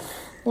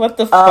 What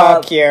the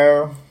fuck,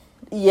 yo?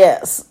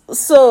 Yes.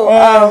 So,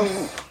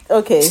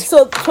 okay.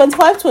 So,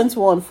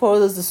 25-21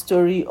 follows the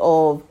story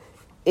of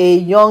a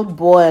young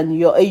boy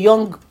and a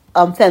young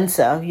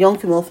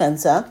female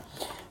fencer,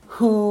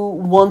 who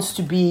wants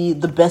to be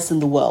the best in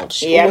the world.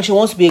 She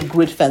wants to be a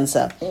great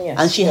fencer. Yes,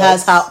 and she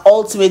has her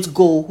ultimate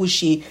goal, who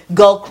she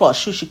girl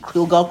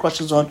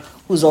crushes on,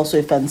 who's also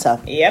a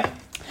fencer. Yep.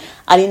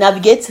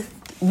 And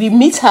we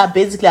meet her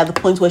basically at the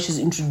point where she's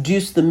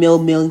introduced the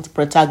male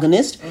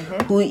protagonist,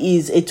 who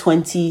is a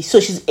 20, so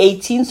she's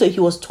 18, so he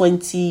was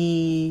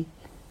 20...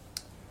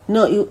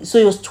 So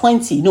he was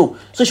 20. No.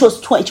 So she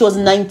was 20, she was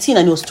 19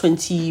 and he was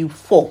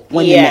 24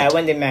 when they met. Yeah,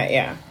 when they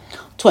met,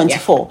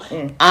 24.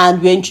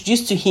 And we're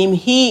introduced to him.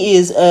 He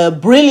is a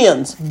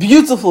brilliant,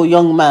 beautiful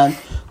young man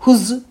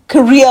whose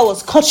career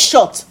was cut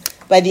short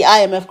by the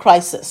IMF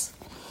crisis.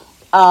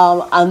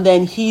 And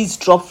then he's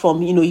dropped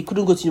from, he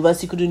couldn't go to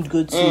university, couldn't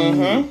go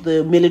to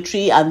the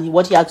military, and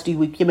what he had to do,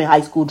 he became a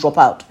high school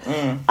dropout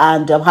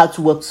and had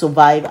to work to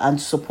survive and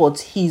to support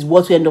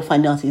what we end up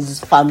finding out is his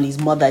family, his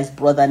mother, his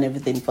brother, and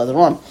everything further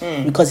on.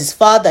 Because his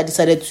father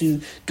decided to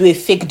do a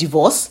fake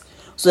divorce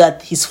so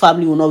that his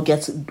family will not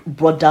get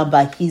brought down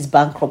by his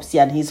bankruptcy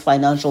and his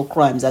financial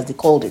crimes, as they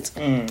called it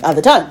at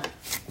the time.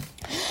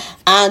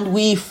 And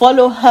we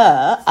follow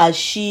her as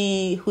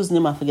she, whose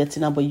name I'm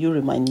forgetting now, but you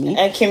remind me.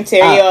 Kim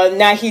Terry or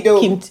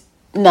Nahido.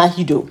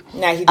 Nahido.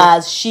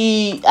 As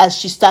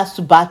she starts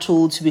to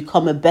battle to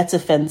become a better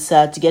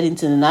fencer, to get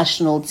into the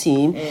national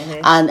team,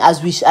 and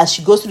as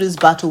she goes through this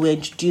battle, we're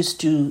introduced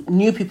to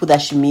new people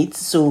that she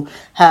meets. So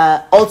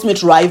her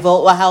ultimate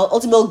rival, or her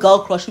ultimate girl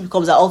crush, who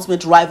becomes her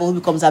ultimate rival, who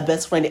becomes her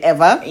best friend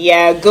ever.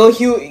 Yeah, Go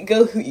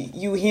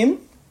him.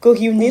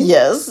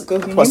 Yes,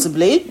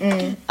 possibly.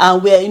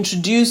 And we're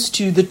introduced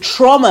to the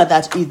trauma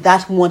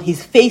that one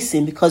he's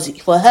facing, because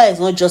for her it's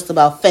not just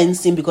about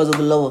fencing because of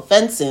the love of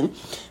fencing,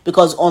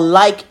 because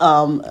unlike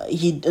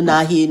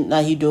Nahido,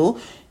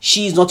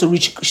 she's not a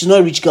rich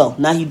girl.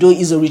 Nahido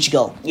is a rich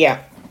girl. Yeah.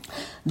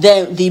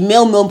 Then the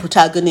male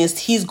protagonist,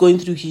 he's going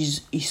through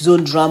his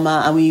own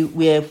drama, and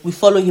we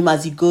follow him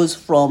as he goes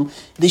from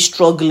this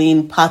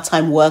struggling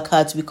part-time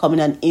worker to becoming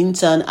an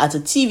intern at a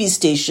TV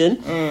station,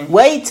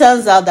 where it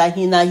turns out that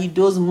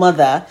Nahido's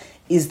mother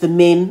is the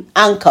main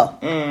anchor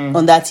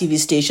on that TV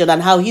station,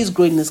 and how he's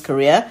growing his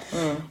career.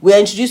 We are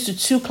introduced to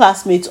 2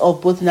 classmates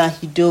of both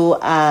Nahido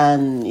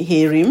and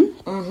Harim,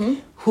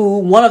 who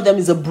one of them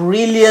is a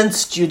brilliant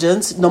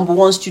student, number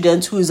 1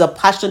 student, who is a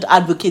passionate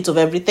advocate of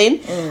everything,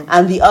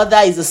 and the other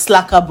is a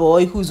slacker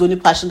boy who's only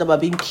passionate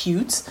about being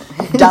cute,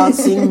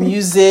 dancing,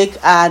 music,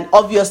 and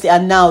obviously are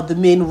now the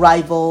main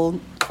rival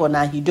for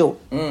Nahido.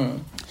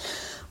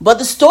 But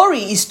the story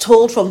is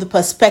told from the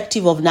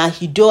perspective of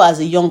Nahido as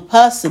a young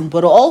person,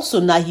 but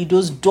also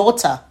Nahido's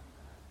daughter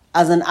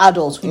as an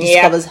adult who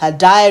discovers her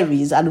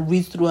diaries and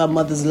reads through her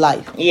mother's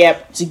life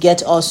to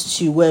get us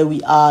to where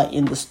we are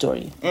in the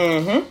story.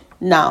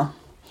 Now,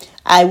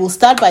 I will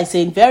start by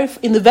saying,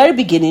 in the very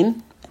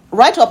beginning,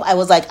 right up, I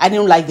was like, I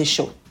didn't like this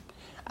show.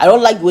 I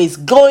don't like the way it's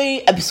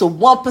going. Episode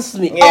 1 pisses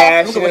me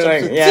off. Look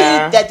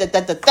at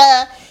episode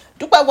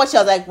 2. Look at what she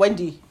was like,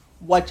 Wendy,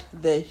 what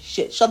the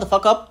shit? Shut the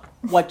fuck up.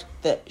 What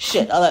the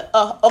shit? I was like,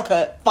 oh,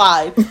 okay,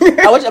 fine.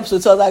 I watched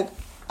episode 2, I was like,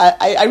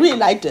 I really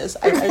like this.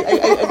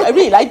 I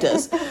really like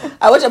this.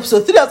 I watched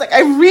episode 3, I was like,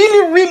 I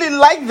really, really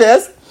like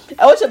this.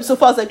 I watched episode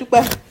 4, I was like,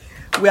 look,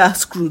 we are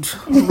screwed.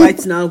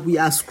 Right now, we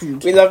are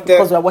screwed. We love them.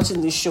 Because we're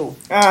watching this show.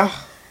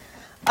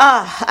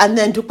 And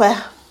then, Dupe,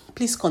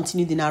 please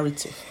continue the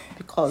narrative.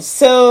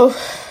 Because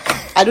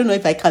I don't know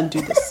if I can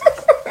do this.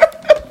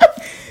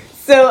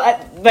 So,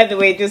 by the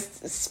way,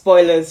 just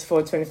spoilers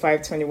for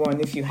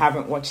 25-21 if you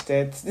haven't watched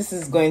it. This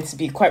is going to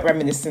be quite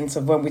reminiscent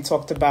of when we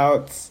talked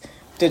about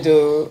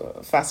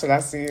Dodo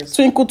Fasolasi.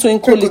 Twinkle,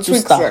 twinkle, little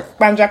star.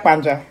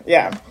 Panja.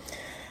 Yeah.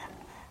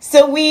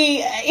 So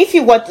if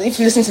you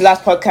listen to the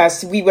last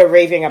podcast, we were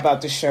raving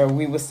about the show.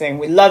 We were saying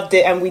we loved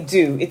it, and we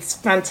do. It's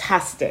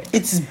fantastic.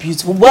 It's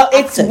beautiful.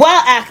 It's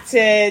well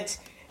acted.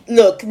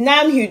 Look,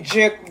 Nam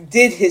Hyuk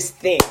did his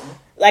thing.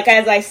 Like,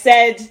 as I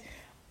said,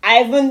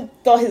 I even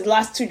thought his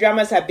last 2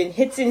 dramas have been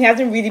hitting. He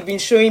hasn't really been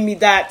showing me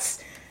that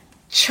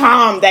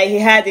charm that he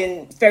had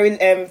in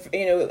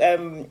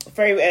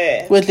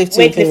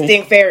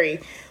weightlifting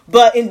Fairy.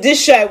 But in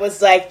this show, I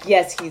was like,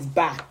 yes, he's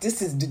back.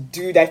 This is the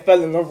dude I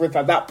fell in love with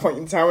at that point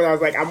in time when I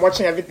was like, I'm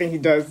watching everything he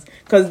does.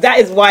 Because that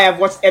is why I've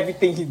watched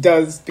everything he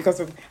does, because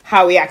of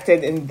how he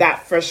acted in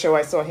that first show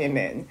I saw him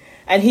in.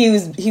 And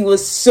he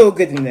was so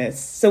good in this.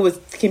 So was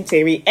Kim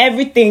Tae-ri.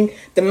 Everything,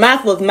 the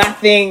math was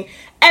mathing.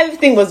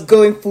 Everything was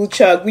going full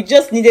chug. We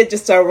just needed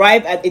to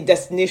arrive at a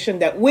destination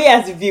that we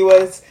as the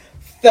viewers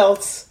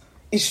felt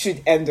it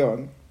should end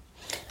on.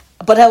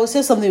 But I will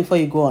say something before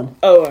you go on.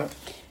 Oh.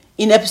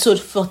 In episode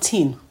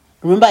 14,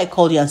 remember I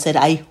called you and said,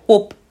 I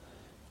hope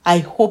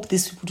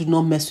these people do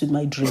not mess with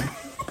my dream.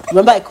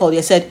 Remember I called you,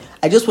 I said,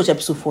 I just watched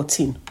episode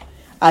 14.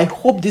 I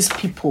hope these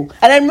people,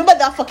 and I remember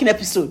that fucking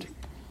episode.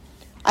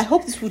 I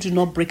hope these people do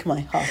not break my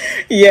heart.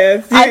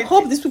 Yes. I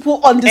hope these people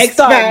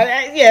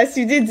understand. Yes,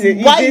 you did it.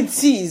 Why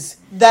it is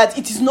that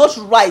it is not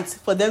right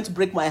for them to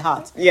break my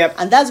heart. Yep.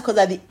 And that's because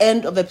at the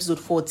end of episode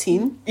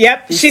 14,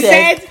 yep, she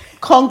said,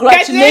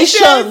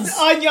 congratulations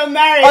on your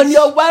marriage. On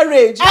your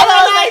marriage. And I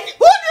was like,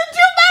 who did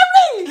you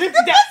marry? Look,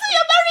 the person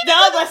you're married. The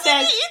other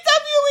said, interviewing you.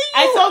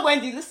 I told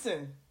Wendy,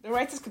 listen, the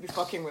writers could be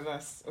fucking with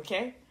us,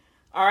 okay?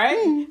 All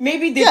right?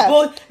 Maybe they're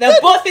both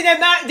in their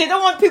marriage. They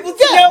don't want people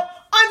to know.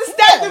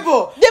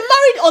 Understandable. Yeah. They're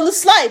married on the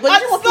slide, but they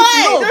don't want people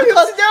to know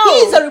because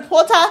he's a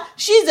reporter,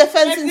 she's a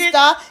fencing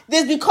star.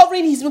 He's been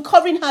covering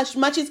her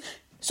matches.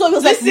 So he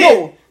was like,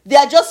 no, they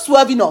are just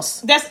swerving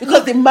us.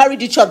 Because they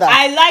married each other.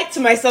 I lied to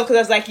myself because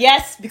I was like,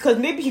 yes, because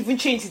maybe he even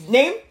changed his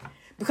name.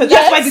 Because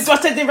that's why the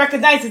daughter didn't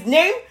recognize his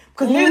name.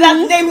 Because maybe that's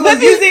the name he was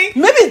using.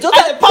 Maybe his daughter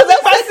as a public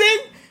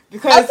person.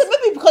 Because I said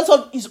maybe because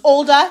of he's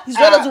older, his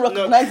daughter doesn't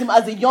recognize him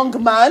as a young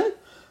man.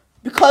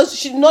 Because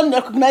she did not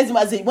recognize him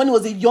when he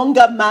was a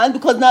younger man.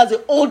 Because now as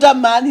an older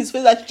man, his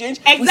face has changed.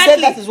 Exactly. We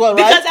said that as well,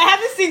 right? Because I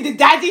haven't seen the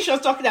daddy she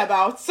was talking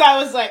about. So I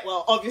was like,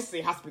 well, obviously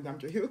it has to be Nam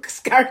Hyuk's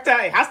character.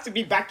 It has to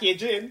be Baek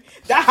Jin.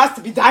 That has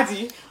to be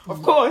daddy,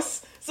 of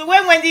course. So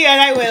when Wendy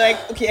and I were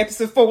like, okay,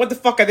 episode 4, what the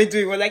fuck are they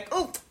doing? We're like,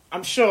 oh,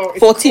 I'm sure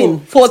it's 14. Cool.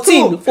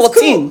 14. It's cool.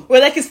 14. Cool.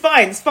 We're like, it's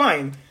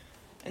fine.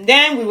 And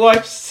then we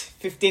watched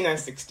 15 and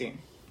 16.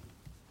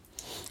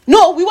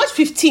 No, we watched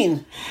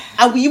 15,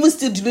 and we even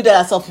still deluded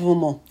ourselves even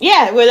more.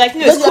 Yeah, we're like,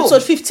 no, it's cool.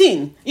 Episode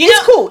 15.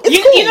 It's cool.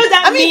 You know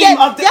that meme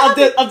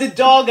of the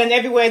dog and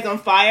everywhere is on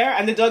fire,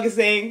 and the dog is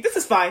saying, "This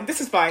is fine.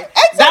 Exactly.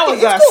 That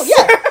was us. Cool,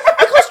 yeah.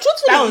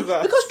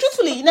 Because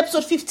truthfully, in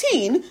episode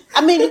 15,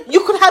 I mean,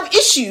 you could have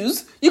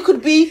issues, you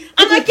could be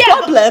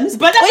problems,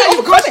 but that's how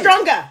you grow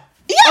stronger.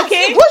 Yeah,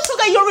 okay. You grow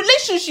stronger in your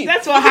relationship.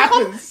 That's what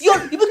happens.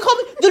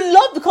 The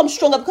love becomes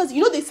stronger because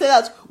they say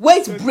that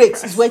where it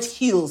breaks is where it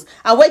heals,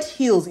 and where it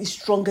heals is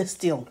stronger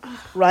still,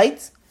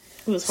 right?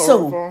 It was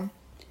horrible. So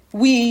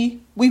we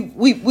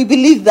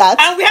believe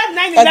that, and we have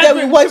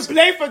 9/11 to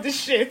blame for the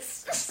shit.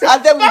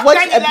 And then we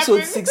watched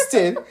episode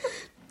 16.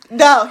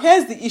 Now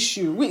here's the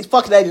issue.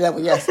 Fuck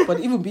 9/11, yes,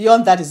 but even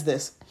beyond that is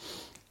this.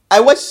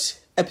 I watched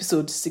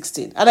episode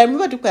 16, and I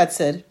remember Dupe had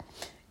said,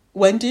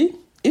 Wendy,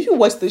 if you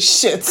watch this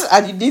shit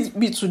and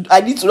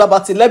I need to know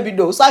about it, let me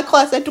know. So I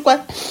called, I said to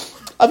her,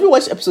 have you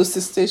watched episode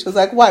 16? She was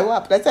like, why?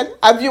 What happened? I said,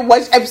 have you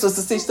watched episode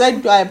 16? She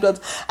said, no, I have not.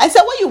 I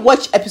said, when you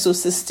watch episode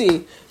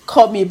 16,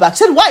 call me back. She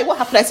said, why? What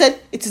happened? I said,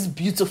 it is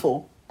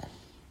beautiful.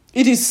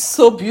 It is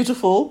so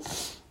beautiful.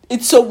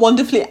 It's so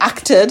wonderfully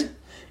acted.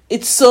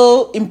 It's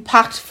so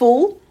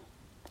impactful.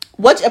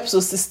 Watch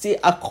episode 16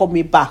 and call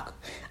me back.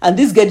 And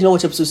this guy did not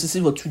watch episode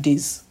 16 for 2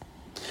 days.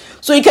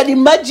 So you can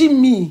imagine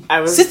me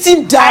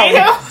sitting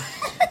down.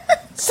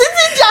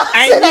 Sitting down.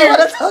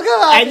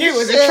 I knew it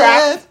was a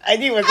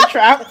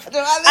trap.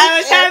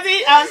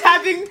 I was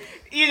having,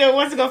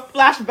 what's it called,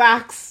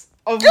 flashbacks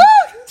of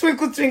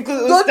Twinkle Twinkle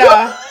Little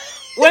Star.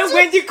 When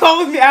Wendy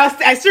called me,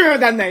 I still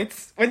remember that night.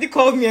 Wendy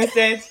called me and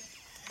said,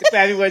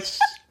 I watched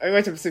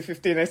episode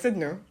 15. I said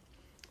no.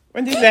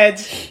 Wendy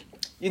said,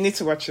 you need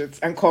to watch it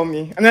and call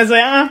me. And I was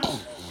like,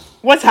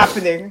 what's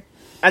happening?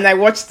 And I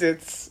watched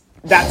it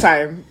that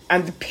time,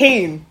 and the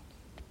pain,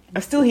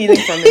 I'm still healing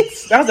from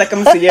it. That was like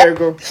almost a year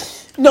ago.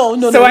 No.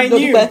 So I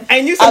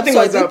knew something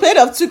was up. The pain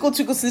of Twinkle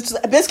Twinkle Sisters.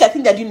 Basically, I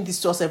think they're doing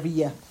this to us every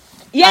year.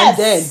 Yes.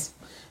 And then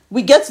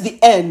we get to the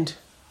end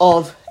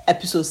of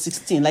episode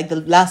 16, like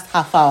the last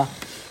half hour,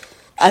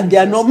 and they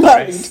are not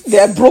married. They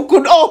are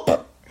broken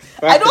up.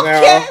 I don't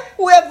care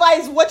whoever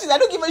is watching. I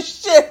don't give a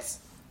shit.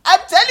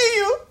 I'm telling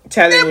you.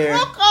 They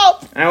broke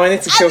up. I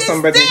wanted to kill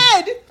somebody.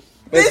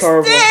 They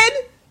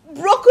stayed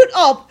broken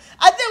up.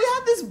 And then we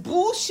have this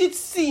bullshit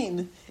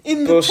scene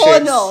in the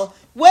tunnel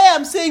where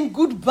I'm saying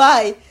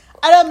goodbye.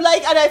 And I'm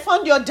like, and I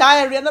found your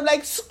diary, and I'm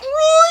like, screw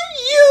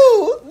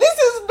you! This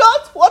is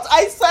not what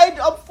I signed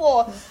up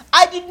for.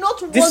 I did not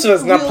want This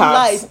was real not part.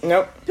 life.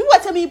 Nope. People are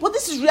telling me, but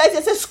this is reality.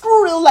 I said,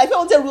 screw real life. I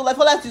wanted real life.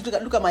 All I have to do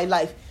is look at my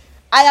life.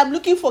 I am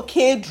looking for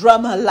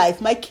K-drama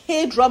life. My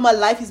K-drama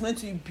life is meant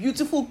to be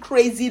beautiful,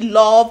 crazy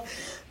love.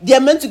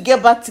 They're meant to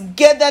get back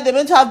together. They're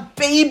meant to have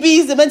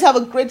babies. They're meant to have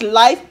a great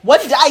life.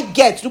 What did I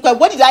get? Look at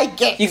what did I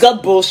get? You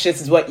got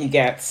bullshit is what you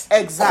get.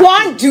 Exactly.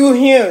 Kwan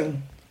Do-hyun,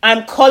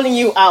 I'm calling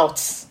you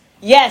out.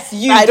 Yes,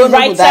 you. I don't the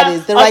know who that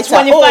is. The writer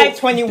writer. of 25,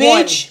 21.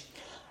 Bitch,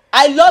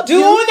 I love you.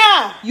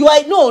 Doona. You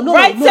are no.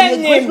 Write You're her great.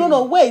 name.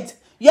 No, wait.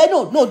 Yeah,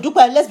 no,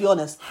 Dupa, let's be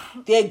honest.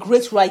 They're a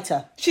great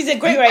writer. She's a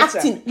great the writer.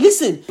 Acting,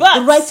 listen, But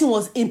the writing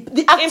was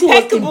the acting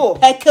impeccable. was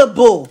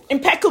impeccable.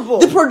 Impeccable.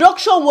 The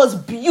production was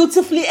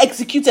beautifully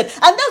executed, and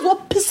that's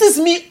what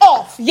pisses me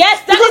off. Yes,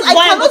 that because is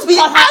why I cannot be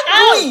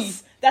angry.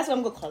 out. That's what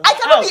I'm gonna call her. I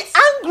cannot out.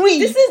 be angry.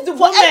 This is the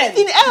for woman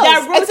anything else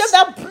that wrote, except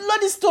that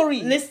bloody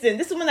story. Listen,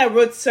 this woman that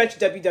wrote Search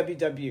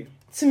WWW.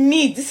 To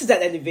me, this is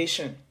an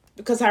elevation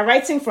because her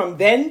writing from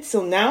then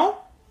till now,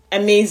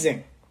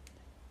 amazing.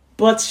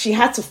 But she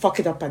had to fuck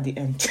it up at the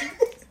end.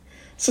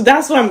 So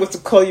that's why I'm going to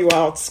call you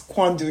out,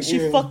 Kwan Do-hyun.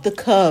 She fucked the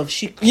curve.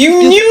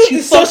 You knew she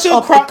the fucked social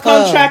up the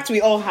curve. contract we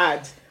all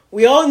had.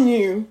 We all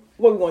knew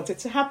what we wanted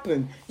to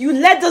happen. You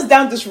led us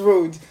down this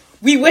road.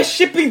 We were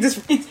shipping this.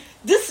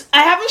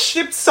 I haven't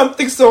shipped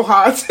something so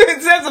hard.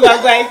 In terms of, I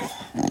was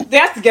like, they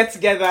have to get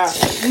together.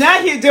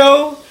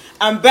 Nahido,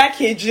 I'm back,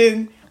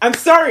 Hejin. I'm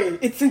sorry,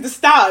 it's in the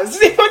stars.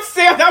 They don't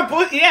say on that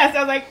boat. Yes, I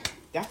was like,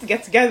 they have to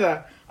get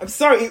together. I'm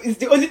sorry, it's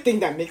the only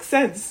thing that makes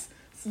sense.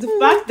 So the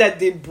fact that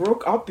they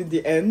broke up in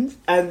the end,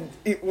 and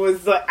it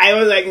was like, I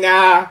was like,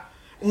 nah,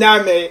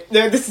 mate,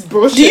 no, this is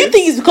bullshit. Do you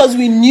think it's because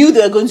we knew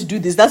they were going to do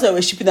this? That's why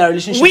we're shipping our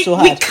relationship so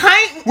hard.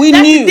 We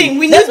knew. The thing.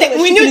 We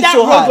knew that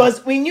so road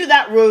was. We knew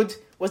that road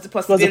was the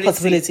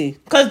possibility.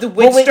 Because the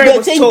way the story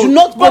was told. Do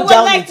not go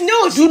down. Like,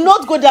 no, do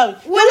not go down.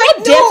 We're not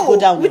like, dare to no. go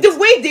down. With the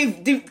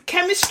way the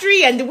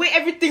chemistry and the way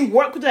everything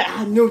worked, we're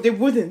like, no, they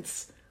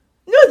wouldn't.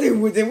 No, they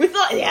wouldn't. We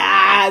thought,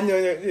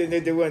 no,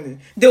 they wouldn't.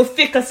 They'll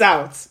fake us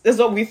out. That's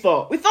what we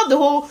thought. We thought the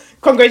whole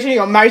congratulating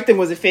on marriage thing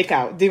was a fake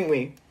out, didn't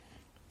we?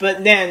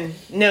 But then,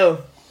 no,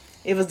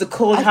 it was the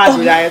cold hard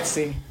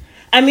reality.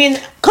 I mean,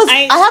 because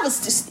I have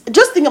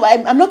just think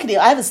about. I'm not kidding.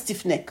 I have a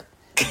stiff neck.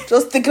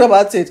 Just thinking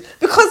about it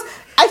because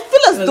I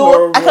feel as though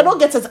horrible. I cannot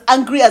get as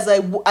angry as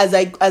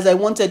I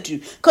wanted to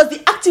because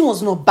the acting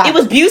was not bad. It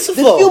was beautiful.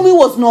 The filming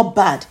was not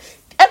bad.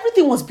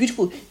 Everything was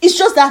beautiful. It's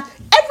just that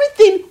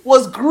everything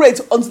was great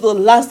until the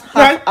last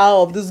half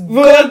hour of this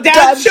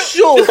goddamn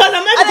show. Because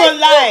I'm not gonna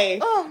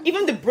lie,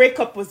 even the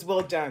breakup was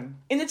well done.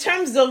 In the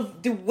terms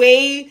of the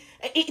way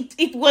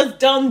it was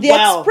done, the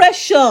well.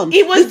 expression,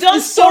 it was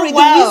done so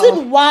well.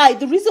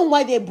 The reason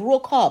why they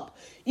broke up.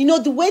 You know,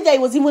 the way that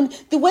it was even,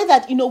 the way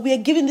that, you know, we are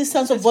giving this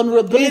sense of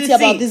vulnerability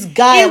about this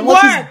guy and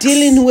what he's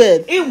dealing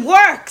with. It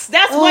works.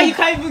 That's why you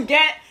can't even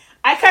get,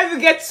 I can't even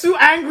get too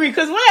angry.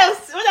 Because when I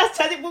was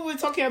telling, when we were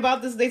talking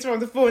about this later on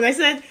the phone, I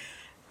said,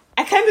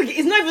 I can't even,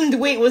 it's not even the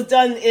way it was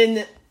done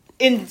in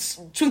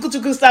Twinkle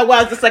Twinkle Star where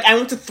I was just like, I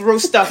want to throw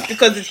stuff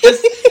because it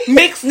just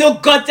makes no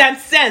goddamn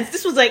sense.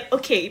 This was like,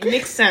 okay, it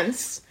makes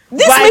sense.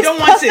 This but makes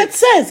perfect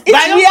sense.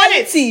 It's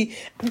reality.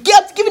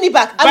 Get giving it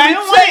back. I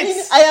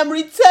am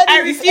returning. I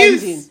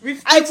refuse.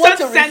 I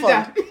want a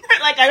refund.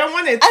 Like I don't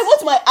want it. I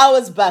want my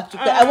hours back.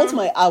 I want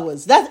my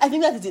hours. I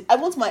think that is it. I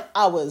want my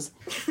hours.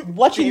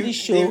 Watching this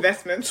show, the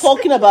investment.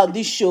 Talking about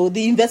this show,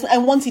 the investment. I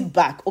want it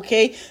back.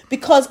 Okay,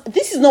 because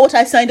this is not what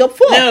I signed up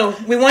for. No,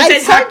 we wanted I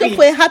signed up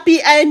for a happy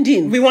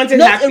ending. We wanted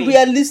not a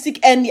realistic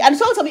ending. And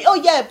someone told me, oh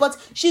yeah, but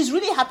she's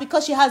really happy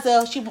because she has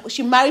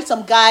she married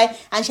some guy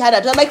and she had a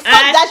daughter. I'm like, fuck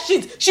that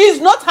shit. She's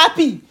not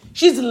happy.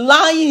 She's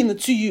lying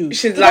to you.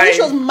 She's because lying. if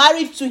she was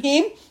married to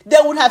him, they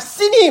would have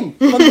seen him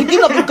from the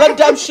beginning of the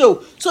goddamn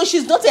show. So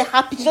she's not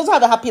happy. She doesn't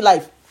have a happy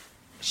life.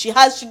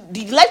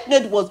 The life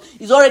net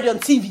is already on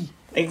TV.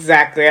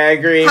 Exactly, I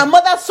agree. Her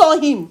mother saw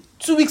him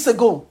 2 weeks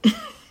ago.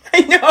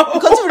 I know.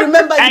 Because you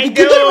remember at the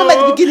beginning. You don't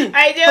remember at the beginning.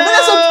 I know. Her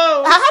mother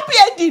saw her happy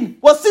ending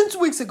was seen 2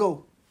 weeks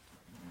ago.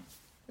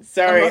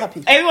 Sorry.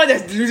 Everyone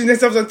that's losing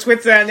themselves on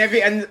Twitter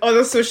and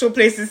other social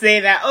places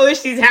saying that, oh,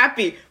 she's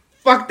happy.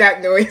 Fuck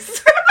that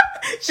noise.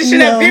 She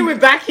should have been with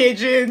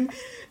Backaging.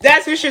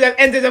 That's who should have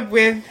ended up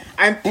with.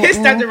 I'm pissed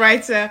at the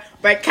writer,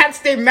 but I can't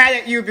stay mad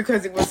at you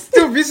because it was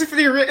still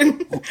beautifully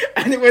written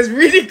and it was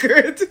really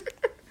good.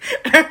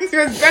 And it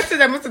was better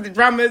than most of the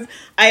dramas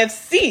I have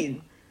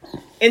seen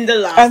in the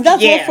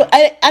last year.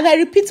 I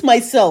repeat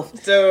myself.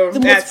 So the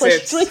most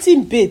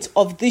frustrating bit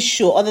of this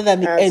show, other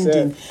than the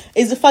ending,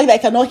 is the fact that I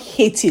cannot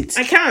hate it.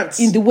 I can't.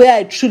 In the way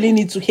I truly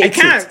need to hate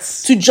it.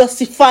 To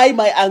justify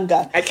my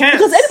anger. I can't.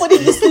 Because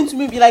anybody listening to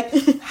me be like,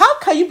 how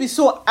can you be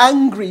so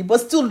angry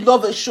but still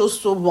love a show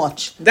so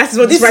much? That's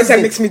what this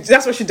writer makes me.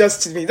 That's what she does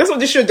to me. That's what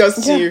this show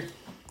does to you.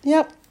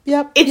 Yep.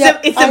 Yep.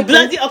 It's a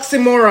bloody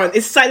oxymoron.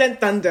 It's silent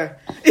thunder.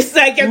 It's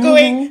like you're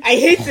going, I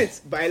hate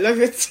it, but I love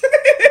it.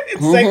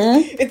 It's like,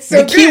 it's so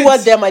the good. key word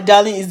there, my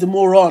darling, is the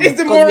moron. It's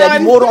the moron. We are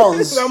the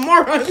morons. We're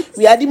morons.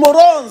 We are the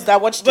morons that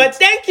watched But it.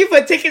 thank you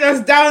for taking us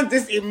down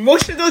this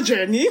emotional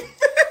journey.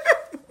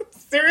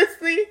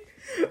 Seriously.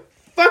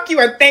 Fuck you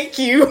and thank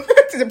you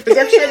to the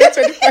production of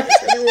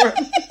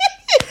 2521.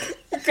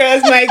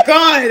 Because, my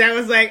God, I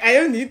was like, I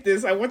don't need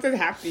this. I wanted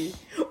happy.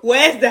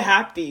 Where's the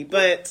happy?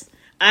 But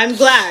I'm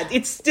glad.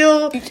 It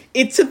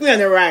took me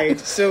on a ride.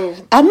 So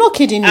I'm not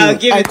kidding you. I'll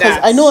give it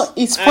that. I know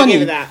it's funny. I'll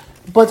give it that.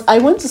 But I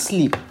went to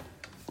sleep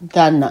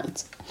that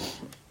night.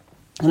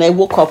 And I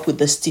woke up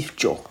with a stiff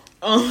jaw.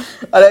 Oh.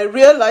 And I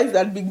realized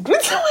I'd been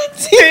gritting my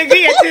teeth.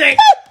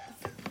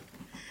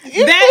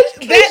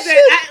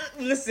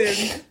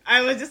 Listen,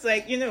 I was just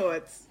like, you know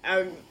what?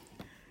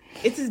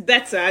 It is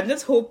better. I'm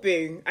just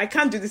hoping I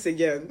can't do this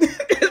again.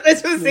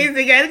 Let's just say it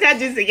again. I can't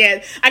do this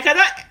again. I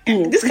cannot.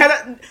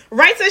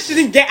 Writers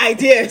shouldn't get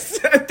ideas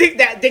and think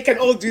that they can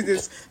all do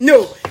this.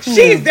 No,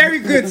 she is very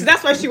good, so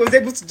that's why she was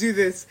able to do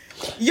this.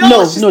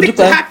 No, Dupe.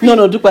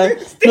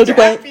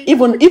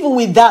 Even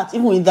with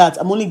that,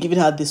 I'm only giving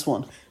her this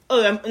one.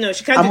 Oh, no,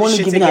 she can't do this shit again. I'm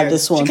only giving her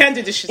this one. She can't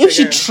do this shit again. If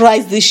she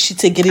tries this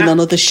shit again in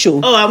another show,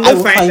 I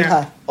will find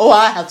her. Oh,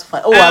 I have to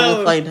find. Oh, I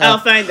will find her. I'll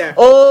find her.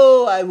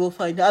 Oh, I will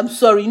find her. I'm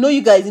sorry. You know,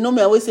 you guys. You know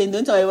me. I always say,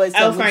 don't tell me why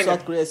I'm going to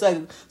South Korea. So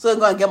I'm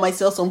going to get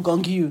myself some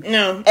Gongyu.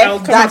 No, I'll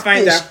come and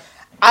find her.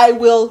 I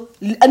will.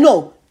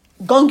 No,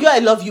 Gongyu, I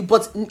love you,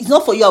 but it's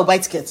not for you. I'll buy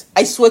tickets.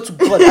 I swear to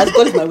God, as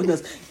God is my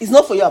witness, it's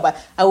not for you.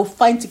 I will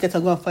find tickets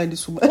and go and find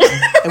this woman.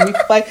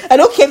 I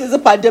don't care if there's a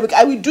pandemic.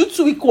 I will do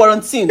 2-week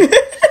quarantine.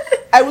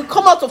 I will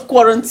come out of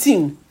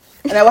quarantine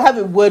and I will have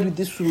a word with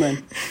this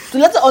woman to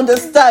let her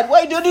understand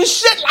why you do this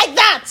shit like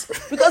that.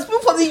 Because people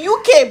from the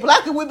UK,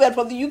 black women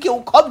from the UK,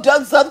 will come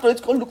down South Korea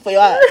to go look for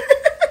your ass.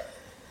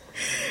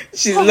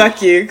 She's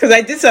lucky because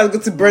I did say I was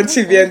going to burn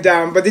TVN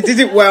down, but they did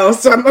it well,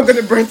 so I'm not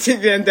going to burn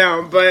TVN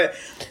down. But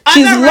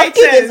she's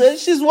lucky.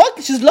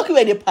 She's lucky we're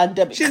in a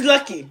pandemic. She's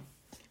lucky, and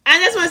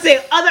that's why I say,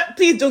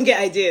 please don't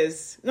get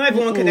ideas. Not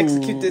everyone can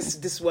execute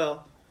this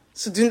well.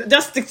 So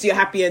just stick to your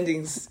happy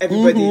endings,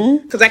 everybody.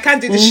 Because I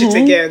can't do this shit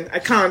again. I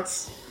can't.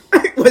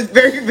 It was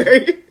very,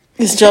 very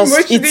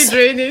emotionally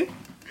draining.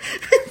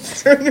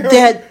 So, no.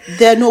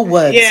 There are no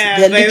words. Yeah,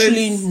 there are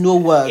literally no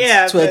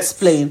words to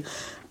explain.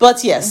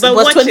 But yes, but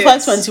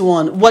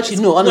 2521. Watch it.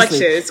 No, honestly,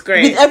 watch it. It's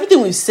great. With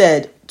everything we've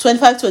said,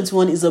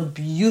 2521 is a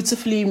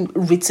beautifully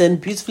written,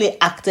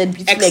 beautifully acted,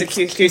 beautifully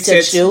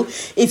executed show.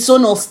 It's so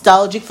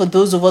nostalgic for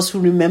those of us who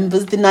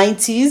remembers the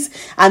 90s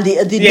and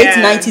the late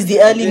 90s,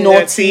 the early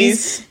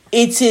noughties.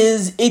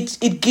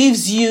 It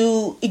gives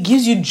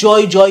you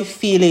joy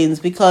feelings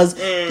because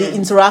the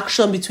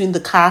interaction between the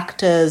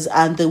characters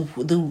and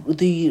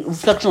the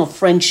reflection of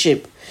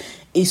friendship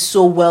is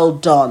so well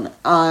done.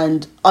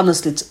 And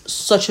honestly, it's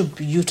such a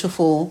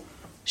beautiful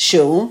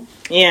show.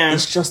 Yeah,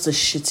 it's just a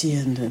shitty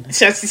ending. It's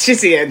just a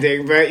shitty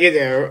ending, but you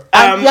know.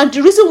 And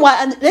the reason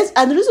why,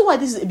 the reason why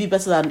this is a bit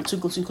better than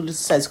Twinkle Twinkle Little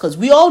Stars, because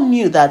we all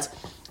knew that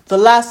the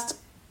last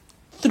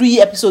 3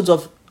 episodes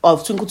of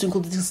Twinkle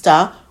Twinkle Little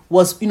Star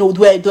was, they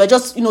were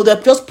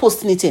just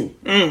posting it in.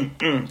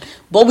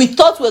 But we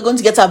thought we were going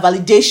to get our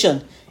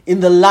validation in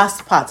the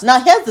last part.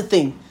 Now, here's the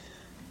thing: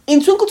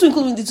 in Twinkle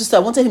Twinkle Little Star,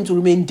 I wanted him to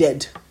remain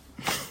dead.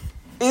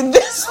 In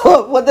this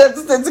one, what they have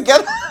to stay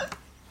together.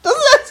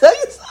 Doesn't that tell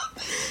you something?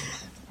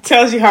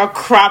 Tells you how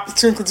crap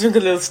Twinkle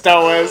Twinkle Little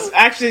Star was.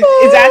 I'm actually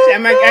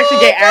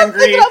get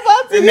angry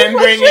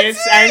remembering it.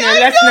 I know.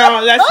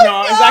 Let's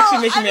not. It's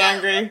actually making me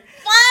angry.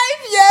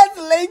 5 years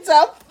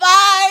later.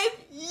 5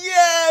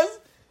 years.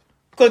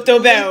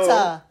 Kotobe.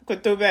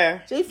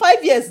 So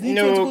 5 years.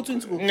 No,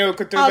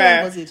 Kotobe. How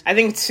long was it? I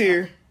think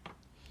 2.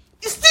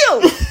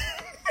 Still.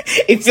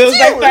 It feels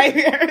like 5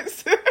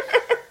 years.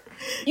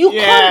 You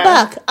come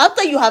back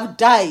after you have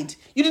died.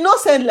 You did not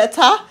send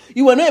letter.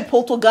 You were not a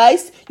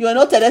poltergeist. You were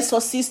not an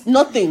exorcist.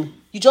 Nothing.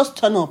 You just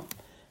turn up.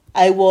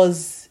 I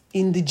was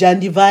in the Jan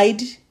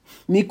Divide. I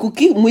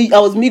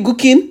was me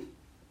cooking.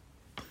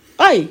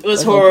 It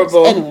was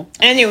horrible.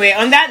 Anyway,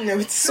 on that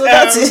note. So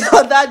that's it.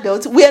 On that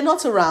note, we are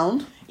not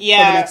around for the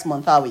next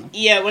month, are we?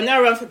 Yeah, we're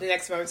not around for the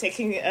next month. We're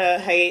taking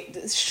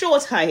a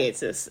short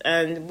hiatus,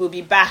 and we'll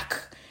be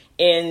back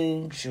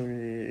in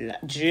July.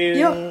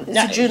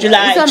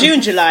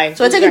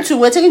 So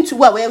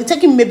we're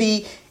taking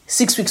maybe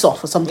 6 weeks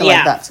off or something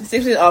like that.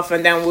 6 weeks off,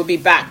 and then we'll be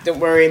back. Don't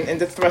worry, in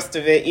the thrust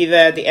of it, either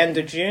at the end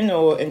of June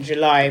or in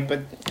July.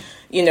 But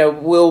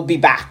we'll be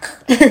back.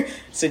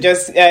 So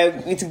just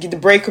the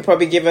break will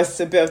probably give us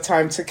a bit of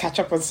time to catch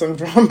up on some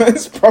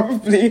dramas.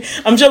 Probably,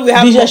 I'm sure we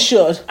have.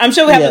 I'm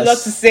sure we have a lot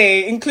to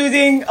say,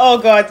 including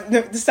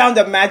the Sound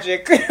of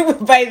Magic.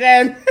 By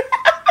then.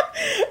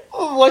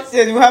 Watch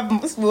it.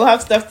 We'll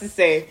have stuff to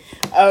say.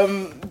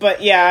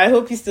 But yeah, I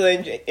hope you still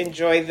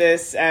enjoy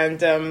this,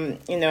 and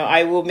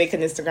I will make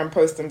an Instagram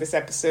post on this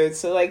episode.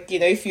 So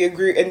if you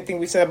agree with anything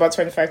we said about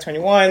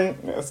 2521,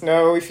 let us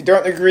know. If you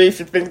don't agree, if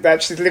you think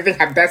that she's living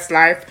her best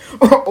life,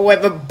 or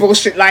whatever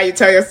bullshit lie you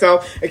tell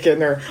yourself, okay,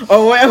 no,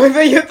 or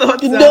whatever your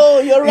thoughts are. No,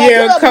 you're right.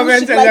 Yeah,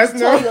 comment and let us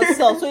know. Tell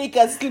yourself so you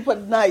can sleep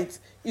at night.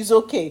 It's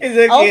okay. It's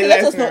okay. Also,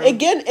 let us know.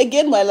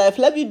 Again, my life.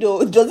 Let me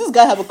know. Does this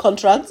guy have a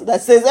contract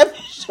that says every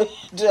show?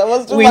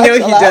 We know he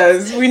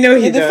does. We know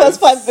he does. In the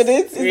first 5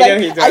 minutes, we know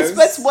he does. I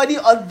spent money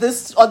on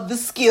this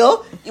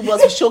skill. It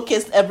must be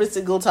showcased every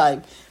single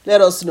time.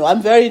 Let us know.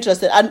 I'm very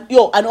interested. And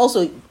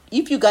also,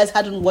 if you guys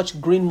hadn't watched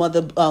Green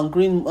Mother's Club and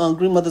you watched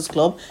Green Mother's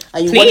Club,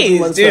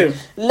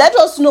 let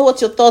us know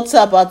what your thoughts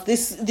are about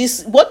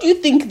this. What do you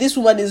think this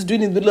woman is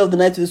doing in the middle of the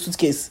night with the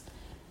suitcase?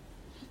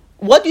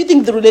 What do you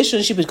think the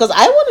relationship is? Because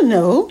I want to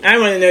know. I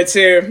want to know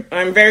too.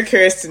 I'm very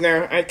curious to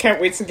know. I can't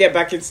wait to get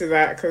back into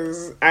that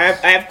because I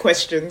have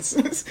questions.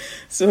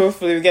 So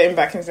hopefully we're getting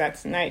back into that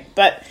tonight.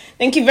 But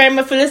thank you very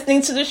much for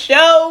listening to the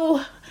show.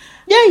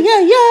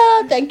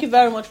 Yeah. Thank you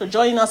very much for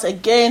joining us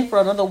again for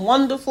another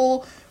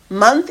wonderful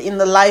month in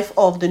the life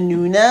of the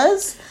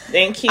Noonas.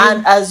 Thank you.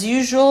 And as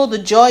usual, the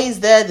joy is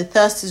there, the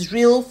thirst is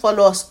real.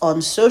 Follow us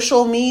on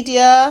social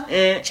media.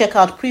 Check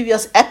out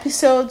previous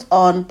episodes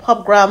on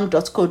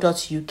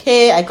popgram.co.uk.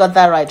 I got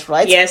that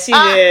right? Yes, you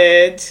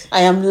did.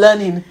 I am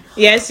learning.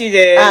 Yes, you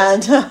did.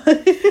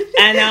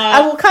 And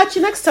I will catch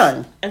you next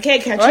time. Okay,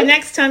 catch you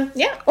next time.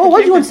 Yeah. Oh,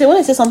 what do you want to say? When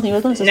I say something,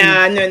 you're going to say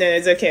something. No,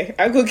 it's okay.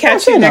 I will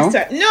catch you next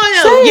time. No,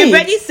 you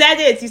already said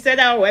it. You said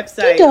our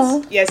website.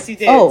 Yes, you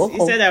did. Oh,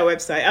 you said our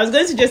website. I was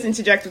going to just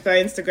interject with our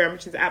Instagram,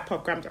 which is at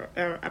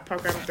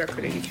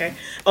popgram.co.uk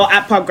or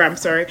at popgram.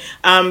 Sorry.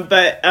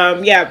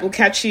 We'll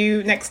catch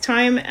you next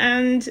time,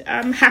 and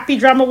happy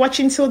drama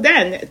watching till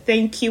then.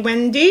 Thank you,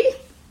 Wendy.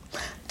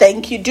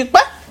 Thank you,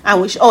 Dukba.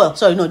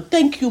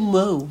 Thank you,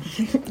 Mo.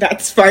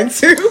 That's fine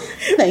too.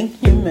 Thank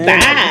you, Mo.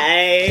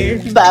 Bye.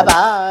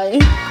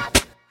 Bye-bye.